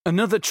droves.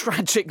 Another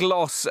tragic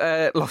loss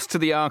to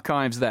the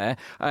archives there.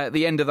 At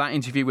the end of that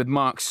interview with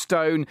Mark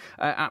Stone,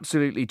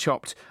 absolutely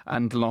chopped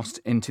and lost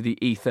into the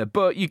ether.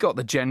 But you got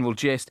the general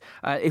gist.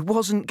 It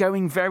wasn't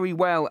going very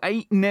well.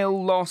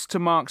 8-0 loss to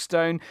Mark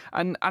Stone.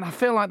 And I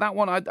feel like that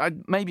one,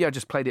 maybe I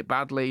just played it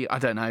badly. I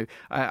don't know.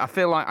 I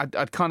feel like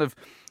I'd kind of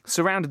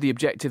surrounded the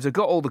objectives. I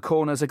got all the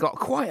corners. I got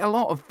quite a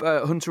lot of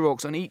Hunter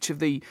Orcs on each of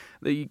the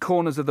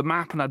corners of the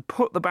map, and I'd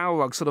put the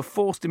Balrog, sort of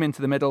forced him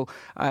into the middle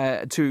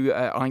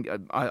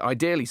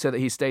ideally so that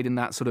he stayed in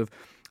that sort of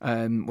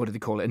what do they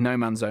call it, a no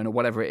man's zone or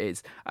whatever it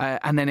is,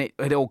 and then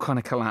it all kind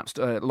of collapsed,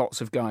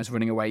 lots of guys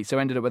running away, so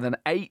ended up with an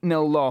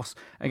 8-0 loss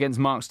against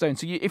Mark Stone.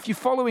 So if you're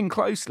following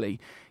closely,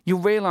 you'll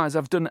realise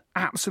I've done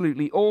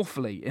absolutely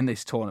awfully in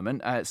this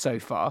tournament so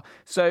far.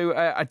 So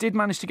I did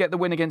manage to get the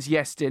win against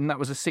Yestin. That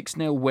was a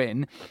 6-0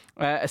 win.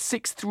 A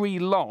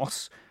 6-3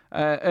 loss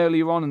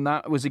earlier on, and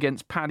that was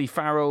against Paddy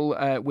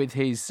Farrell with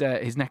his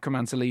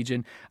Necromancer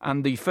Legion,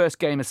 and the first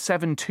game a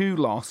 7-2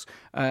 loss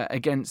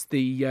against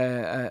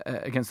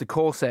the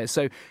Corsairs.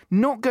 So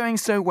not going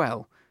so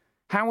well.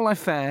 How will I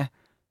fare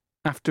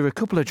after a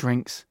couple of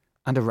drinks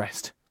and a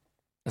rest?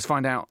 Let's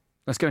find out.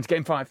 Let's go into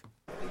Game 5.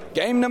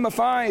 Game number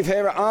 5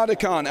 here at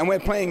Ardacon, and we're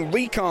playing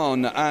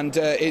Recon, and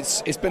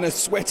it's been a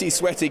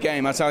sweaty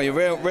game, I tell you.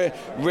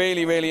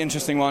 Really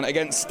interesting one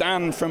against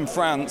Stan from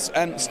France.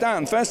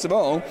 Stan, first of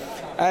all,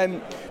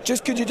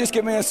 could you just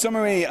give me a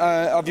summary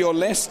of your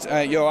list,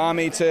 your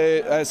army,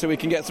 so we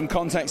can get some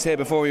context here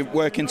before we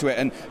work into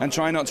it, and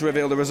try not to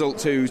reveal the result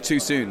too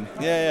soon.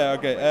 Yeah,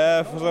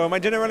 okay. So my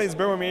general is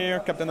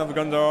Boromir, Captain of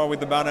Gondor with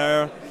the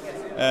banner,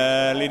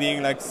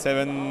 leading like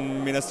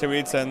 7 Minas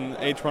Tirith and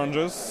 8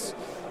 Rangers.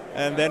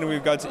 And then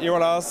we've got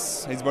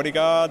Irolas, his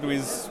bodyguard,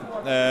 with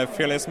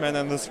Fearless Man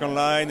on the second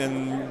line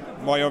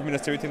and Warrior of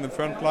Minas Tirith in the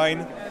front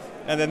line.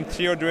 And then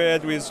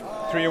Theodred with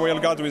 3 Royal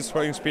Guards with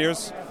throwing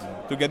spears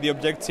to get the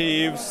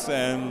objectives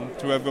and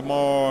to have a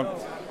more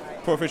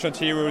proficient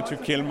hero to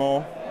kill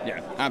more.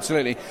 Yeah,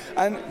 absolutely.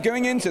 And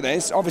going into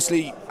this,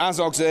 obviously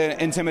Azog's an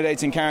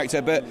intimidating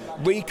character, but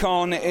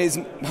Recon is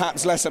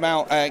perhaps less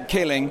about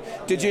killing.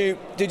 Did you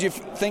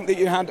think that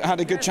you had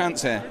a good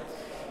chance here?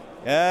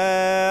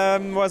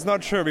 Was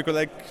not sure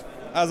because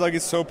Azog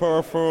is so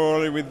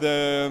powerful with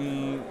the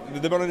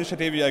double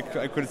initiative.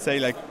 I could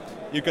say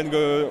you can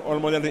go all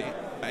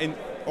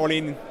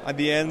in at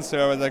the end.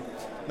 So I was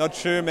not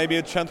sure. Maybe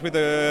a chance with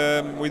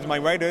my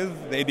riders.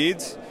 They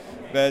did,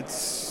 but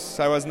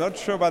I was not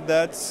sure about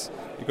that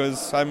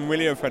because I'm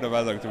really afraid of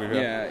Azog, to be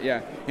fair.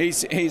 Yeah.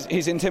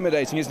 He's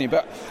intimidating, isn't he?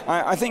 But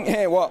I think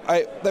here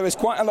there was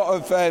quite a lot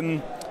of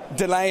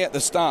delay at the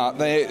start.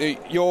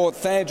 Your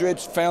Theodred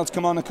failed to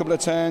come on a couple of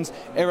turns.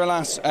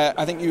 Irolas,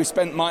 I think you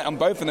spent might on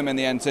both of them in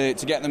the end to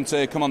get them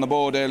to come on the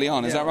board early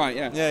on. Is that right?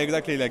 Yeah,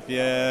 exactly.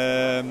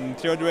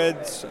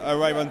 Theodred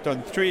arrived on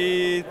turn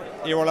 3,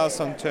 Irolas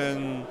on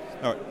turn...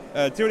 No,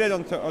 Theodred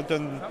on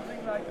turn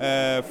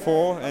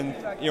 4 and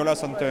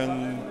Irolas on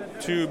turn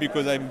 2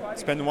 because I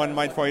spent 1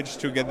 might for each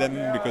to get them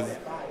because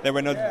they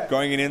were not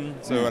going in.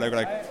 So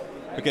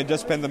okay,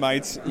 just spend the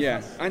might.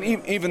 Yeah, and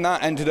even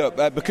that ended up,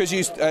 because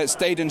you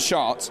stayed and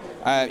shot,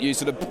 you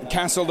sort of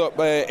castled up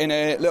in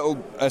a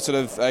little sort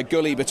of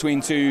gully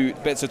between 2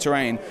 bits of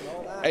terrain.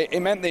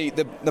 It meant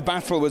the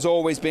battle was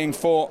always being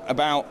fought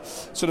about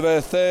sort of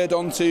a third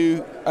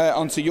onto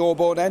your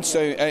board edge.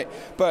 So,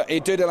 but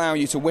it did allow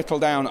you to whittle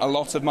down a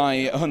lot of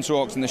my Hunter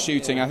Orcs in the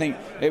shooting. I think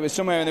it was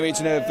somewhere in the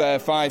region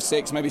of 5,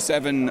 6, maybe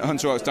 7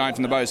 Hunter Orcs died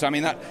from the bow. So I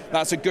mean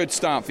that's a good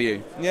start for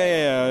you.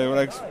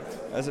 Yeah.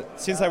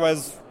 Since I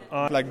was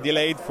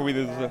delayed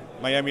with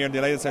my army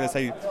delayed, so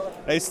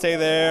let's stay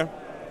there,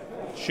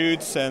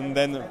 shoot, and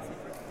then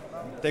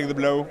take the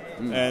blow,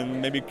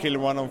 and maybe kill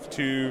 1 or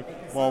 2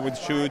 more with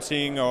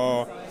shooting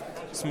or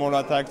small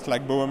attacks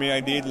like Boromir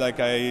I did.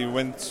 I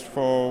went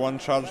for 1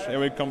 charge,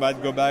 heroic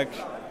combat, go back,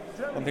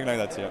 something like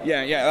that.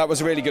 Yeah, that was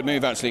a really good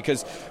move actually,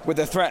 because with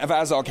the threat of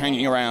Azog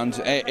hanging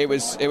around, it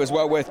was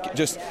well worth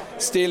just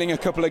stealing a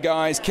couple of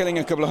guys, killing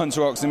a couple of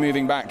Hunter Orcs and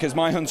moving back, because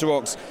my Hunter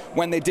Orcs,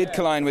 when they did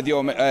collide with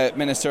your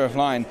Minas Tirith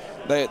line,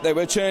 they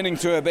were churning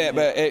through a bit,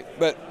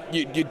 but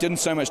you'd done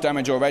so much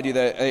damage already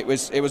that it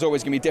was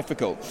always going to be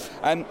difficult.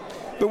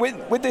 But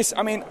with this,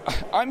 I mean,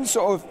 I'm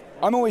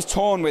always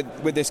torn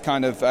with this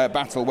kind of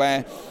battle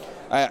where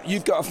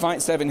you've got a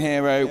Fight 7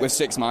 hero with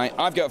 6 might.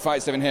 I've got a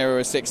Fight 7 hero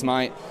with 6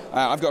 might.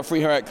 I've got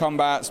 3 heroic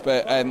combats,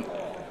 but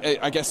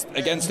I guess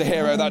against the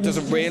hero that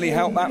doesn't really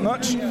help that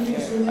much.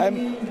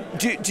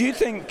 Do you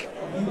think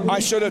I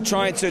should have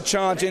tried to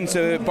charge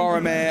into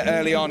Boromir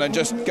early on and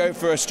just go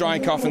for a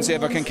strike off and see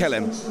if I can kill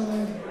him?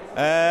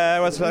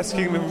 Was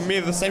asking me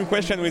the same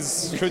question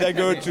with should I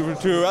go to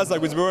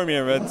Azog with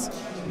Boromir,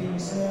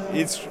 but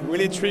it's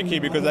really tricky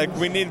because like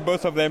we need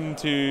both of them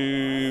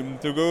to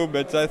go.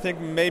 But I think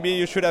maybe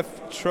you should have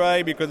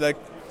tried because like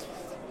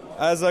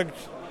Azog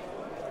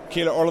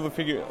kill all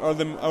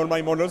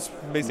my models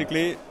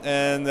basically,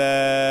 and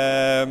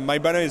my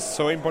banner is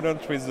so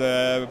important with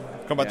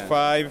combat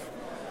 5.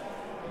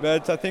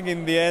 But I think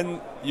in the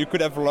end you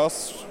could have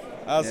lost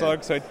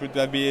Azog, so it would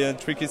have been a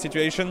tricky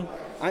situation.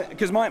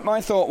 Because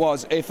my thought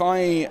was, if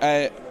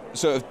I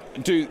sort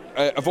of do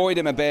avoid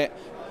him a bit,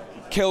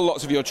 kill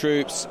lots of your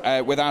troops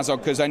with Azog,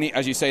 because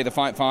as you say, the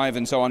fight 5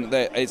 and so on,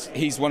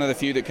 he's one of the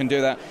few that can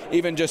do that.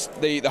 Even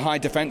just the high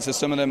defense of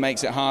some of them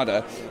makes it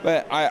harder.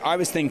 But I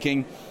was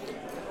thinking,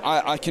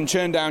 I can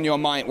churn down your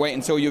might, wait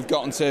until you've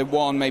gotten to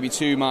 1, maybe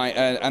 2 might,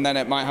 and then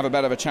it might have a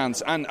bit of a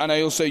chance. And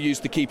I also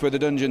used the Keeper of the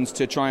Dungeons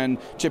to try and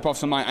chip off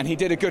some might, and he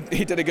did a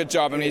good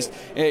job. I mean,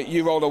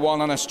 you rolled a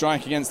 1 on a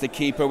strike against the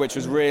Keeper, which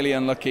was really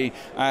unlucky,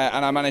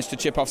 and I managed to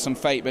chip off some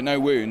fate, but no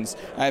wounds.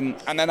 And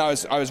then I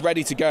was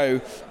ready to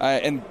go,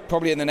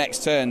 probably in the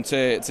next turn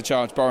to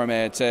charge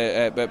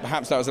Boromir, but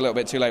perhaps that was a little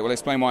bit too late. We'll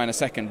explain why in a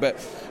second. But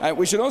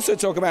we should also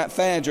talk about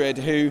Theodred,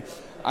 who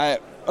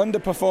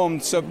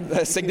underperformed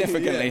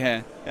significantly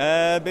here.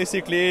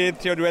 Basically,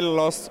 Theodred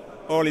lost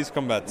all his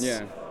combats.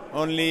 Yeah.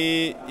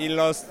 Only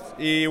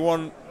he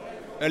won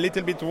a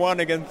little bit one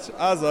against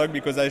Azog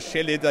because I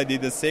shielded, I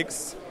did a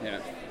 6. Yeah.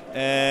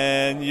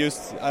 And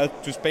used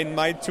to spend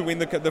might to win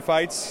the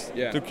fights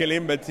to kill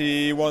him, but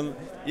he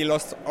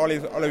lost all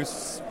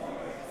his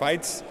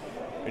fights.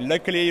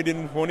 Luckily, you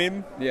didn't win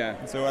him.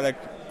 Yeah. So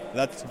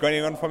that's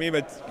going on for me,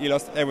 but he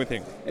lost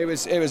everything. It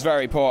was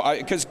very poor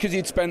because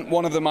you'd spent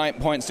one of the might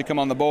points to come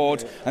on the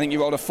board. I think you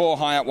rolled a 4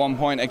 high at one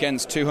point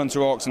against 2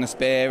 Hunter Orcs and a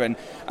spear, and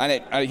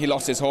he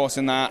lost his horse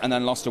in that, and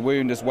then lost a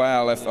wound as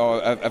well.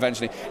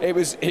 Eventually,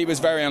 he was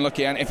very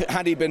unlucky. And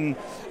had he been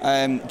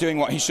doing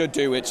what he should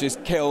do, which is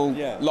kill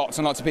lots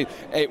and lots of people,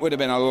 it would have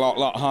been a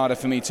lot harder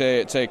for me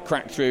to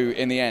crack through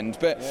in the end.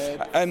 But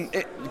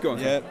go on.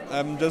 Yeah,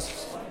 I'm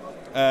just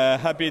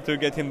happy to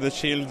get him the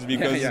shields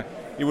because. Yeah.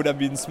 He would have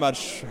been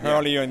smashed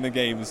earlier in the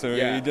game, so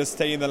you just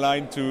stay in the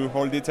line to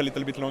hold it a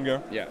little bit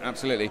longer. Yeah,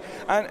 absolutely.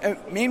 And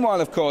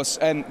meanwhile, of course,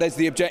 there's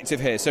the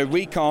objective here. So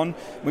recon,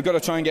 we've got to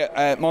try and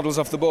get models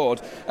off the board.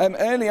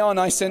 Early on,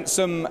 I sent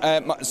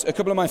a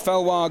couple of my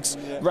Felwargs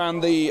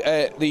round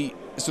the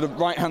sort of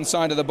right-hand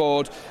side of the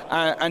board,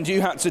 and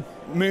you had to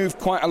move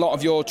quite a lot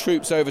of your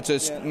troops over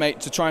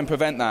to try and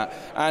prevent that.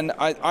 And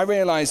I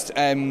realised.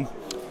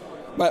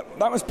 But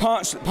that was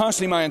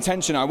partially my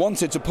intention. I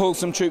wanted to pull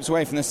some troops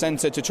away from the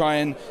centre to try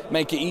and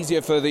make it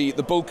easier for the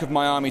bulk of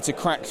my army to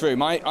crack through.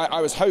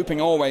 I was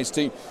hoping always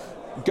to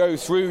go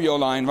through your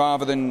line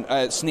rather than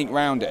sneak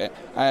round it,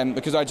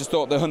 because I just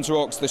thought the Hunter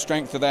Orcs, the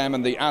strength of them,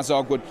 and the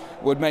Azog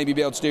would maybe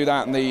be able to do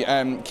that, and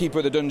the Keeper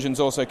of the Dungeons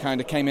also kind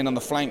of came in on the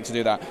flank to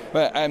do that.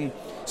 But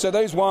so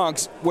those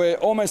wargs were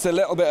almost a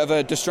little bit of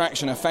a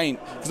distraction, a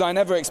feint, because I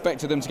never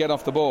expected them to get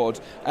off the board.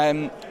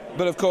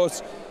 But of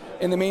course,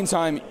 in the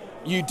meantime,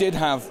 you did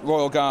have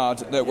Royal Guard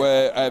that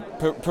were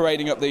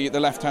parading up the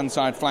left-hand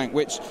side flank,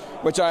 which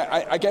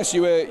I guess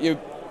you were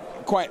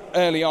quite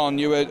early on.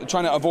 You were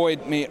trying to avoid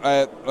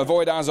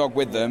Azog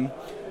with them,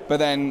 but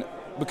then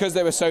because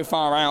they were so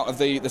far out of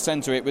the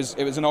centre, it was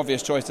an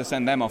obvious choice to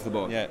send them off the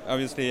board. Yeah,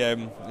 obviously,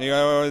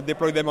 you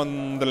deploy them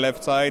on the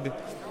left side.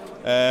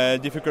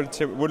 Difficult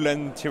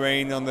woodland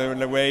terrain on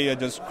the way. I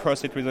just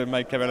cross it with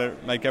my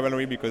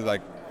cavalry because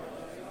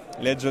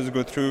let's just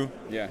go through.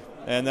 Yeah.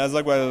 And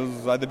Azog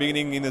was at the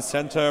beginning in the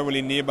center,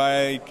 really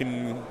nearby. You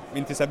can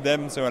intercept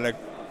them, so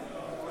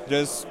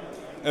just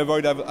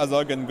avoid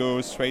Azog and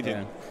go straight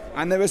in.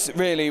 And there was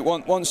really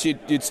once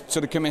you'd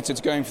sort of committed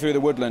to going through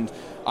the woodland,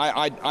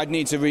 I'd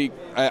need to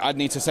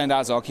send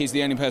Azog. He's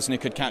the only person who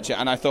could catch it,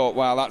 and I thought,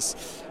 well,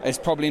 it's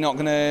probably not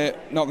gonna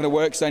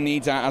work. Because I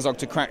need Azog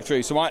to crack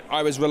through. So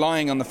I was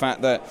relying on the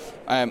fact that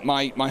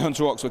my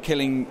Hunter Orcs were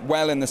killing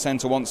well in the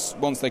centre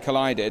once they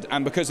collided,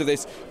 and because of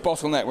this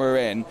bottleneck we're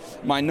in,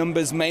 my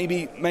numbers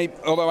maybe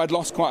although I'd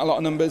lost quite a lot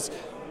of numbers,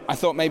 I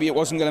thought maybe it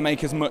wasn't going to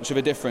make as much of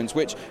a difference,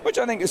 which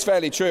I think is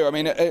fairly true. I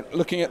mean,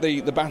 looking at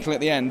the battle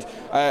at the end,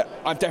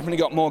 I've definitely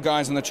got more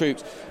guys on the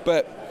troops.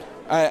 But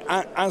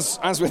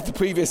as with the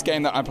previous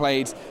game that I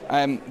played,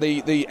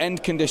 the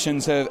end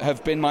conditions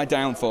have been my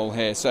downfall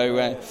here. So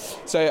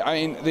I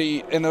mean,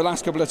 in the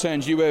last couple of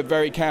turns, you were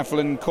very careful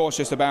and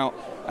cautious about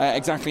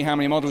exactly how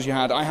many models you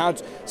had. I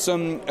had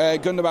some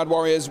Gundabad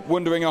warriors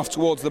wandering off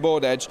towards the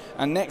board edge,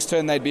 and next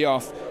turn they'd be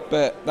off,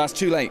 but that's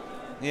too late.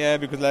 Yeah,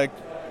 because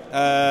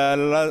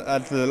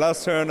at the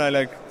last turn,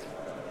 I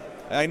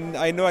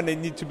know I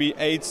need to be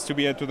 8 to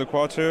be to the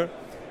quarter,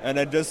 and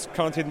I just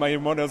counted my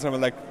models,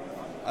 and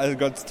I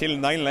got still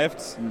 9 left.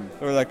 So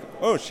I was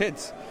oh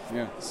shit.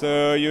 Yeah.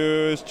 So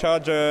you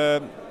charge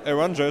a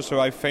ranger,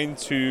 so I feint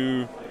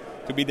to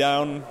to be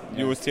down,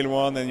 you still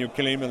won, and you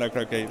kill him, and like,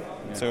 okay,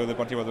 so the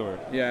party was over.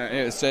 Yeah,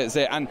 it's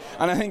it. And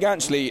I think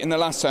actually in the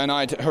last turn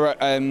I'd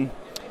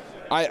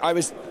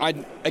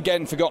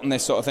again forgotten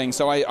this sort of thing,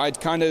 so I'd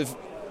kind of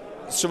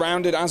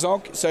surrounded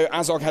Azog, so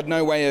Azog had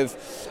no way of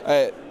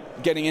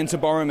getting into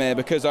Boromir,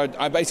 because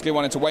I basically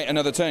wanted to wait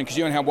another turn, because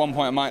you only had 1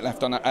 point of might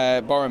left on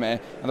Boromir.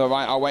 I thought,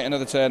 right, I'll wait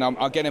another turn,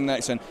 I'll get him the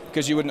next turn,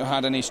 because you wouldn't have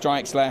had any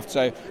strikes left.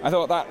 So I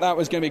thought that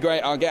was going to be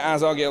great. I'll get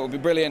Azog, it'll be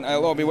brilliant,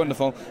 it'll all be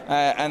wonderful.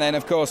 And then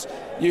of course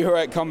you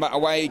heroic combat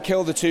away,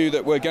 kill the 2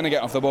 that were going to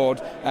get off the board,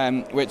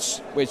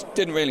 which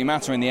didn't really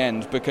matter in the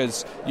end,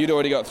 because you'd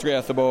already got 3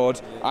 off the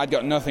board, I'd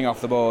got nothing off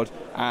the board,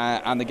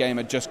 and the game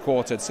had just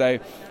quartered. So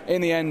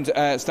in the end,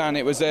 Stan,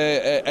 it was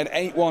an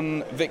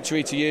 8-1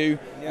 victory to you,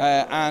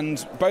 and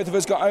both of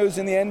us got O's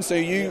in the end. So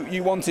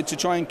you wanted to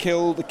try and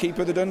kill the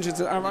keeper of the dungeons,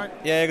 is that right?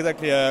 Yeah,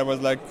 exactly. I was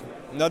like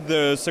not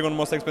the second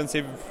most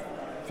expensive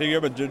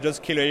figure, but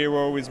just kill a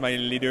hero with my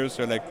leader.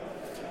 So like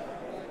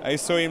I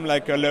saw him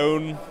like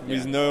alone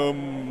with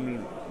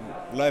no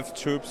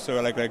left troops, so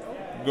like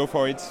go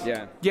for it.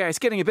 Yeah, it's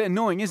getting a bit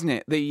annoying, isn't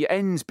it? The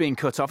ends being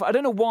cut off. I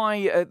don't know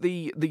why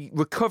the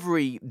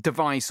recovery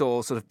device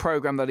or sort of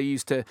program that I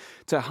used to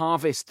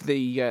harvest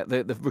the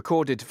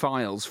recorded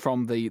files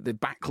from the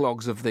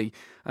backlogs of the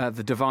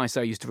device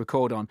I used to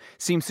record on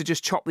seems to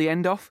just chop the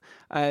end off.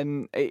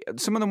 Some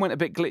of them went a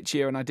bit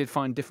glitchier, and I did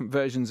find different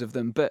versions of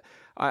them, but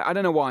I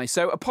don't know why.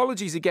 So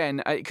apologies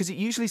again, because it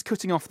usually is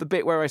cutting off the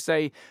bit where I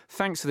say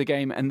thanks for the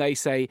game, and they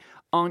say,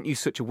 aren't you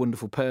such a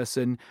wonderful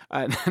person?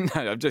 No,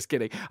 I'm just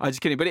kidding.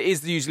 But it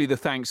is usually the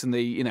thanks and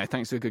the,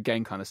 thanks for a good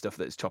game kind of stuff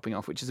that's chopping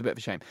off, which is a bit of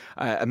a shame,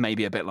 and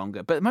maybe a bit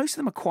longer. But most of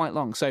them are quite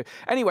long. So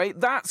anyway,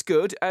 that's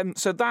good.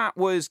 So that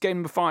was game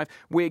number 5.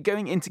 We're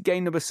going into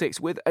game number 6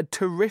 with a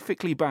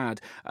terrifically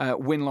bad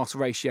win-loss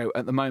ratio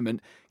at the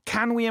moment.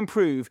 Can we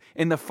improve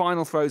in the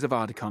final throes of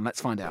Ardacon?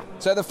 Let's find out.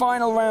 So the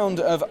final round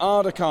of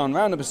Ardacon,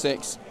 round number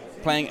 6,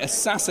 playing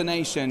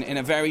Assassination in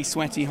a very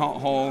sweaty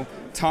hot hall,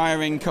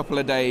 tiring couple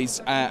of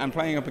days, and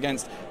playing up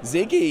against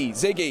Ziggy.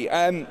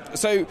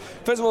 So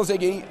first of all,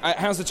 Ziggy,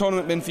 how's the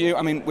tournament been for you?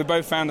 I mean, we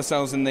both found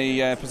ourselves in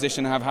the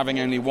position of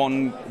having only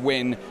 1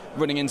 win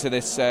running into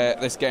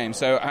this game.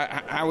 So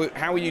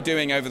how are you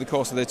doing over the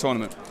course of the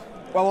tournament?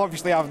 Well,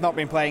 obviously I've not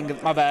been playing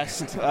my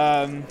best,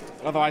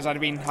 otherwise I'd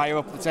have been higher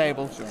up the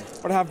table. Sure.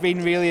 But I have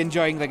been really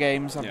enjoying the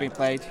games I've been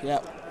played,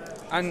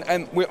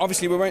 And we don't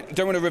want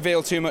to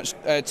reveal too much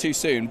too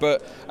soon,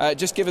 but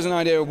just give us an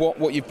idea of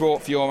what you've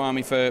brought for your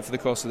army for the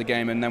course of the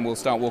game, and then we'll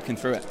start walking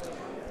through it.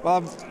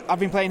 Well, I've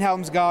been playing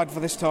Helm's Guard for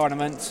this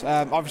tournament.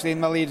 Obviously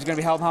in my lead is going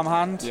to be Helm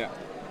Hand.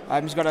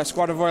 Yeah. He's got a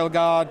squad of Royal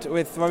Guard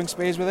with throwing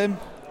spears with him,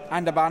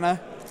 and a banner.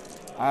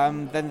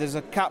 Then there's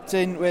a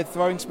captain with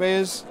throwing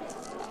spears,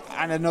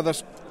 and another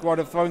squad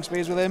of throwing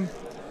spears with him.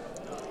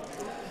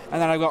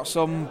 And then I've got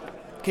some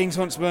King's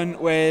Huntsmen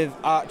with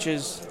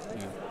archers.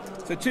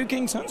 So 2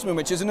 King's Huntsmen,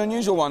 which is an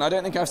unusual one. I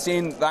don't think I've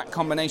seen that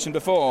combination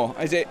before.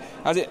 Has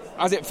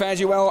it fared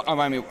you well?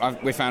 I mean,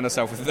 we found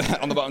ourselves with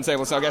that on the bottom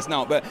table, so I guess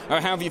not. But how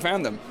have you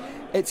found them?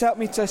 It's helped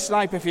me to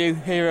snipe a few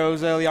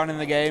heroes early on in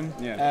the game,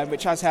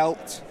 which has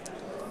helped.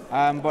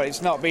 But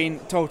it's not been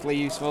totally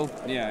useful.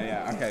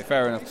 Yeah, okay,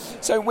 fair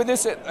enough. So with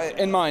this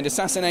in mind,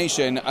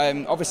 Assassination,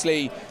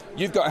 obviously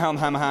you've got Helm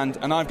Hammerhand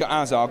and I've got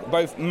Azog,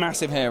 both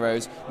massive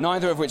heroes,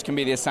 neither of which can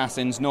be the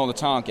assassins nor the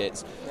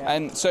targets.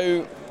 And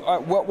so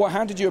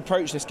how did you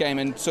approach this game,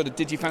 and sort of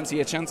did you fancy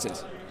your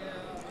chances?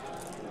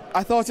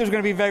 I thought it was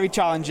going to be very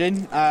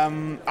challenging.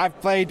 I've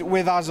played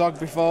with Azog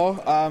before.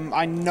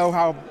 I know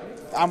how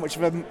much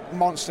of a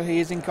monster he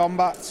is in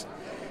combat.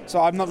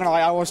 So I'm not going to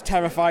lie, I was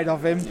terrified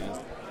of him. Yeah.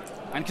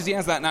 And because he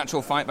has that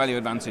natural fight value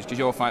advantage, because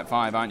you're fight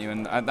 5, aren't you?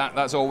 And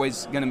that's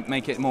always going to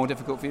make it more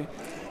difficult for you?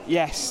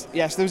 Yes.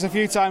 There was a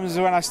few times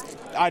when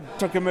I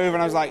took a move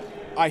and I was like,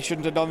 I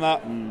shouldn't have done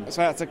that.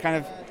 So I had to kind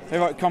of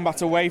heroic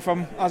combat away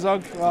from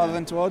Azog rather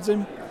than towards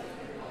him.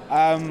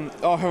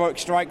 Or heroic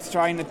strike to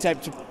try and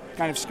attempt to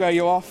kind of scare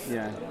you off.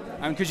 Yeah.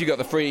 And because you got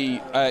the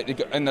free,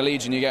 in the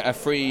Legion, you get a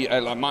free,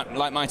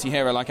 like Mighty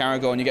Hero, like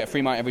Aragorn, you get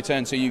free might every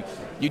turn. So you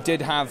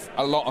did have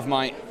a lot of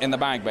might in the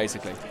bag,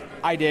 basically.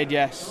 I did,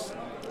 yes.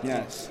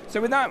 Yes.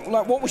 So with that,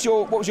 what was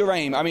your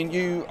aim? I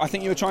mean, I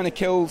think you were trying to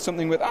kill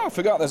something with. Oh, I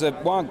forgot. There's a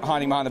warg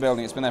hiding behind the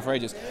building. It's been there for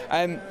ages.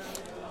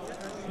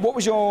 What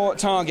was your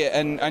target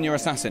and your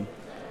assassin?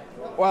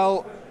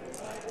 Well,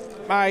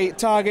 my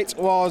target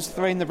was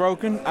Thrain the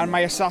Broken, and my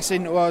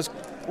assassin was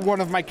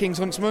one of my King's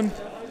Huntsmen.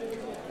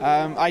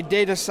 I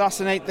did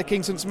assassinate the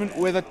King's Huntsman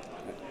with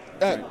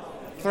a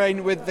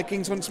Thrain with the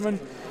King's Huntsman,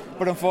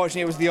 but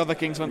unfortunately it was the other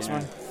King's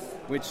Huntsman. Yeah.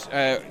 Which,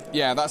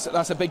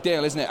 that's a big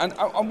deal, isn't it?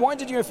 And why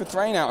did you go for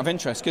Thrain out of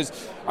interest?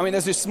 Because, I mean,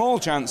 there's this small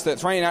chance that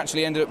Thrain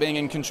actually ended up being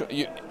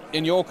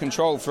in your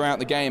control throughout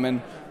the game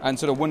and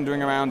sort of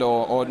wandering around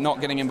or not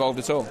getting involved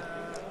at all.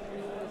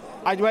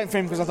 I went for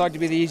him because I thought he'd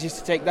be the easiest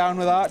to take down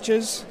with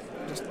archers.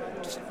 Just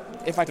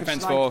if I could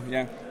Defense snipe, 4,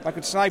 yeah. If I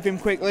could snipe him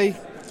quickly,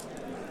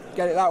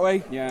 get it that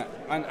way. Yeah,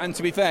 and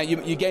to be fair,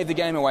 you gave the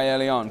game away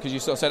early on because you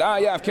sort of said,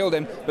 I've killed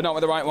him, but not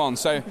with the right one.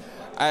 So...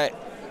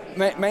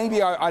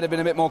 maybe I'd have been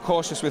a bit more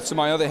cautious with some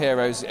of my other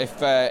heroes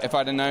if I'd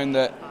have known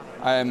that.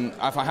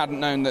 If I hadn't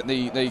known that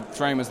the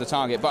throne was the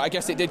target, but I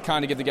guess it did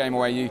kind of give the game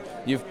away.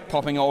 You're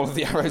popping all of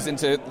the arrows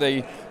into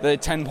the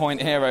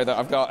 10-point hero that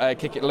I've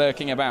got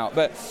lurking about.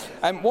 But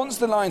once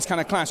the lines kind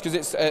of clash, because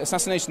it's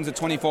Assassination's a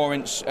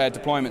 24-inch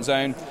deployment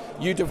zone,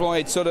 you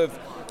deployed sort of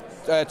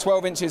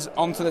 12 inches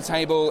onto the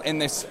table in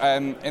this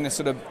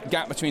sort of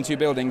gap between two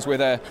buildings with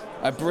a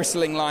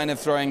bristling line of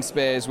throwing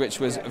spears, which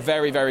was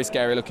very, very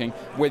scary looking,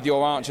 with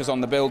your archers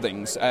on the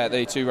buildings,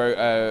 the two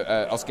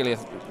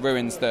Osgiliath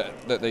ruins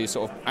that they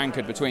sort of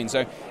anchored between.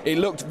 So it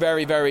looked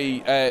very,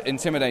 very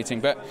intimidating.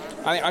 But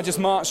I just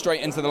marched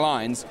straight into the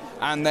lines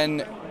and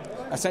then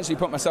essentially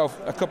put myself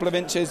a couple of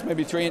inches,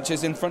 maybe 3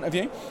 inches in front of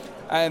you,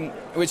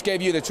 which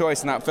gave you the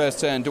choice in that first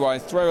turn: do I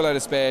throw a load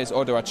of spears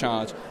or do I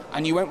charge?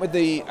 And you went with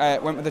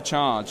the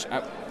charge. Do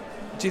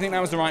you think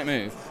that was the right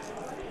move?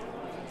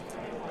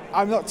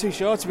 I'm not too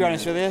sure, to be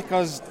honest with you,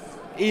 because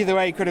either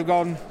way it could have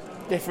gone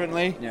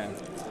differently.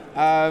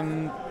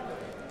 Yeah.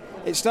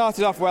 It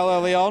started off well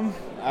early on.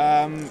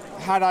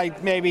 Had I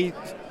maybe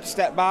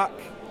stepped back,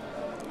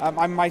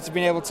 I might have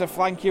been able to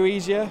flank you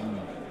easier.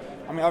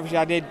 I mean, obviously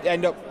I did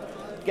end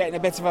up getting a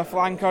bit of a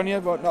flank on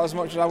you, but not as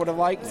much as I would have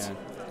liked. Yeah.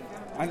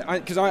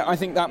 Because I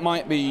think that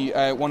might be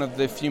one of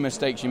the few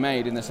mistakes you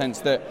made, in the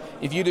sense that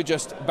if you'd have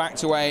just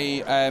backed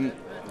away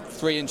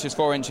 3 inches,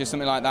 4 inches,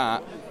 something like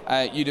that,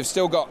 you'd have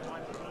still got,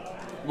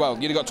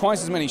 you'd have got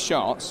twice as many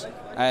shots,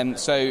 and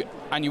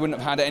you wouldn't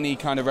have had any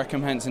kind of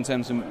recompense in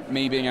terms of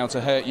me being able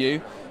to hurt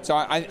you. So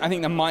I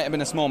think there might have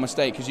been a small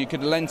mistake, because you could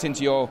have lent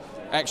into your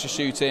extra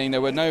shooting.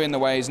 There were no in the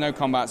ways, no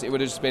combats. It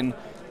would have just been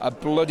a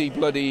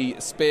bloody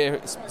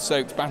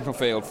spear-soaked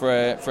battlefield for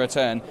a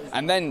turn,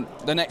 and then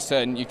the next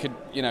turn you could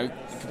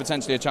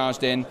potentially have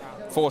charged in,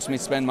 forced me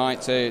to spend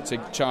might to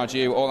charge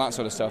you, all that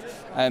sort of stuff.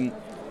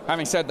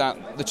 Having said that,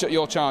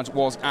 your charge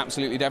was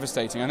absolutely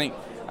devastating. I think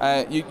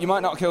you might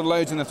not have killed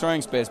loads in the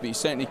throwing spears, but you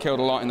certainly killed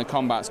a lot in the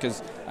combats,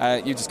 because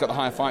you just got the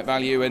higher fight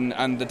value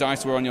and the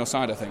dice were on your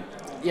side, I think.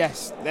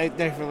 Yes, they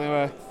definitely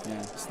were.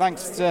 Yeah.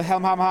 Thanks to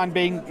Helm Hammerhand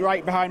being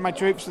right behind my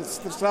troops at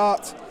the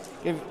start,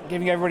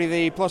 giving everybody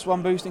the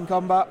 +1 boost in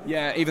combat.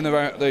 Yeah, even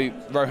the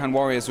Rohan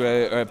warriors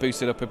were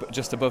boosted up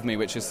just above me,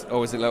 which is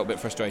always a little bit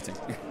frustrating.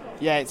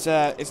 Yeah, it's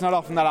not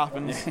often that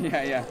happens.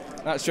 Yeah,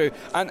 that's true.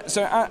 And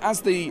so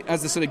as the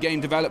sort of game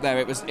developed there,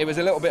 it was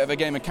a little bit of a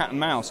game of cat and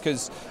mouse,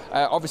 because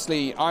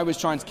obviously I was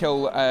trying to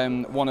kill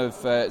one of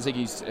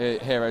Ziggy's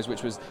heroes,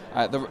 which was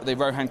the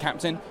Rohan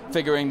captain,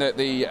 figuring that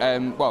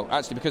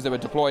actually because they were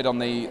deployed on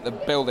the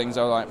buildings,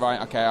 I was like,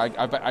 right, okay,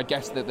 I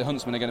guess that the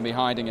huntsmen are going to be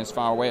hiding as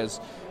far away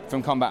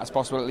from combat as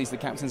possible. At least the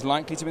captain's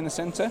likely to be in the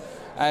centre.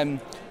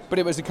 But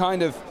it was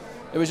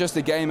just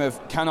a game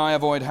of, can I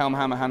avoid Helm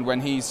Hammerhand when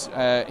he's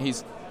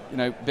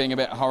being a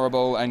bit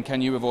horrible, and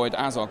can you avoid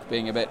Azog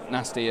being a bit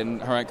nasty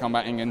and heroic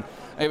combating? And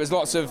it was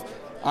lots of,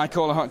 I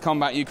call a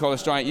combat, you call a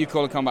strike, you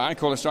call a combat, I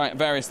call a strike,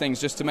 various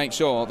things, just to make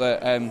sure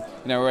that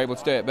we're able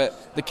to do it.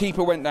 But the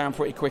keeper went down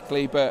pretty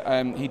quickly, but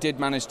he did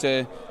manage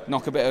to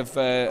knock a bit of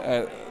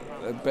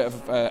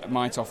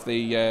might off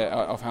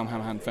off Helm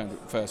Hammerhand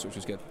first, which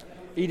was good.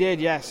 He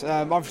did, yes.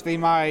 Obviously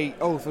my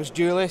oath was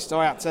duelist, so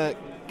I had to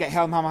get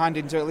Helm Hammerhand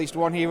into at least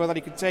one hero that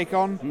he could take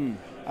on.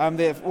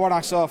 The one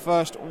I saw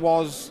first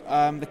was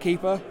the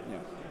keeper.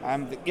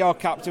 Yeah. Your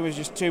captain was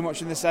just too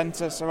much in the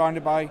centre,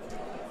 surrounded by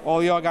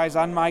all your guys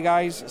and my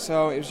guys,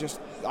 so it was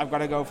just, I've got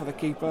to go for the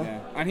keeper. Yeah.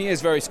 And he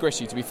is very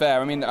squishy, to be fair.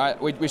 I mean,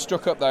 we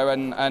struck up though,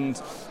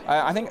 and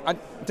I think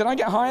did I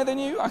get higher than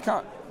you? I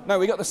can't. No,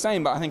 we got the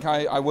same, but I think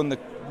I won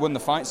the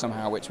fight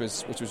somehow, which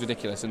was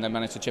ridiculous, and then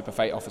managed to chip a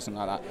fate off or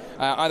something like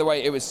that. Either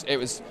way, it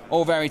was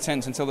all very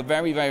tense until the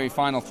very, very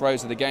final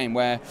throws of the game,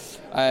 where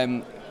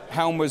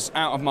Helm was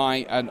out of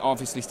might and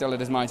obviously still at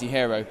his mighty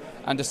hero,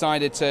 and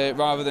decided to,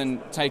 rather than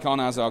take on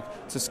Azog,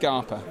 to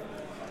Scarper.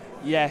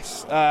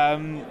 Yes, I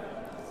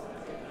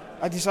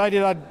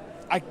decided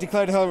I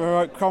declared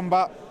heroic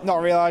combat, not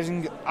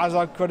realising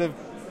Azog could have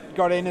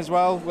got in as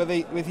well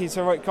with his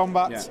heroic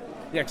combat. Yeah.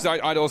 Yeah, because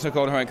I'd also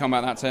called heroic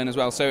combat that turn as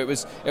well, so it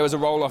was a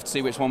roll-off to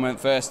see which one went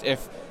first.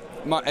 If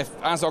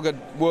Azog had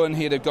won,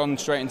 he'd have gone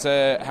straight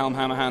into Helm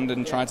Hammerhand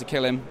and tried to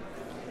kill him.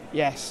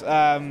 Yes,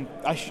 after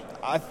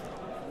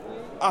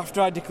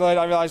I declared,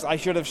 I realised I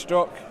should have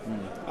struck,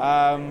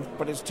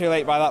 but it's too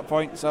late by that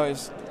point, so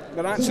it's...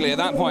 But actually, at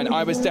that point,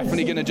 I was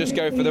definitely going to just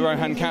go for the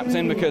Rohan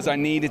captain, because I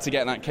needed to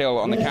get that kill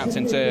on the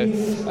captain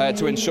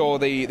to ensure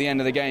the end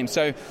of the game.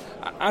 So,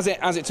 as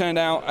it turned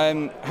out,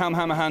 Helm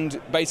Hammerhand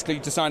basically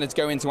decided to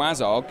go into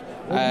Azog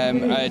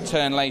a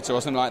turn later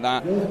or something like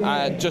that,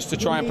 just to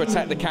try and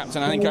protect the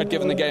captain. I think I'd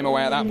given the game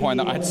away at that point,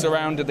 that I'd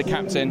surrounded the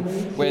captain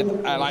with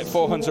like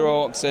 4 Hunter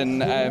Orcs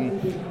and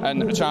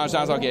charged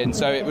Azog in.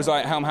 So it was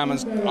like Helm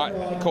Hammer's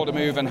called a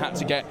move and had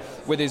to get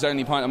with his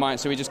only point of might.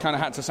 So he just kind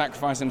of had to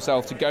sacrifice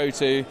himself to go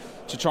to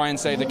try and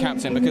save the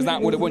captain, because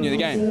that would have won you the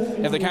game.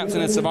 If the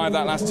captain had survived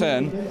that last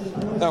turn,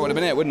 that would have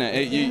been it, wouldn't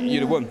it?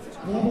 You'd have won.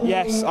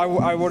 Yes, I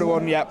would have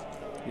won, yep.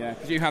 Yeah,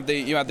 because you had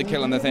the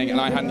kill on the thing, and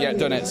I hadn't yet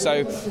done it. So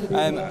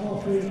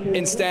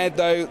instead,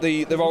 though,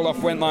 the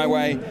roll-off went my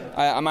way.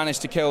 I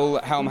managed to kill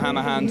Helm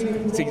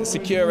Hammerhand to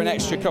secure an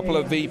extra couple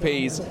of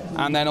VPs,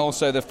 and then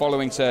also the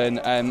following turn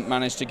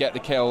managed to get the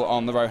kill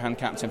on the Rohan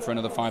captain for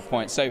another 5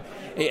 points. So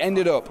it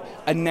ended up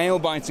a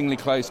nail-bitingly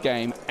close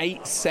game,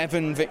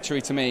 8-7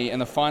 victory to me in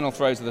the final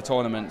throws of the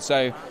tournament.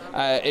 So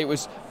it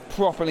was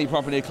properly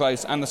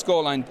close, and the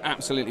scoreline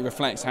absolutely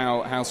reflects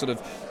how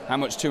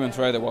much to and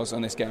fro there was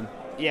on this game.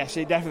 Yes,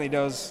 it definitely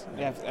does.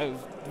 Yeah, it was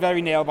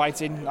very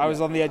nail-biting. I was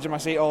on the edge of my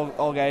seat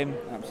all game.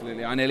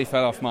 Absolutely. I nearly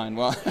fell off mine.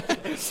 Well,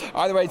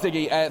 either way,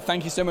 Ziggy,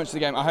 thank you so much for the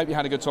game. I hope you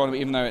had a good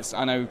tournament, even though it's,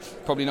 I know,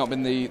 probably not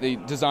been the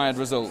desired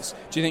results.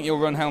 Do you think you'll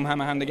run Helm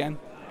Hammerhand again?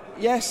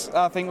 Yes,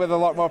 I think with a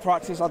lot more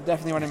practice, I'll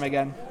definitely run him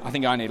again. I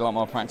think I need a lot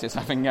more practice,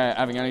 having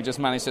only just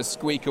managed to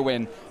squeak a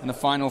win in the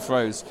final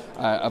throws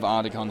of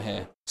Ardacon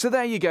here. So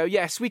there you go.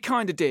 Yes, we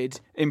kind of did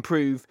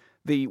improve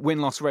the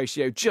win-loss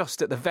ratio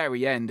just at the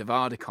very end of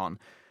Ardacon,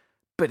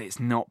 but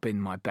it's not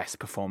been my best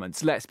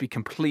performance. Let's be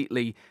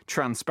completely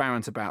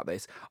transparent about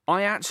this.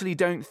 I actually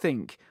don't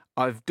think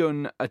I've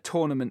done a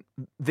tournament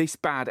this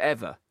bad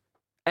ever.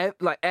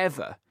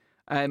 Ever.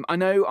 I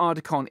know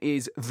Ardacon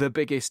is the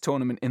biggest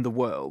tournament in the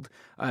world,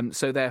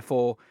 so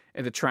therefore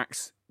it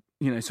attracts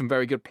some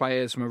very good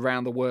players from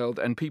around the world,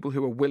 and people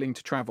who are willing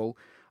to travel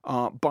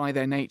are by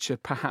their nature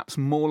perhaps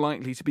more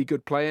likely to be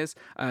good players,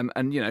 and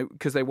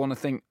because they want to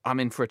think I'm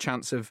in for a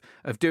chance of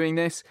doing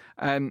this.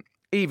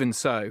 Even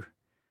so,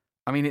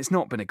 I mean, it's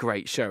not been a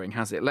great showing,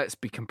 has it? Let's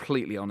be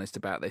completely honest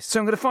about this. So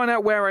I'm going to find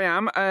out where I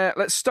am.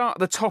 Let's start at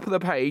the top of the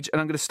page, and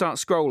I'm going to start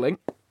scrolling.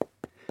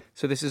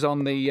 So this is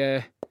on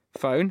the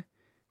phone.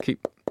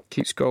 Keep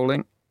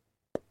scrolling.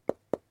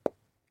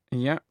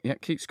 Yeah,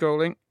 keep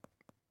scrolling.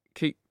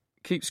 Keep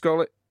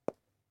scrolling.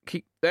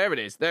 There it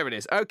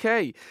is.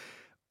 Okay.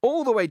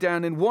 All the way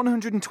down in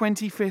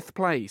 125th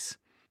place.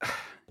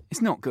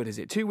 It's not good, is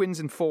it? 2 wins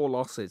and 4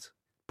 losses.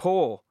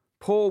 Poor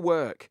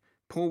work.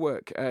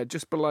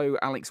 Just below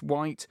Alex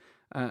White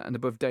and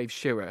above Dave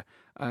Shearer.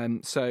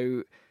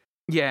 So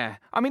yeah,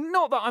 I mean,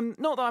 not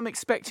that I'm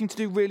expecting to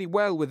do really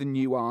well with a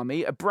new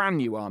army, a brand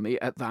new army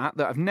at that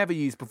I've never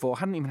used before,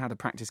 hadn't even had a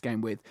practice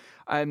game with.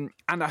 And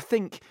I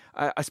think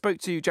I spoke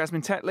to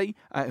Jasmine Tetley,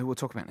 who we'll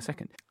talk about in a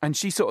second, and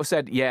she sort of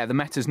said, yeah, the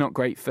meta's not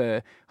great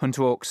for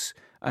Hunter Orcs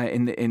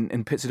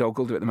in Pits of Dol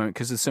Guldur at the moment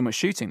because there's so much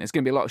shooting. There's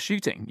going to be a lot of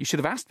shooting. You should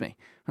have asked me.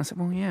 And I said,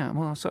 well, yeah,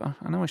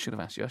 I know I should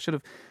have asked you. I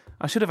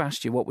should have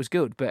asked you what was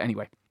good. But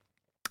anyway,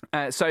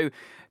 so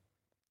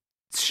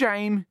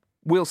shame.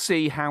 We'll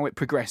see how it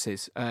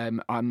progresses.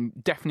 I'm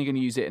definitely going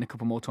to use it in a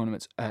couple more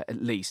tournaments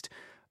at least.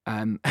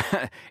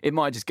 It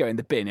might just go in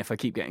the bin if I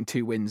keep getting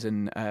 2 wins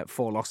and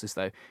 4 losses,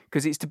 though,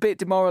 because it's a bit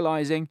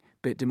demoralising.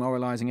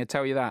 I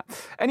tell you that.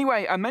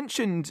 Anyway, I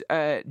mentioned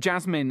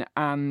Jasmine,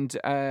 and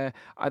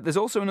there's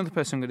also another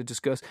person I'm going to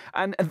discuss.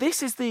 And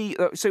this is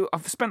so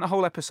I've spent the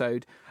whole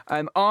episode,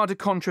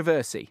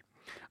 Ardacontroversy.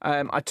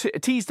 I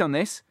teased on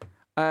this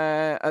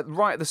right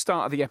at the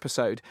start of the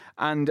episode,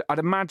 and I'd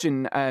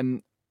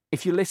imagine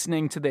if you're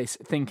listening to this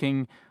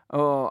thinking,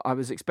 oh, I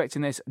was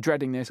expecting this,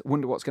 dreading this,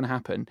 wonder what's going to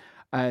happen,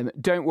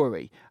 don't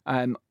worry.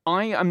 I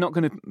am not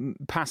going to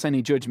pass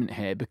any judgment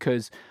here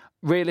because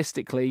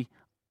realistically,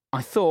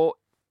 I thought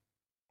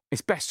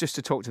it's best just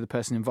to talk to the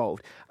person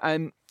involved.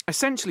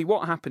 Essentially,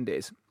 what happened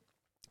is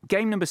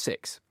game number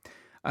 6.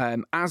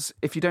 As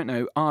if you don't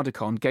know,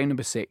 Ardacon, game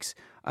number 6,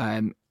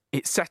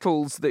 it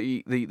settles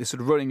the sort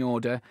of running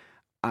order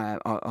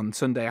on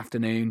Sunday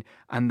afternoon,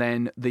 and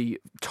then the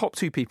top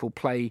 2 people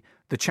play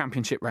the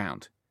championship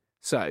round.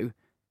 So,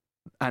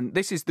 and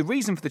this is the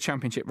reason for the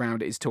championship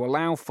round, is to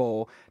allow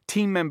for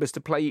team members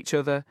to play each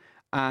other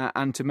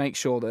and to make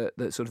sure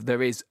that sort of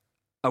there is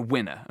a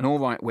winner, an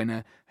all-right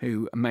winner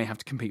who may have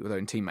to compete with their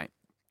own teammate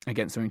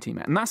against their own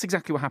teammate. And that's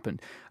exactly what happened.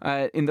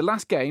 In the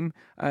last game,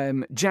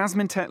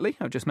 Jasmine Tetley,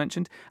 I've just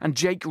mentioned, and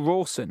Jake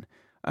Rawson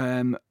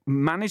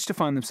managed to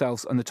find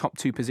themselves on the top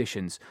 2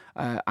 positions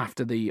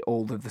after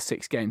all of the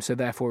 6 games, so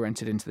therefore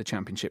entered into the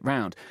championship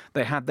round.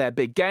 They had their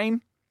big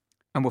game,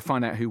 and we'll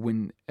find out who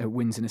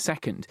wins in a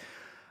second.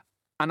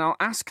 And I'll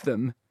ask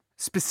them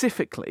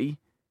specifically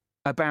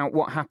about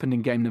what happened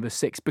in game number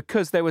 6,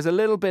 because there was a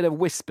little bit of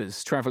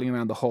whispers travelling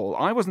around the hall.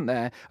 I wasn't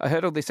there. I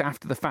heard all this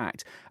after the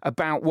fact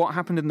about what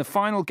happened in the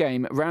final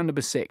game, round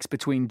number 6,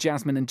 between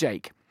Jasmine and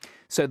Jake.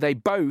 So they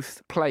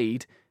both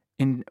played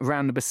in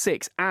round number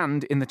 6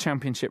 and in the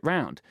championship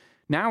round.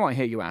 Now I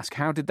hear you ask,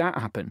 how did that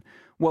happen?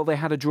 Well, they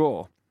had a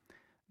draw.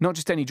 Not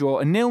just any draw,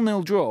 a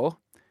 0-0 draw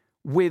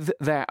with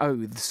their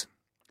oaths.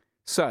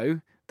 So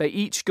they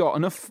each got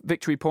enough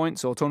victory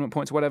points or tournament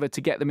points or whatever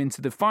to get them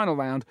into the final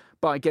round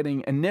by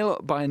getting a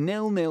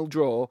 0-0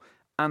 draw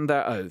and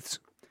their oaths.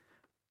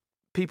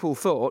 People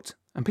thought,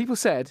 and people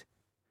said,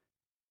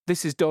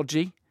 this is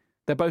dodgy.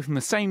 They're both in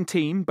the same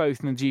team,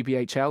 both in the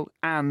GBHL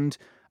and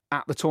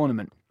at the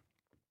tournament.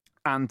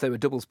 And they were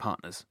doubles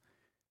partners.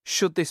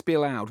 Should this be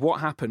allowed?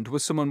 What happened?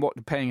 Was someone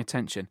paying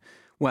attention?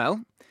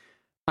 Well,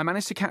 I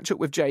managed to catch up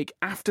with Jake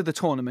after the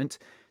tournament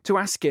to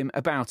ask him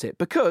about it,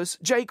 because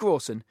Jake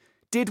Rawson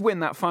did win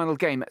that final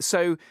game,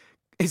 so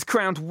is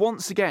crowned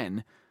once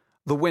again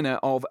the winner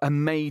of a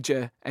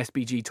major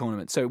SBG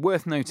tournament. So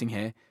worth noting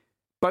here,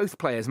 both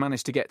players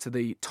managed to get to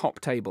the top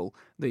table,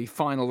 the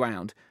final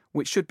round,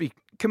 which should be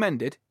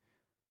commended.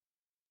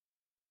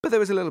 But there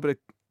was a little bit of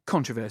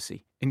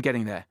controversy in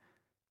getting there.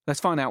 Let's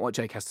find out what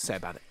Jake has to say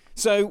about it.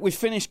 So we've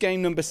finished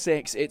game number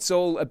 6. It's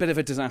all a bit of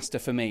a disaster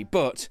for me,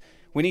 but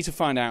we need to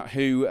find out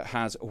who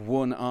has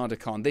won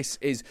Ardacon. This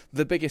is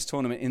the biggest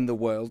tournament in the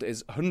world.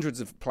 It's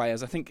hundreds of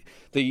players. I think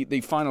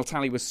the final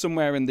tally was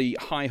somewhere in the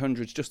high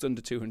hundreds, just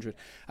under 200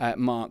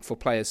 mark for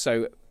players.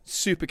 So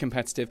super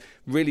competitive,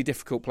 really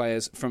difficult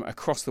players from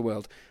across the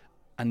world.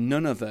 And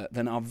none other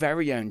than our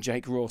very own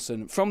Jake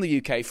Rawson from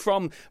the UK,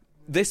 from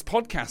this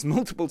podcast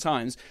multiple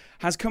times,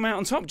 has come out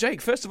on top.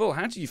 Jake, first of all,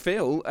 how do you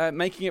feel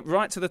making it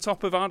right to the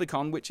top of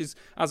Ardacon, which is,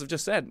 as I've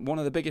just said, one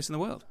of the biggest in the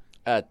world?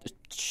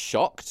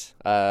 Shocked,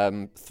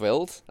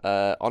 thrilled.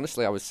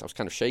 Honestly, I was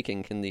kind of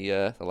shaking in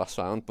the last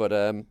round, but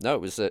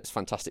no, it's a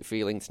fantastic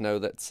feeling to know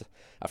that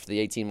after the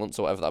 18 months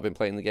or whatever that I've been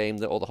playing the game,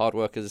 that all the hard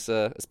work has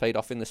paid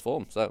off in this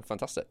form. So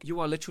fantastic. You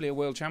are literally a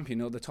world champion,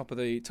 or the top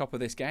of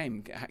this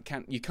game.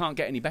 You can't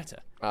get any better.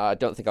 I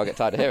don't think I'll get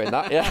tired of hearing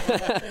that. Yeah,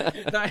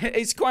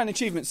 it's quite an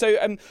achievement. So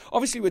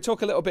obviously, we'll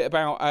talk a little bit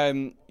about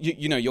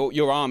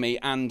your army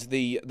and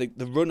the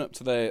run up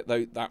to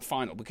that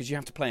final, because you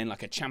have to play in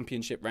like a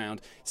championship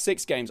round.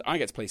 6 games. I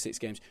get to play 6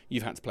 games.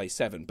 You've had to play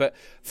 7. But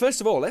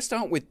first of all, let's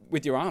start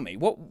with your army.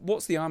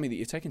 What's the army that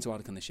you've taken to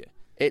Ardacon this year?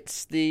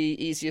 It's the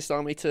easiest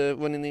army to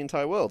run in the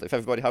entire world. If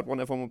everybody had one,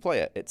 everyone would play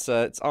it. It's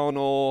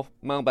Arnor,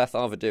 Malbeth,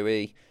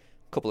 Arvadui,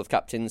 couple of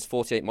captains,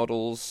 48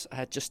 models,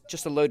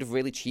 just a load of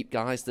really cheap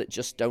guys that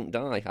just don't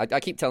die. I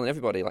keep telling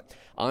everybody, like,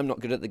 I'm not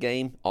good at the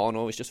game.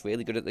 Arnor is just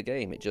really good at the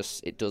game.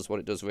 It does what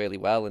it does really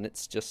well, and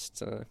it's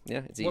just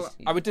it's easy. Well,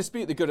 I would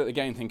dispute the good at the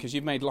game thing, because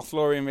you've made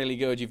Lothlorien really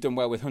good. You've done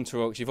well with Hunter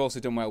Orcs. You've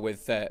also done well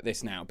with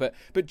this now. But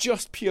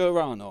just pure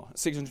Arnor,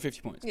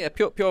 650 points. Yeah,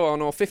 pure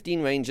Arnor,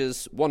 15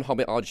 rangers, 1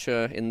 Hobbit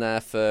Archer in there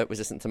for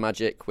resistant to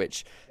magic,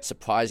 which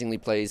surprisingly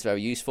plays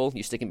very useful.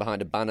 You're sticking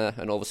behind a banner,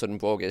 and all of a sudden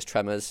Borgir's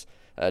Tremors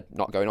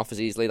not going off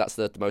as easily. That's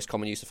the most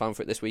common use I found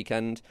for it this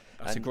weekend.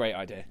 That's a great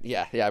idea.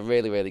 Yeah,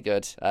 really, really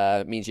good.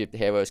 It means your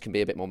heroes can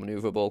be a bit more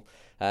manoeuvrable.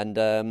 And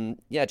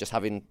just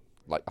having,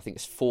 like, I think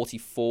it's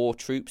 44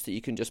 troops that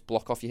you can just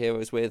block off your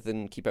heroes with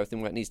and keep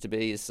everything where it needs to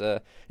be. It's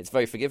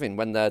very forgiving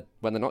when they're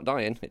not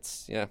dying.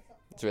 It's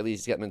really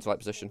easy to get them into the right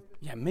position.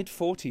 Yeah,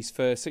 mid-40s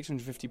for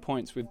 650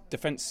 points with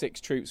defense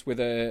 6 troops with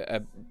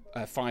a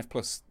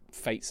 5+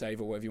 fate save,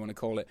 or whatever you want to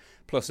call it,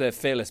 plus a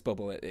fearless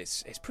bubble.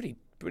 It's pretty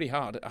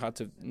hard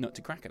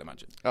to crack, I'd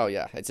imagine. Oh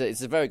yeah, it's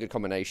a very good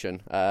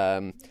combination.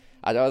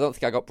 I don't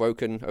think I got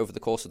broken over the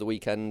course of the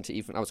weekend.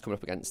 Even I was coming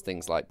up against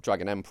things like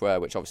Dragon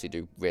Emperor, which obviously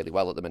do really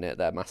well at the minute.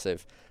 They're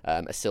massive.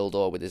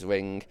 Isildur with his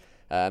ring.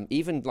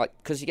 Even like,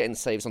 because you're getting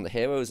saves on the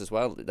heroes as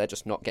well, they're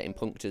just not getting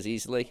punked as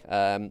easily.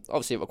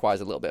 Obviously, it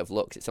requires a little bit of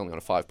luck. It's only on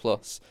a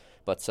 5+.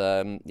 But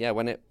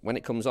when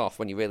it comes off,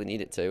 when you really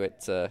need it to,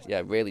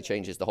 it really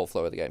changes the whole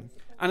flow of the game.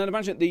 And I'd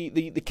imagine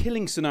the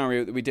killing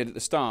scenario that we did at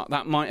the start,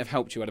 that might have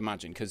helped you, I'd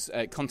imagine, because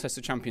Contest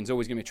of Champions is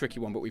always going to be a tricky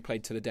one, but we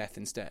played to the death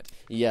instead.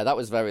 Yeah, that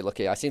was very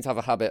lucky. I seem to have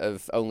a habit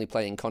of only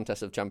playing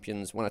Contest of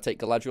Champions when I take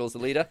Galadriel as the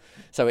leader.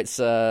 So it's,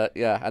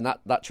 and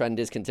that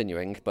trend is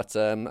continuing. But,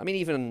 I mean,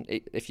 even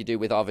if you do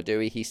with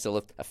Arvadui, he's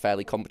still a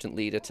fairly competent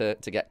leader to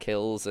get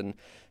kills, and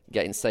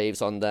getting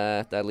saves on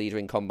their leader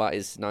in combat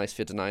is nice if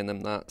you're denying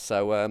them that.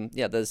 So,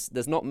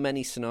 there's not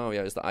many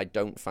scenarios that I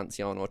don't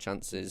fancy Arnor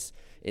chances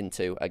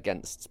into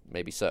against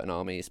maybe certain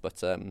armies,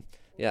 but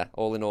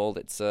all in all,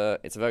 it's a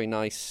very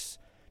nice,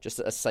 just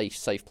a safe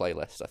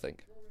playlist, I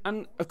think.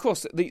 And of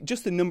course,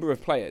 just the number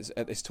of players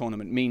at this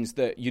tournament means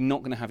that you're not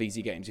going to have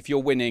easy games. If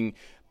you're winning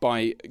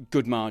by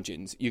good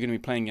margins, you're going to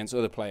be playing against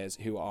other players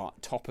who are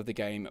top of the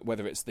game,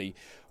 whether it's the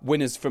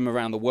winners from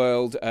around the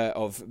world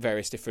of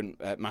various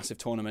different massive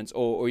tournaments,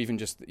 or even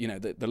just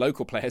the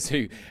local players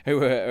who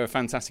are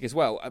fantastic as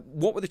well.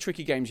 What were the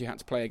tricky games you had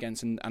to play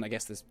against, and I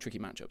guess there's tricky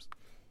matchups?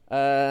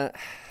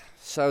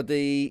 So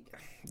the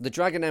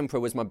Dragon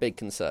Emperor was my big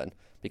concern,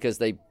 because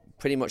they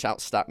pretty much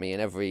outstat me in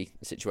every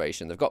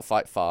situation. They've got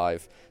Fight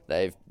 5.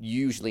 They've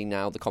usually,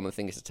 now the common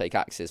thing is to take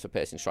axes for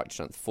piercing strike to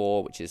strength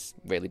 4, which is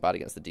really bad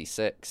against the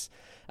D6.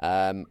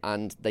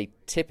 And they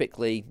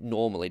typically,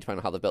 normally, depending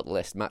on how they built the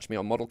list, match me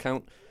on model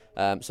count.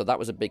 So that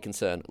was a big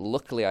concern.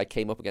 Luckily, I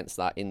came up against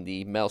that in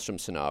the Maelstrom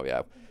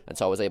scenario, and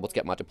so I was able to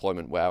get my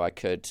deployment where I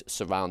could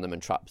surround them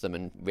and trap them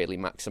and really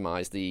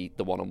maximise the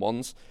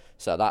one-on-ones.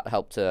 So that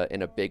helped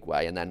in a big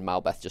way, and then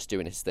Malbeth just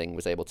doing his thing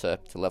was able to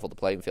level the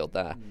playing field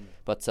there.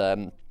 But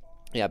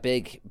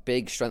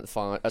big strength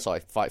 5,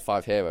 Fight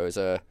 5 heroes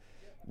are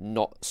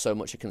not so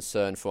much a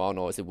concern for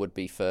Arnor as it would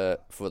be for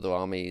other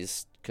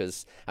armies,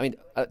 because I mean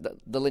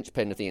the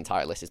linchpin of the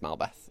entire list is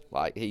Malbeth.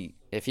 Like,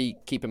 if he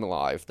keep him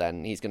alive,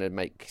 then he's going to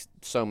make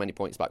so many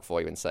points back for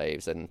you in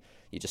saves, and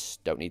you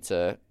just don't need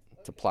to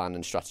plan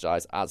and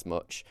strategize as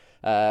much.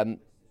 Did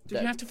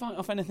you have to fight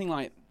off anything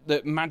like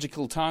the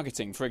magical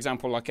targeting, for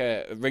example, like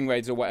a ring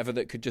raids or whatever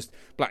that could just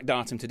black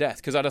dart him to death?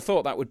 Because I'd have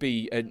thought that would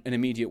be an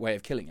immediate way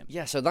of killing him.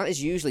 Yeah, so that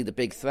is usually the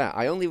big threat.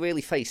 I only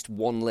really faced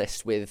one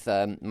list with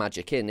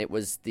magic in. It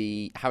was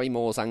the Harry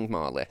Moore's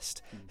Angmar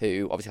list,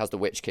 who obviously has the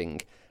Witch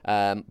King.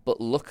 But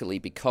luckily,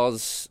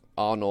 because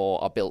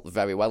Arnor are built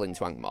very well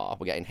into Angmar,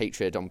 we're getting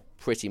hatred on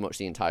pretty much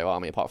the entire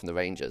army apart from the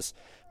Rangers.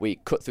 We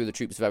cut through the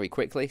troops very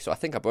quickly, so I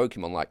think I broke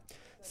him on like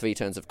 3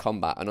 turns of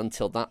combat, and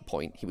until that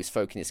point he was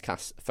focusing his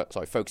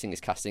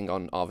casting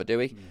on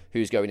Arvadui,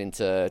 who's going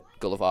into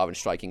Gullivar and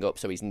striking up,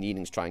 so he's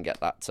needing to try and get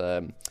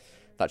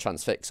that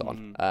transfix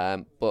on.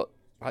 But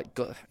like,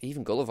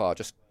 even Gullivar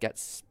just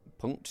gets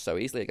punked so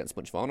easily against a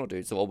bunch of Arnold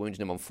dudes. They're all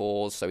wounding him on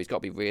 4s, so he's got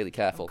to be really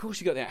careful. Of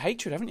course, you got that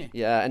hatred, haven't you?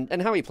 Yeah,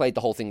 and Harry played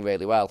the whole thing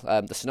really well.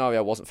 The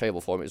scenario wasn't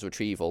favourable for him; it was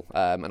retrieval,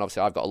 and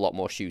obviously I've got a lot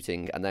more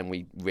shooting, and then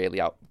we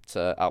really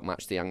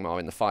outmatched the Angmar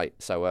in the fight.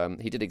 So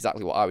he did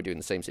exactly what I would do in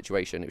the same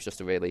situation. It was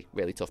just a really,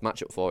 really tough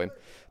matchup for him.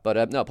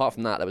 But no, apart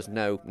from that, there was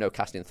no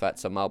casting threat,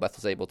 so Malbeth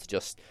was able to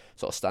just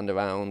sort of stand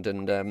around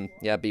and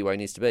be where he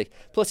needs to be.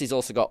 Plus, he's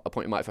also got a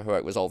point in mind for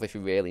heroic resolve if he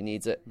really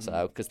needs it.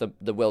 So because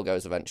the will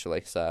goes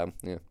eventually. So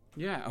yeah.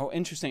 Yeah, oh,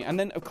 interesting. And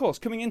then, of course,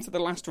 coming into the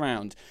last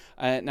round,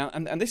 now,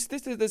 and this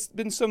there's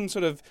been some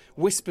sort of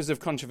whispers of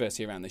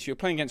controversy around this. You're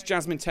playing against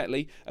Jasmine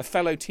Tetley, a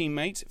fellow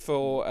teammate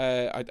for,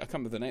 I can't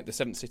remember the name, the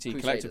 7th City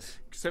Crusaders,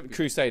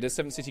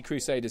 7th City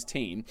Crusaders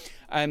team.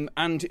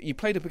 And you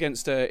played up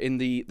against her in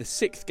the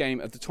 6th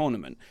game of the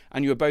tournament,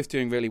 and you were both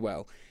doing really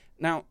well.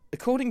 Now,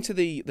 according to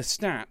the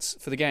stats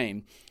for the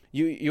game,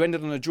 you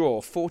ended on a draw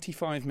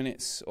 45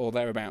 minutes or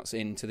thereabouts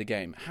into the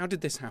game. How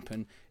did this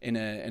happen in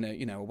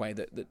a way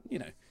that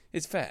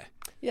is fair?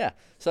 Yeah.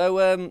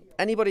 So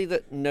anybody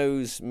that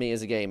knows me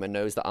as a gamer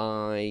knows that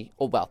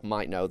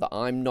might know that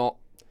I'm not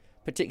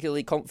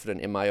particularly confident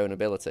in my own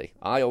ability.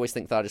 I always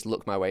think that I just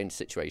look my way into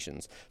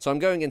situations. So I'm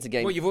going into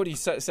game... Well, you've already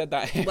said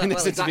that in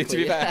this interview, to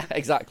be fair.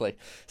 Exactly.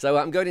 So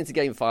I'm going into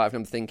game 5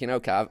 and I'm thinking,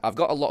 okay, I've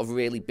got a lot of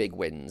really big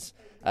wins.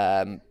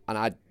 And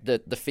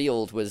the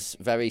field was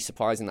very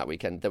surprising that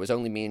weekend. There was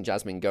only me and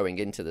Jasmine going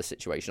into the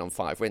situation on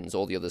 5 wins.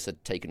 All the others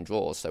had taken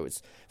draws. So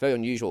it's very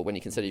unusual when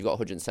you consider you've got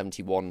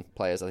 171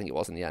 players, I think it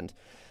was in the end.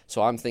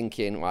 So I'm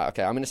thinking, right,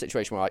 okay, I'm in a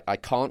situation where I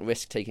can't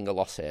risk taking a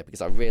loss here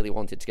because I really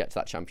wanted to get to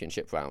that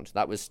championship round.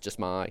 That was just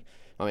my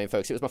main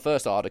focus. It was my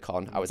first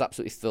Ardacon. I was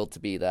absolutely thrilled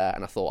to be there,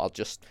 and I thought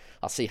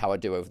I'll see how I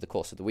do over the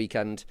course of the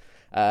weekend.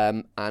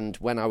 And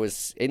when I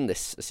was in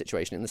this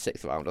situation in the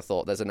 6th round, I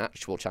thought there's an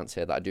actual chance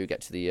here that I do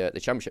get to the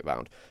championship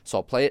round. So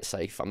I'll play it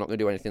safe. I'm not going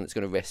to do anything that's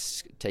going to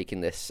risk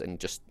taking this and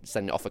just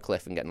sending it off a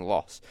cliff and getting a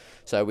loss.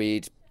 So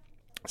we'd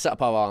set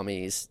up our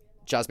armies.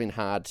 Jasmine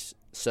had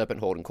Serpent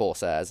Horde and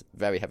Corsairs,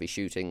 very heavy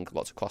shooting,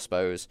 lots of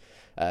crossbows,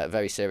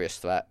 very serious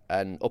threat,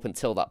 and up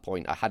until that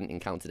point I hadn't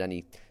encountered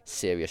any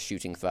serious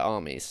shooting threat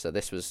armies, so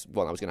this was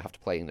one I was going to have to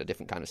play in a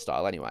different kind of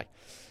style anyway.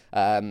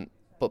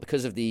 But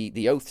because of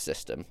the oath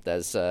system,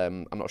 there's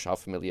I'm not sure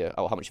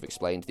how much you've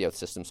explained the oath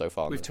system so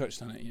far. We've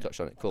touched on it, yeah. Touched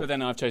on it, cool. But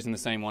then I've chosen the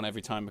same one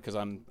every time because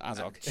I'm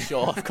Azog.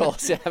 Sure, of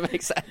course, yeah,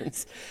 makes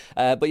sense.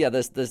 But yeah,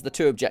 there's the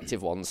 2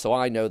 objective ones, so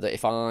I know that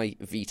if I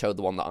veto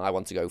the one that I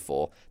want to go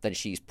for, then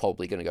she's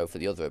probably going to go for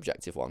the other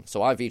objective one.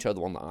 So I veto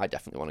the one that I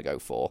definitely want to go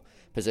for,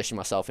 position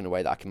myself in a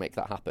way that I can make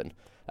that happen.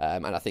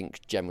 And I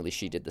think generally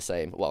she did the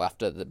same. Well,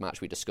 after the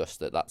match we discussed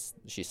that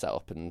she set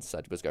up and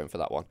said was going for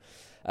that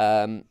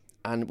one.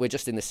 And we're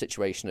just in this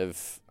situation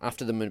of,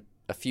 after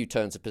a few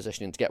turns of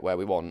positioning to get where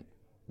we want,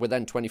 we're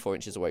then 24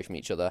 inches away from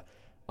each other.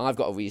 I've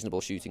got a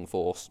reasonable shooting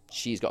force.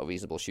 She's got a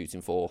reasonable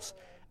shooting force.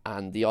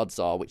 And the odds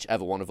are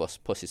whichever one of us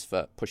pushes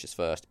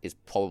first is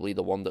probably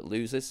the one that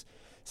loses.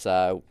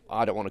 So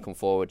I don't want to come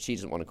forward. She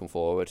doesn't want to come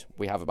forward.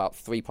 We have about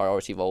 3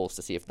 priority rolls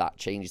to see if that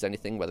changes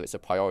anything, whether it's a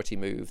priority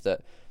move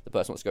that the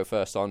person wants to go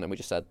first on. And we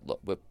just said,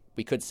 look,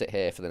 we could sit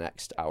here for the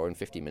next hour and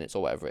 50 minutes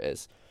or whatever it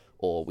is,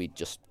 or we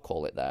just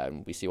call it there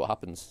and we see what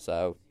happens.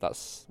 So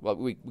that's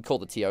we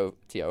called the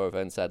TO over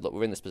and said, look,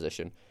 we're in this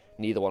position.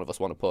 Neither one of us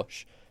want to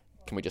push.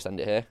 Can we just end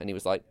it here? And he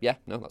was like, yeah,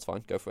 no, that's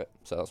fine. Go for it.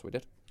 So that's what we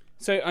did.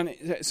 So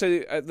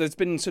there's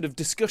been sort of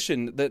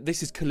discussion that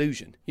this is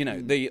collusion.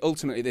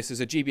 Ultimately this is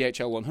a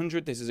GBHL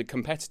 100. This is a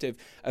competitive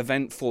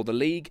event for the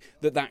league.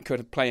 That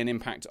could play an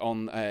impact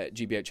on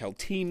GBHL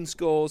team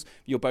scores.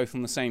 You're both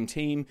on the same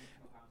team.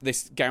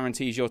 This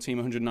guarantees your team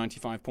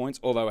 195 points,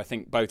 although I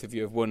think both of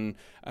you have won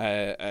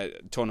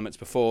tournaments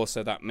before,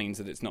 so that means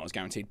that it's not as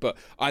guaranteed. But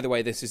either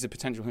way, this is a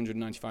potential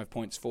 195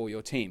 points for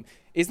your team.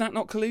 Is that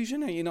not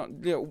collusion? Are you not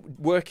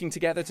working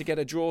together to get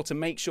a draw to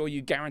make sure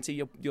you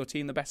guarantee your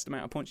team the best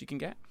amount of points you can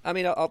get? I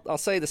mean, I'll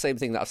say the same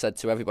thing that I've said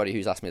to everybody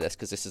who's asked me this,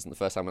 because this isn't the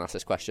first time I've asked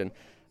this question.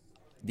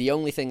 The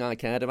only thing I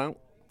cared about,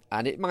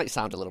 and it might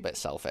sound a little bit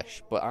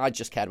selfish, but I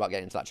just cared about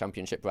getting into that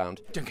championship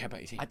round. Don't care about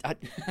your team.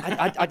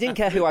 I didn't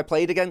care who I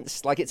played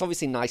against. Like, it's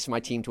obviously nice for my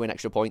team to win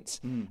extra points.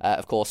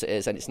 Of course it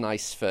is, and it's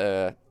nice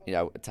for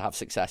to have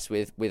success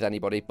with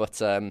anybody.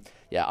 But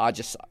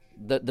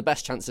the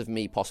best chance of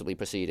me possibly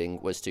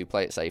proceeding was to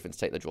play it safe and to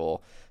take the draw.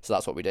 So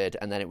that's what we did.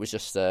 And then it was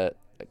just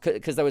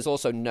because there was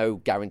also no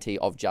guarantee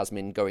of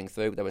Jasmine going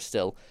through. There was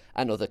still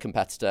another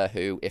competitor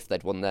who, if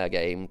they'd won their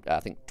game,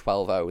 I think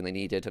 12-0 and they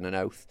needed an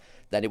oath,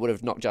 then it would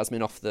have knocked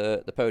Jasmine off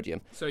the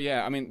podium. So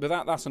yeah, I mean,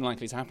 but that's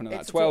unlikely to happen at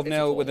that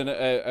 12-0 with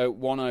a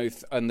one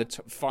oath and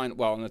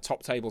on the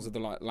top tables of the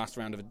last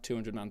round of a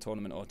 200-man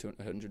tournament or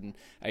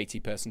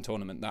 280-person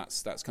tournament.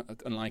 That's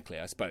unlikely,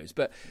 I suppose.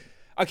 But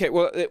okay,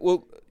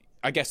 well,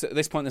 I guess at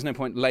this point there's no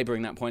point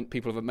labouring that point.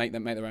 People have made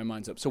their own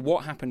minds up. So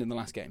what happened in the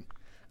last game?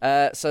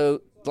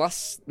 So the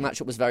last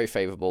matchup was very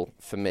favourable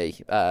for me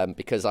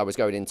because I was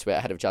going into it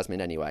ahead of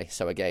Jasmine anyway.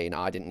 So again,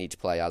 I didn't need to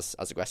play as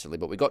aggressively.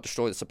 But we got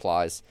Destroy the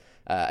Supplies.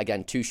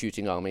 Again, 2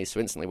 shooting armies.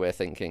 So instantly we're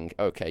thinking,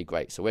 okay,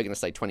 great. So we're going to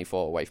stay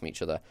 24 away from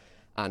each other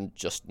and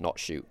just not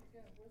shoot.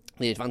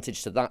 The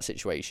advantage to that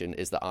situation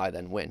is that I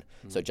then win.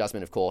 So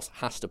Jasmine, of course,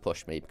 has to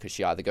push me because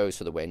she either goes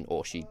for the win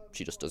or she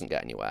just doesn't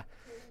get anywhere.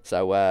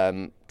 So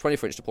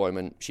 24-inch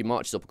deployment, she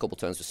marches up a couple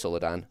turns with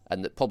Suladan,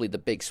 and probably the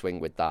big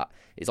swing with that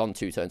is on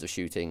 2 turns of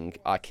shooting,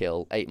 I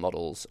kill 8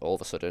 models, all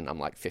of a sudden I'm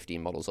like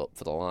 15 models up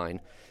for the line.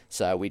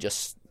 So we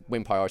just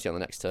win priority on the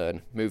next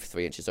turn, move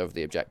 3 inches over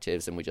the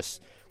objectives, and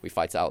we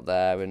fight out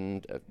there.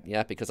 And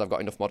because I've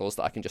got enough models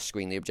that I can just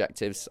screen the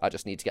objectives, I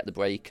just need to get the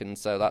break, and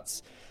so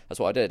that's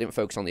what I did. I didn't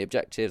focus on the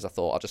objectives. I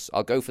thought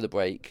I'll go for the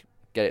break,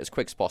 get it as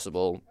quick as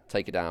possible,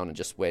 take it down, and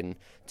just win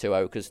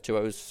 2-0 because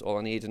 2-0's all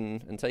I need,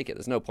 and take it.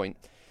 There's no point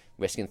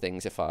risking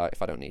things if I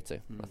don't need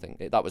to. I think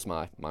that was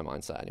my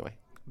mindset anyway.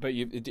 But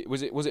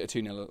was it a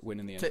 2-0 win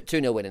in the end?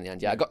 2-0 win in the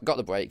end. Yeah, I got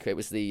the break. It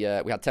was we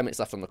had 10 minutes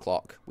left on the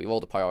clock. We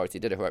rolled a priority,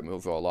 did a heroic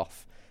move roll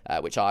off,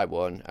 which I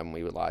won, and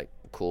we were like,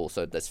 cool.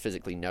 So there's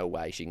physically no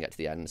way she can get to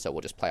the end. So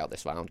we'll just play out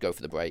this round, go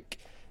for the break.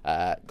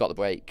 Got the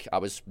break. I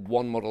was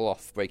 1 model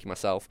off breaking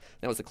myself.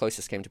 That was the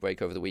closest game to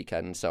break over the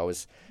weekend. So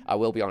I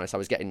will be honest, I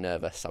was getting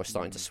nervous. I was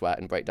starting to sweat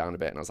and break down a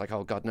bit, and I was like,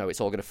 oh god, no,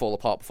 it's all going to fall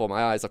apart before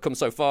my eyes. I've come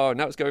so far, and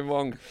now it's going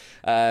wrong.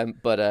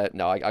 But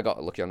no, I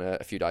got lucky on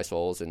a few dice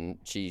rolls, and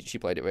she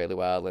played it really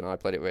well, and I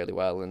played it really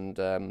well, and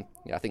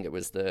I think it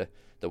was the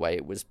way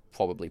it was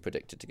probably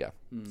predicted to go.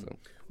 So.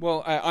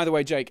 Well, either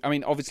way, Jake, I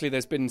mean, obviously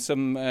there's been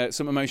some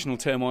emotional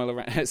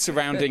turmoil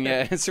surrounding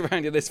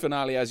this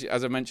finale,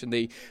 as I mentioned,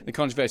 the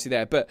controversy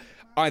there. But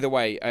either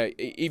way,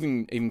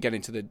 even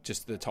getting to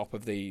the top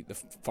of the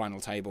final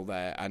table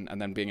there,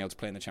 and then being able to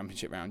play in the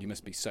championship round, you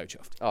must be so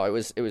chuffed. Oh, it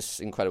was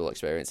incredible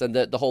experience, and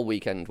the whole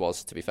weekend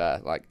was, to be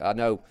fair. Like, I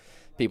know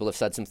people have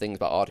said some things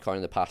about Ardacon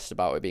in the past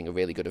about it being a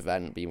really good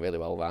event, being really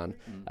well ran,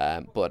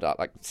 but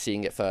like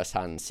seeing it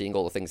firsthand, seeing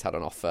all the things it had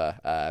on offer,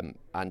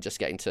 and just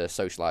getting to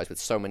socialise with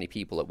so many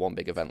people at one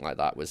big event like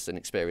that was an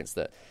experience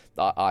that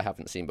I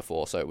haven't seen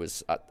before. So it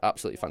was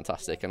absolutely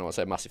fantastic, and I want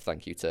to say a massive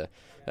thank you to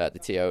the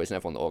TOs and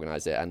everyone that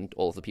organised it, and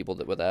all of the people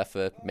that were there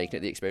for making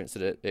it the experience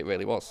that it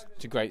really was.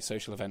 It's a great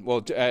social event.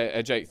 Well,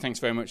 Jake, thanks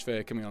very much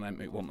for coming on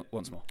Entmoot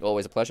once more.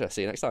 Always a pleasure.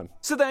 See you next time.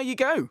 So there you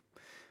go.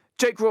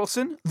 Jake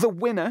Rawson, the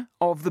winner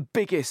of the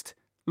biggest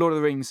Lord of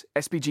the Rings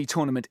SBG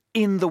tournament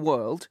in the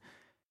world.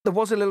 There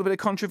was a little bit of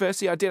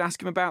controversy. I did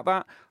ask him about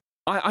that.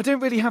 I don't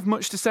really have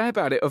much to say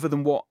about it other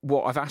than what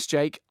I've asked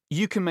Jake.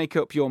 You can make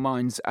up your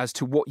minds as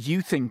to what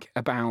you think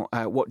about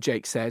what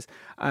Jake says,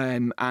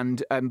 and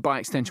by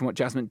extension what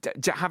Jasmine. I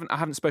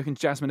haven't spoken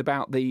to Jasmine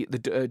about the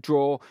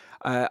draw.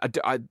 I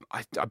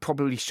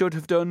probably should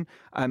have done.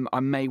 I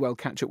may well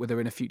catch up with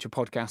her in a future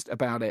podcast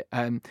about it.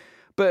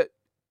 But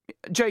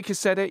Jake has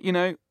said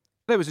it.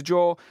 There was a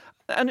draw,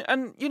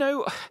 and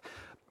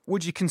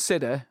would you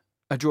consider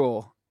a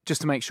draw just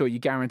to make sure you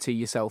guarantee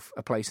yourself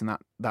a place in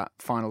that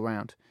final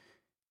round,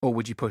 or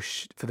would you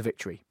push for the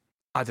victory?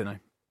 I don't know.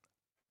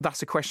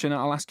 That's a question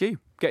I'll ask you.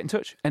 Get in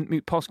touch.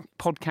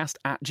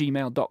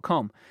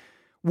 Entmootpodcast@gmail.com.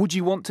 Would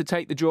you want to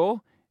take the draw,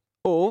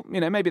 or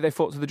maybe they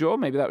fought to the draw?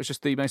 Maybe that was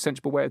just the most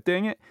sensible way of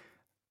doing it.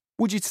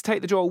 Would you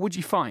take the draw? Or would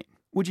you fight?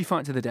 Would you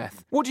fight to the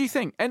death? What do you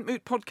think?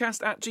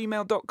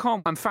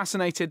 Entmootpodcast@gmail.com. I'm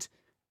fascinated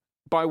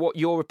by what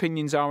your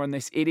opinions are on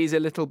this. It is a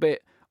little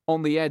bit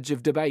on the edge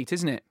of debate,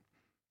 isn't it?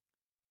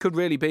 Could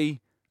really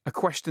be a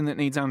question that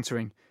needs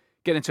answering.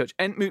 Get in touch.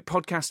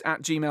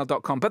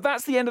 Entmootpodcast@gmail.com. But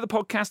that's the end of the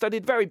podcast. I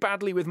did very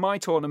badly with my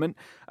tournament,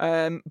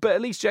 but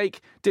at least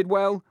Jake did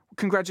well.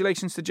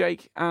 Congratulations to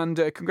Jake, and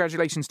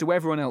congratulations to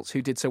everyone else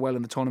who did so well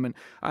in the tournament.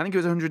 I think it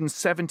was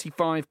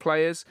 175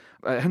 players,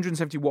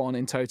 171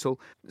 in total,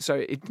 so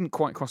it didn't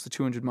quite cross the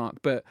 200 mark,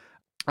 but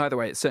either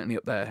way, it's certainly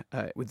up there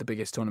with the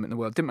biggest tournament in the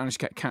world. Didn't manage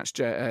to catch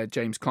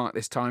James Clark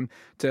this time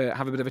to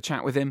have a bit of a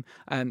chat with him,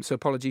 so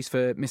apologies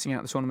for missing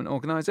out the tournament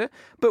organiser.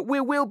 But we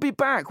will be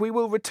back. We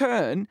will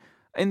return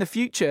in the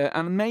future,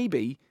 and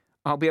maybe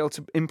I'll be able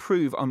to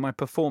improve on my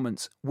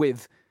performance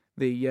with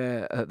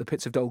the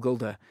Pits of Dol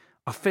Guldur.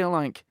 I feel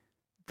like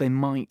they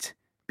might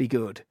be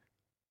good.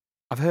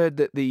 I've heard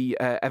that the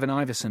Evan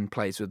Iverson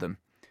plays with them.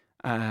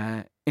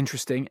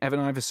 Interesting. Evan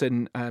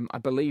Iverson, I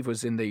believe,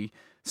 was in the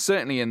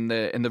certainly in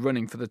the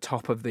running for the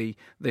top of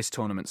this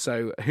tournament.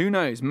 So who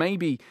knows?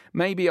 Maybe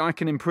I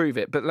can improve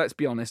it. But let's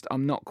be honest,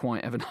 I'm not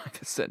quite Evan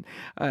Iverson.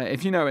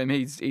 If you know him,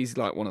 he's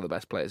like one of the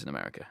best players in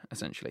America,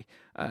 essentially.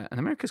 And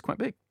America's quite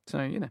big,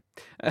 so you know.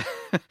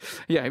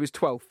 Yeah, he was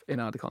 12th in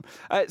Ardacon.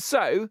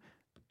 So.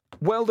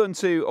 Well done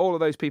to all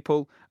of those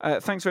people.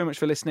 Thanks very much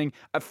for listening.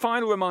 A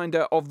final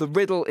reminder of the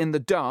riddle in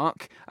the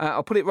dark.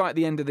 I'll put it right at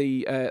the end of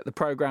the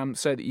programme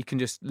so that you can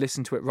just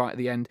listen to it right at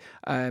the end.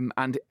 And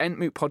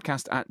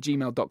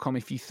Entmootpodcast@gmail.com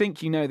if you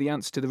think you know the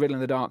answer to the riddle in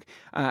the dark.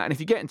 And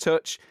if you get in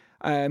touch,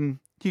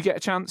 you get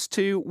a chance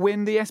to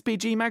win the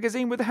SBG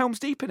magazine with the Helm's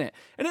Deep in it.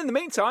 And in the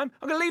meantime,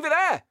 I'm going to leave it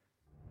there.